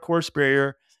leap over a course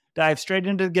barrier, dive straight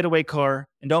into the getaway car,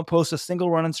 and don't post a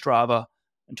single run on Strava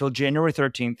until January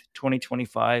 13th,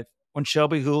 2025, when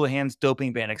Shelby Houlihan's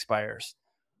doping ban expires.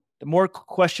 The more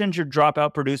questions your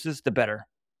dropout produces, the better."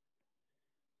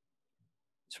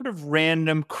 Sort of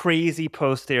random, crazy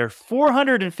post there.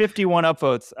 451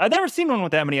 upvotes. I've never seen one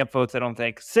with that many upvotes, I don't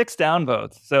think. 6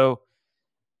 downvotes. So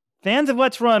fans of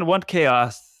Let's Run want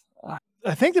chaos.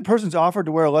 I think the person's offered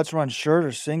to wear a Let's Run shirt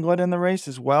or singlet in the race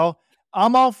as well.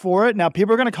 I'm all for it. Now,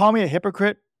 people are going to call me a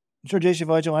hypocrite. I'm sure JC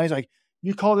Vigilani's like,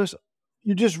 you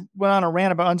just went on a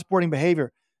rant about unsporting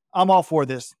behavior. I'm all for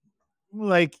this.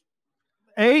 Like,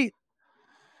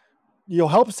 you'll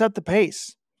help set the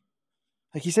pace.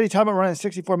 Like he said, he talked about running a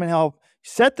 64-minute help.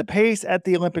 Set the pace at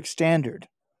the Olympic standard.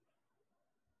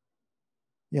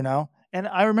 And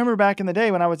I remember back in the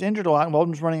day when I was injured a lot and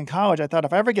Weldon was running in college, I thought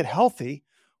if I ever get healthy,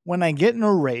 when I get in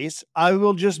a race, I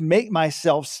will just make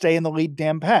myself stay in the lead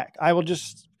damn pack. I will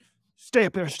just stay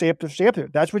up there, stay up there, stay up there.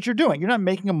 That's what you're doing. You're not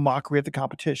making a mockery of the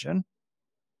competition.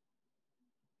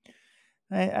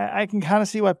 I can kind of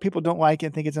see why people don't like it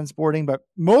and think it's unsporting, but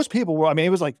most people were. I mean, it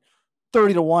was like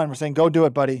 30-1. We're saying, "Go do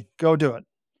it, buddy. Go do it."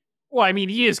 Well, I mean,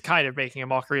 he is kind of making a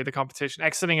mockery of the competition,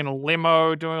 exiting in a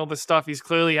limo, doing all this stuff. He's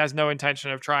clearly has no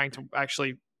intention of trying to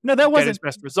actually No, that get wasn't. his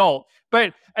best result.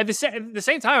 But at the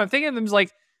same time, I'm thinking of them as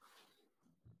like,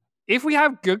 if we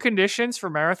have good conditions for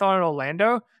marathon in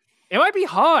Orlando, it might be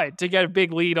hard to get a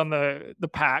big lead on the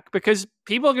pack because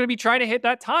people are going to be trying to hit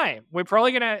that time. We're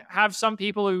probably going to have some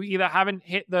people who either haven't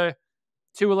hit the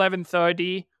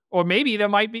 2:11:30, or maybe it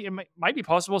might be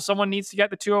possible someone needs to get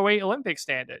the 2:08 Olympic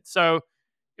standard. So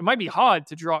it might be hard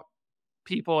to drop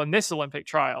people in this Olympic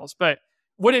trials. But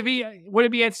would it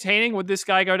be entertaining? Would this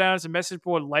guy go down as a message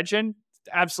board legend?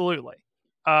 Absolutely.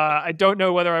 I don't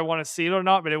know whether I want to see it or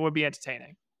not, but it would be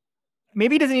entertaining.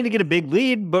 Maybe he doesn't need to get a big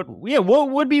lead, but yeah,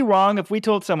 what would be wrong if we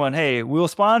told someone, hey, we'll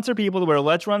sponsor people to wear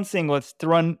Let's Run singlets to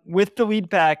run with the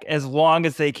lead pack as long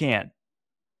as they can?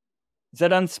 Is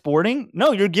that unsporting?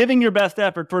 No, you're giving your best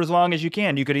effort for as long as you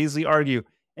can. You could easily argue.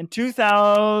 In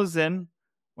 2000,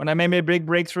 when I made my big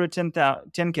breaks for a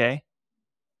 10K,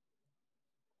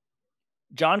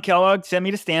 John Kellogg sent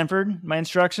me to Stanford. My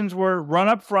instructions were run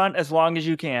up front as long as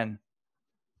you can.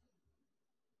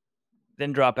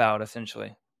 Then drop out,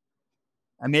 essentially.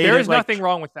 There is nothing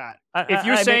wrong with that. If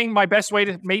you're saying my best way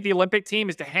to make the Olympic team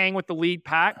is to hang with the lead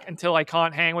pack until I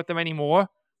can't hang with them anymore,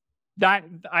 that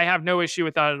I have no issue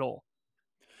with that at all.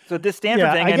 So this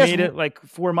Stanford thing, I made it like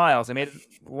 4 miles. I made it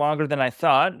longer than I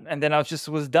thought, and then I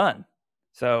was done.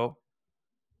 So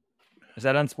is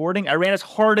that unsporting? I ran as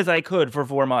hard as I could for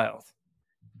 4 miles.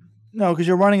 No, because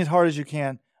you're running as hard as you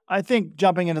can. I think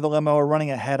jumping into the limo or running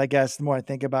ahead, I guess, the more I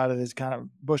think about it, is kind of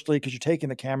bush league because you're taking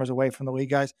the cameras away from the lead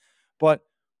guys. But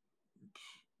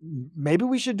maybe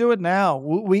we should do it now.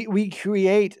 We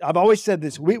create, I've always said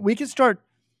this, we can start,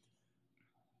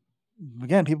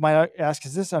 again, people might ask,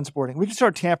 is this unsporting? We can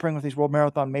start tampering with these World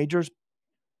Marathon majors.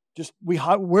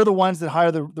 We're the ones that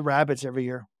hire the rabbits every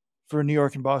year for New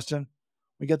York and Boston.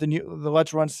 We get the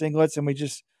Let's Run singlets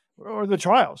and or the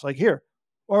trials, like here.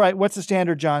 All right, what's the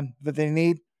standard, John, that they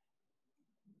need?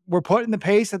 We're putting the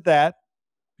pace at that.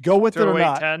 Go with it or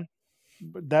not. 10.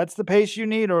 That's the pace you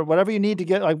need, or whatever you need to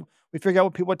get. Like we figure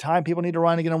out what time people need to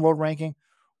run to get on world ranking.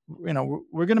 You know,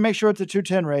 we're going to make sure it's a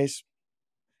 2:10 race.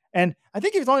 And I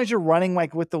think as long as you're running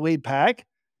like with the lead pack,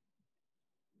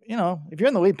 you know, if you're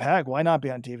in the lead pack, why not be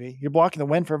on TV? You're blocking the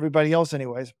win for everybody else,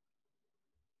 anyways.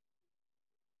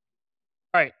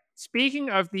 All right. Speaking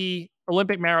of the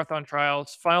Olympic marathon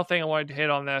trials, final thing I wanted to hit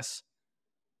on this.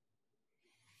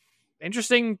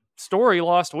 Interesting story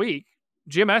last week.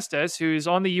 Jim Estes, who's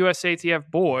on the USATF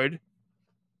board,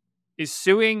 is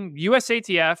suing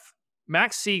USATF,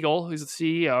 Max Siegel, who's the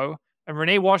CEO, and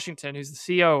Renee Washington, who's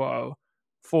the COO,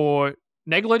 for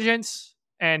negligence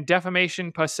and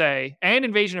defamation per se, and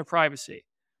invasion of privacy.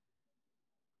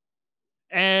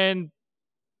 And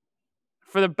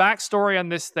for the backstory on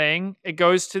this thing, it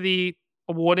goes to the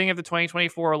awarding of the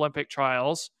 2024 Olympic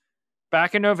trials.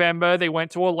 Back in November, they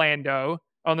went to Orlando.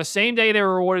 On the same day they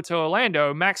were awarded to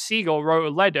Orlando, Max Siegel wrote a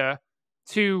letter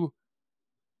to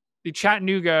the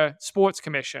Chattanooga Sports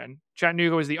Commission.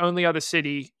 Chattanooga was the only other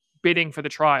city bidding for the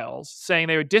trials, saying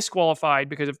they were disqualified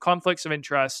because of conflicts of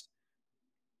interest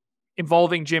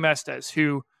involving Jim Estes,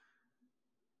 who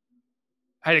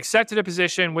had accepted a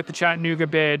position with the Chattanooga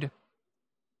bid.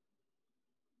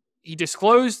 He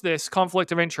disclosed this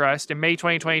conflict of interest in May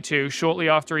 2022, shortly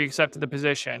after he accepted the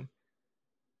position.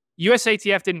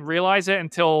 USATF didn't realize it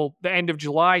until the end of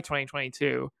July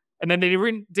 2022. And then they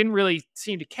didn't really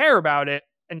seem to care about it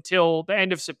until the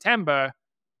end of September,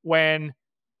 when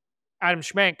Adam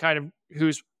Schmenck,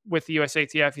 who's with the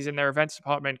USATF, he's in their events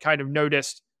department, kind of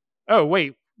noticed, oh,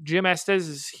 wait, Jim Estes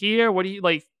is here? What do you,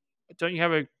 like, don't you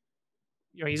have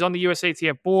he's on the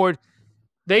USATF board.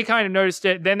 They kind of noticed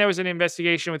it. Then there was an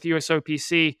investigation with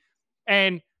USOPC.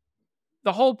 And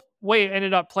the whole way it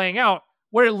ended up playing out,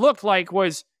 what it looked like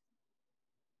was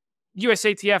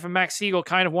USATF and Max Siegel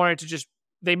kind of wanted to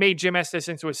they made Jim Estes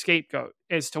into a scapegoat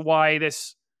as to why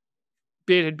this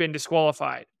bid had been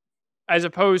disqualified. As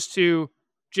opposed to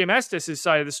Jim Estes'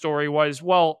 side of the story was,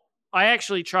 well, I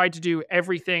actually tried to do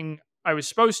everything I was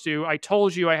supposed to. I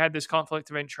told you I had this conflict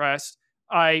of interest.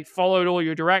 I followed all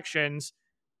your directions,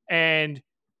 and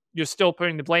you're still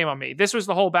putting the blame on me. This was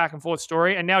the whole back and forth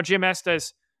story. And now Jim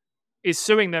Estes is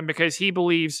suing them because he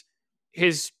believes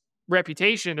his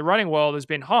reputation in the running world has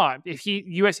been harmed. If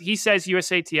he says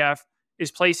USATF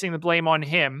is placing the blame on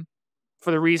him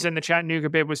for the reason the Chattanooga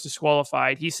bid was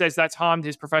disqualified. He says that's harmed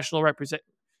his professional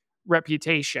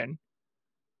reputation.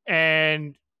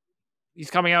 And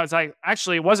he's coming out, it's like,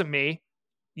 actually, it wasn't me.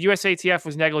 USATF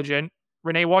was negligent.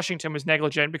 Renee Washington was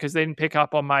negligent because they didn't pick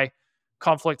up on my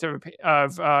conflict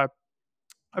of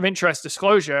interest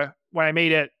disclosure when I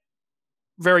made it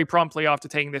very promptly after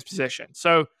taking this position.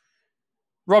 So,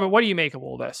 Robert, what do you make of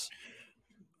all this?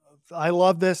 I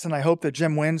love this, and I hope that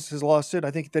Jim wins his lawsuit.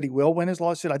 I think that he will win his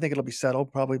lawsuit. I think it'll be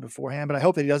settled probably beforehand, but I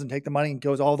hope that he doesn't take the money and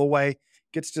goes all the way,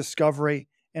 gets discovery,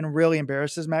 and really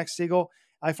embarrasses Max Siegel.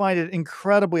 I find it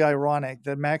incredibly ironic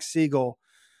that Max Siegel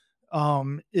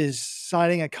is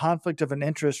citing a conflict of an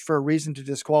interest for a reason to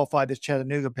disqualify this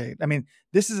Chattanooga pig. I mean,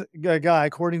 this is a guy,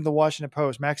 according to the Washington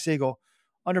Post, Max Siegel.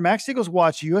 Under Max Siegel's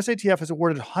watch, USATF has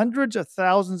awarded hundreds of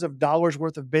thousands of dollars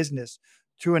worth of business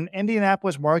to an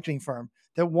Indianapolis marketing firm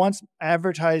that once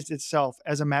advertised itself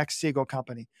as a Max Siegel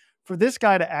company. For this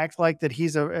guy to act like that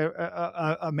he's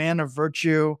a man of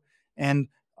virtue and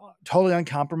totally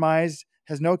uncompromised,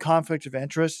 has no conflict of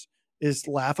interest, is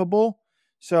laughable.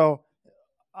 So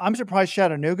I'm surprised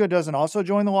Chattanooga doesn't also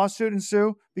join the lawsuit and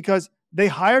sue, because they're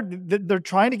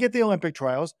trying to get the Olympic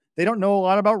trials. They don't know a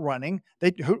lot about running.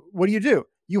 What do?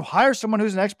 You hire someone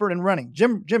who's an expert in running.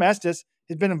 Jim Estes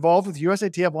has been involved with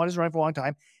USATF, wanted to run for a long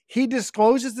time. He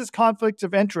discloses this conflict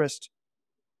of interest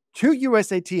to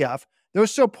USATF. They're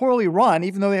so poorly run,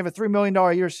 even though they have a $3 million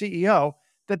a year CEO,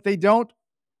 that they don't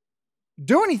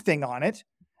do anything on it.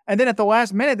 And then at the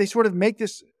last minute, they sort of make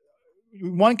this,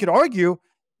 one could argue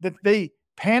that they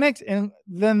panicked, and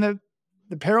then the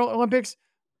Paralympics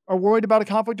are worried about a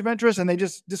conflict of interest and they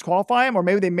just disqualify him, or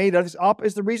maybe they made this up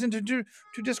as the reason to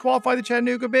disqualify the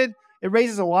Chattanooga bid. It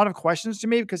raises a lot of questions to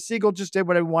me, because Siegel just did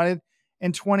what he wanted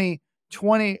in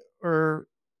 2020 or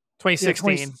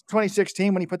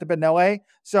 2016 when he put the bid in LA.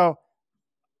 So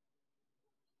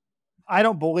I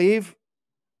don't believe,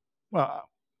 well,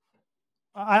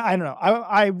 I don't know.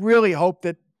 I really hope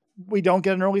that we don't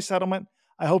get an early settlement.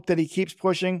 I hope that he keeps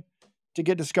pushing to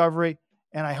get discovery,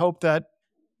 and I hope that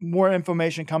more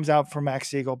information comes out from Max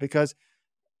Siegel, because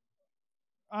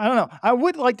I don't know. I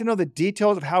would like to know the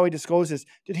details of how he discloses.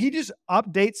 Did he just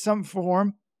update some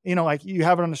form? Like you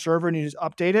have it on the server and you just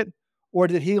update it? Or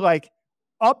did he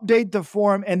update the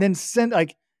form and then send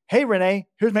hey, Renee,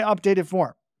 here's my updated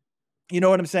form. You know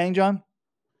what I'm saying, John?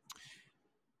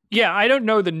 Yeah, I don't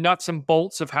know the nuts and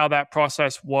bolts of how that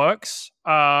process works.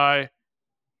 I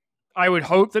would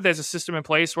hope that there's a system in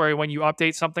place where when you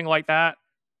update something like that,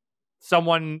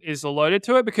 someone is alerted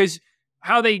to it, because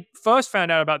how they first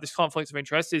found out about this conflict of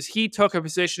interest is he took a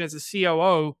position as the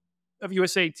COO of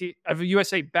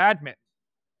USA Badminton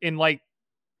in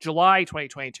July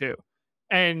 2022.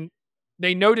 And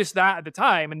they noticed that at the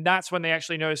time, and that's when they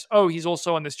actually noticed, oh, he's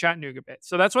also on this Chattanooga bit.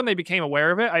 So that's when they became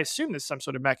aware of it. I assume there's some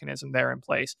sort of mechanism there in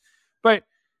place. But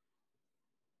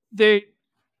the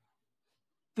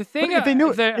thing, but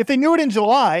if they knew it in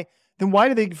July, then why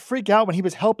did they freak out when he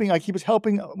was helping? He was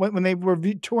helping when they were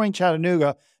touring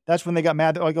Chattanooga. That's when they got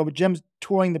mad that Jim's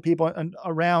touring the people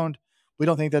around. We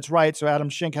don't think that's right. So Adam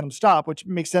Schenk had him stop, which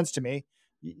makes sense to me.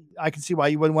 I can see why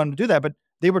you wouldn't want him to do that. But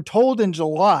they were told in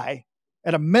July,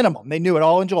 at a minimum, they knew it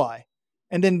all in July,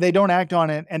 and then they don't act on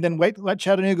it, and then let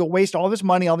Chattanooga waste all this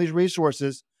money, all these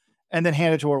resources, and then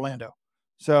hand it to Orlando.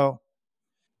 So.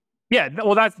 Yeah,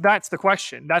 well, that's the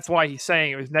question. That's why he's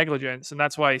saying it was negligence, and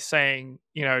that's why he's saying,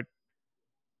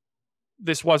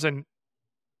 this wasn't.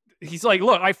 He's like,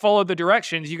 look, I followed the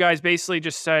directions. You guys basically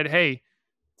just said, hey,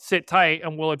 sit tight,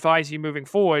 and we'll advise you moving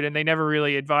forward. And they never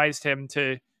really advised him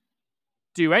to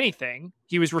do anything.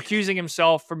 He was recusing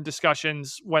himself from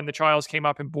discussions when the trials came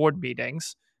up in board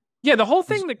meetings. Yeah, the whole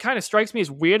thing that kind of strikes me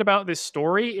as weird about this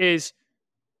story is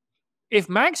if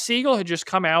Max Siegel had just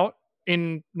come out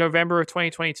in November of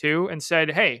 2022 and said,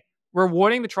 hey, we're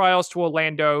awarding the trials to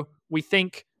Orlando. We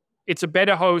think it's a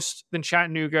better host than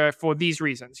Chattanooga for these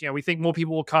reasons. We think more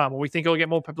people will come, or we think it'll get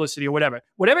more publicity, or whatever.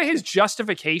 Whatever his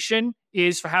justification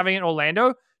is for having it in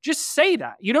Orlando, just say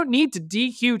that. You don't need to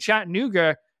DQ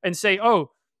Chattanooga and say,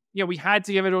 oh, we had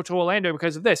to give it to Orlando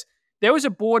because of this. There was a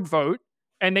board vote,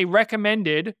 and they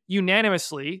recommended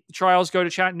unanimously the trials go to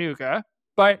Chattanooga,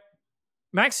 but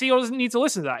Max Siegel doesn't need to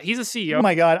listen to that. He's a CEO. Oh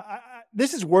my God.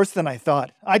 This is worse than I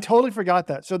thought. I totally forgot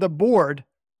that. So the board,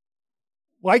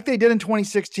 like they did in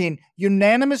 2016,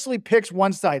 unanimously picks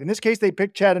one side. In this case, they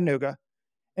picked Chattanooga.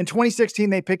 In 2016,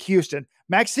 they picked Houston.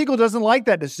 Max Siegel doesn't like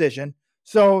that decision.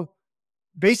 So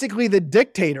basically the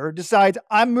dictator decides,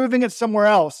 I'm moving it somewhere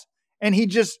else. And he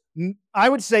just, I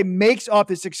would say, makes up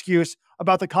this excuse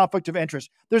about the conflict of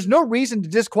interest. There's no reason to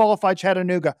disqualify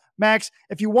Chattanooga. Max,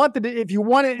 if you want it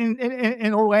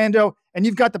in Orlando and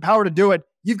you've got the power to do it,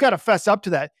 you've got to fess up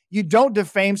to that. You don't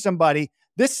defame somebody.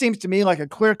 This seems to me like a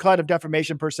clear cut of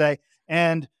defamation per se.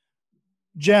 And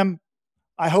Jim,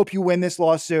 I hope you win this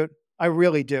lawsuit. I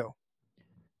really do.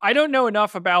 I don't know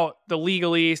enough about the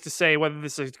legalese to say whether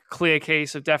this is a clear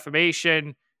case of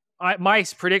defamation. My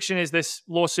prediction is this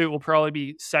lawsuit will probably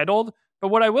be settled. But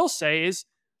what I will say is,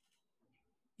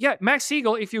 yeah, Max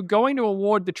Siegel, if you're going to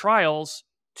award the trials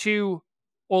to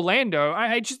Orlando,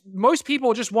 most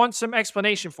people just want some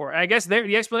explanation for it. I guess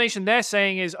the explanation they're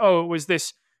saying is, oh, it was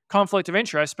this conflict of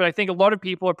interest. But I think a lot of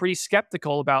people are pretty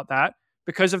skeptical about that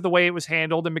because of the way it was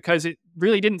handled and because it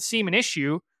really didn't seem an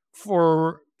issue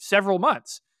for several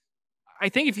months. I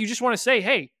think if you just want to say,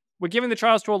 hey, we're giving the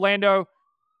trials to Orlando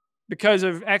because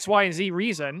of X, Y, and Z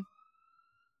reason,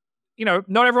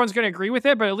 not everyone's going to agree with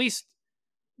it, but at least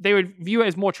they would view it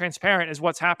as more transparent as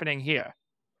what's happening here.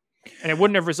 And it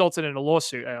wouldn't have resulted in a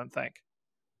lawsuit, I don't think.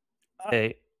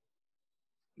 Hey,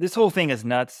 this whole thing is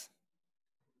nuts.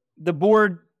 The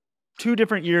board, 2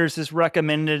 different years, has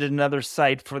recommended another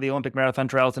site for the Olympic marathon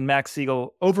trials, and Max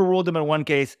Siegel overruled them in one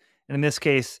case, and in this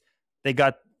case, they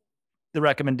got the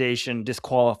recommendation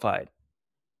disqualified.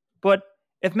 But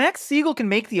if Max Siegel can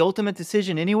make the ultimate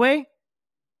decision anyway,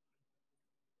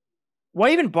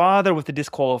 why even bother with the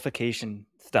disqualification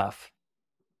stuff?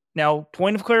 Now,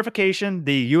 point of clarification,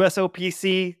 the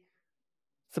USOPC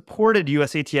supported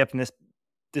USATF in this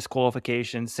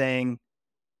disqualification, saying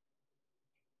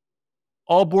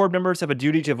all board members have a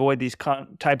duty to avoid these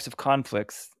types of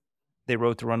conflicts, they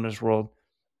wrote to Runner's World.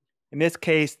 In this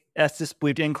case, Estes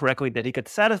believed incorrectly that he could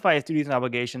satisfy his duties and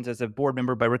obligations as a board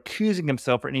member by recusing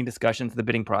himself from any discussions of the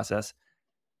bidding process.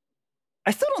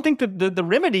 I still don't think that the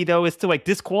remedy, though, is to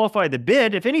disqualify the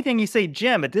bid. If anything, you say,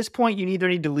 Jim, at this point, you either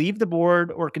need to leave the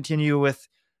board or continue with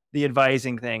the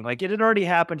advising thing. It had already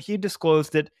happened. He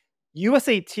disclosed it.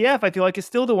 USATF, I feel like, is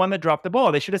still the one that dropped the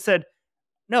ball. They should have said,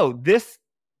 no,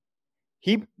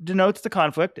 he denotes the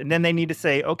conflict, and then they need to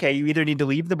say, okay, you either need to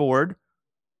leave the board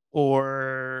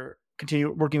or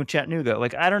continue working with Chattanooga.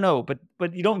 I don't know,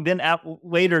 but you don't then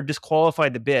later disqualify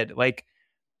the bid.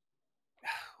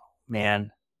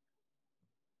 Man.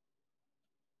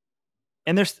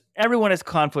 And everyone has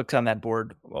conflicts on that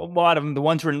board. A lot of them, the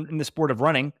ones who are in the sport of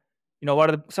running,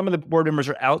 some of the board members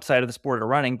are outside of the sport of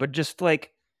running, but just it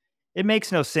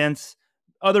makes no sense.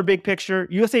 Other big picture,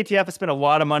 USATF has spent a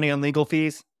lot of money on legal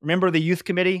fees. Remember the youth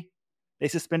committee? They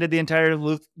suspended the entire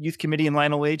youth committee in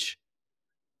Lionel Leach.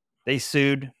 They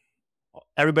sued.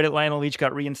 Everybody at Lionel Leach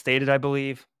got reinstated, I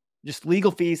believe. Just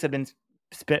legal fees have been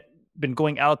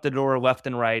going out the door left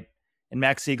and right, and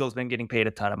Max Siegel's been getting paid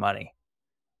a ton of money.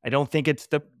 I don't think it's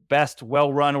the best,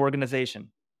 well-run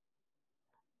organization.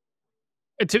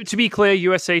 To be clear,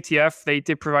 USATF, they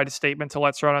did provide a statement to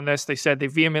Let's Run on this. They said they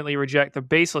vehemently reject the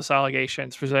baseless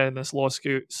allegations presented in this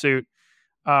lawsuit.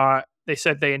 They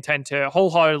said they intend to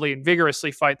wholeheartedly and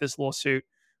vigorously fight this lawsuit,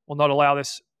 will not allow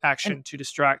this action to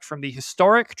distract from the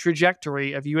historic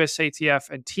trajectory of USATF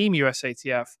and Team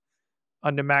USATF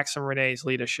under Max and Renee's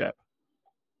leadership.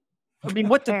 I mean,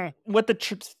 what the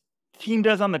team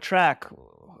does on the track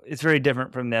is very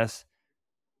different from this.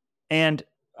 And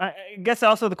I guess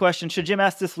also the question, should Jim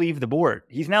Estes leave the board?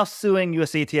 He's now suing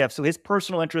USATF, so his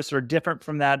personal interests are different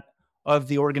from that of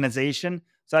the organization.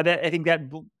 So I think that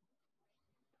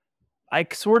I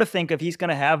sort of think if he's going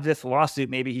to have this lawsuit,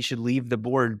 maybe he should leave the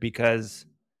board because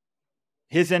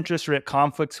his interests are at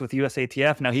conflicts with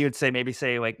USATF. Now he would say,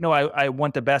 no, I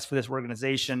want the best for this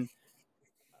organization.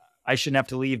 I shouldn't have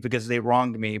to leave because they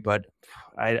wronged me, but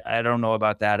I don't know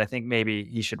about that. I think maybe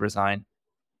he should resign.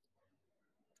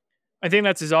 I think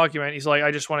that's his argument. He's like, I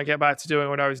just want to get back to doing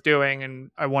what I was doing, and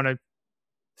I want to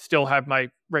still have my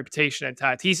reputation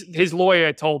intact. His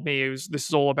lawyer told me this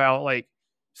is all about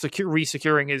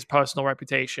resecuring his personal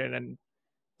reputation, and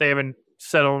they haven't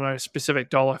settled on a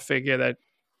specific dollar figure that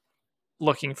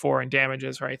looking for in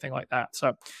damages or anything like that.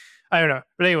 So I don't know.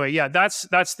 But anyway, yeah, that's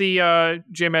the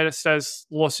Jim Estes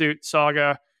lawsuit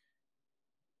saga.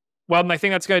 Well, I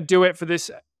think that's going to do it for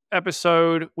this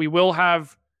episode. We will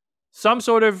have some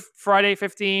sort of Friday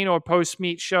 15 or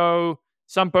post-meet show,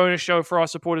 some bonus show for our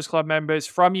Supporters Club members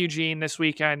from Eugene this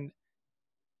weekend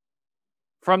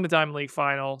from the Diamond League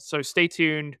final. So stay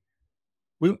tuned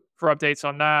for updates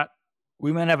on that.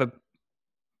 We might have a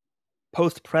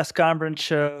post-press conference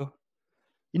show.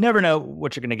 You never know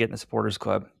what you're going to get in the Supporters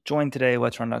Club. Join today,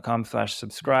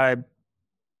 letsrun.com/subscribe.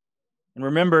 And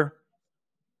remember,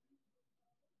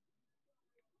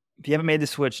 if you haven't made the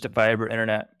switch to fiber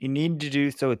internet, you need to do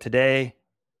so today.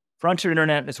 Frontier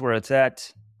Internet is where it's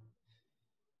at.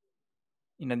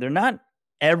 They're not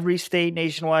every state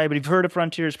nationwide, but if you've heard of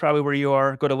Frontier, is probably where you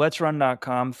are. Go to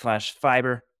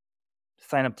letsrun.com/fiber.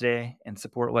 Sign up today and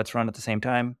support Let's Run at the same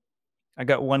time. I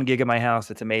got 1 gig in my house.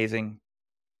 It's amazing.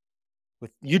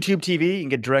 With YouTube TV, you can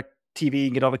get direct TV, you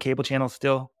can get all the cable channels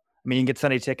still. You can get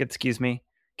Sunday Ticket,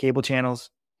 cable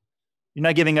channels. You're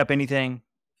not giving up anything.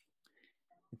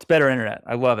 It's better internet.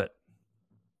 I love it.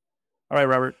 All right,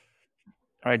 Robert.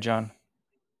 All right, John.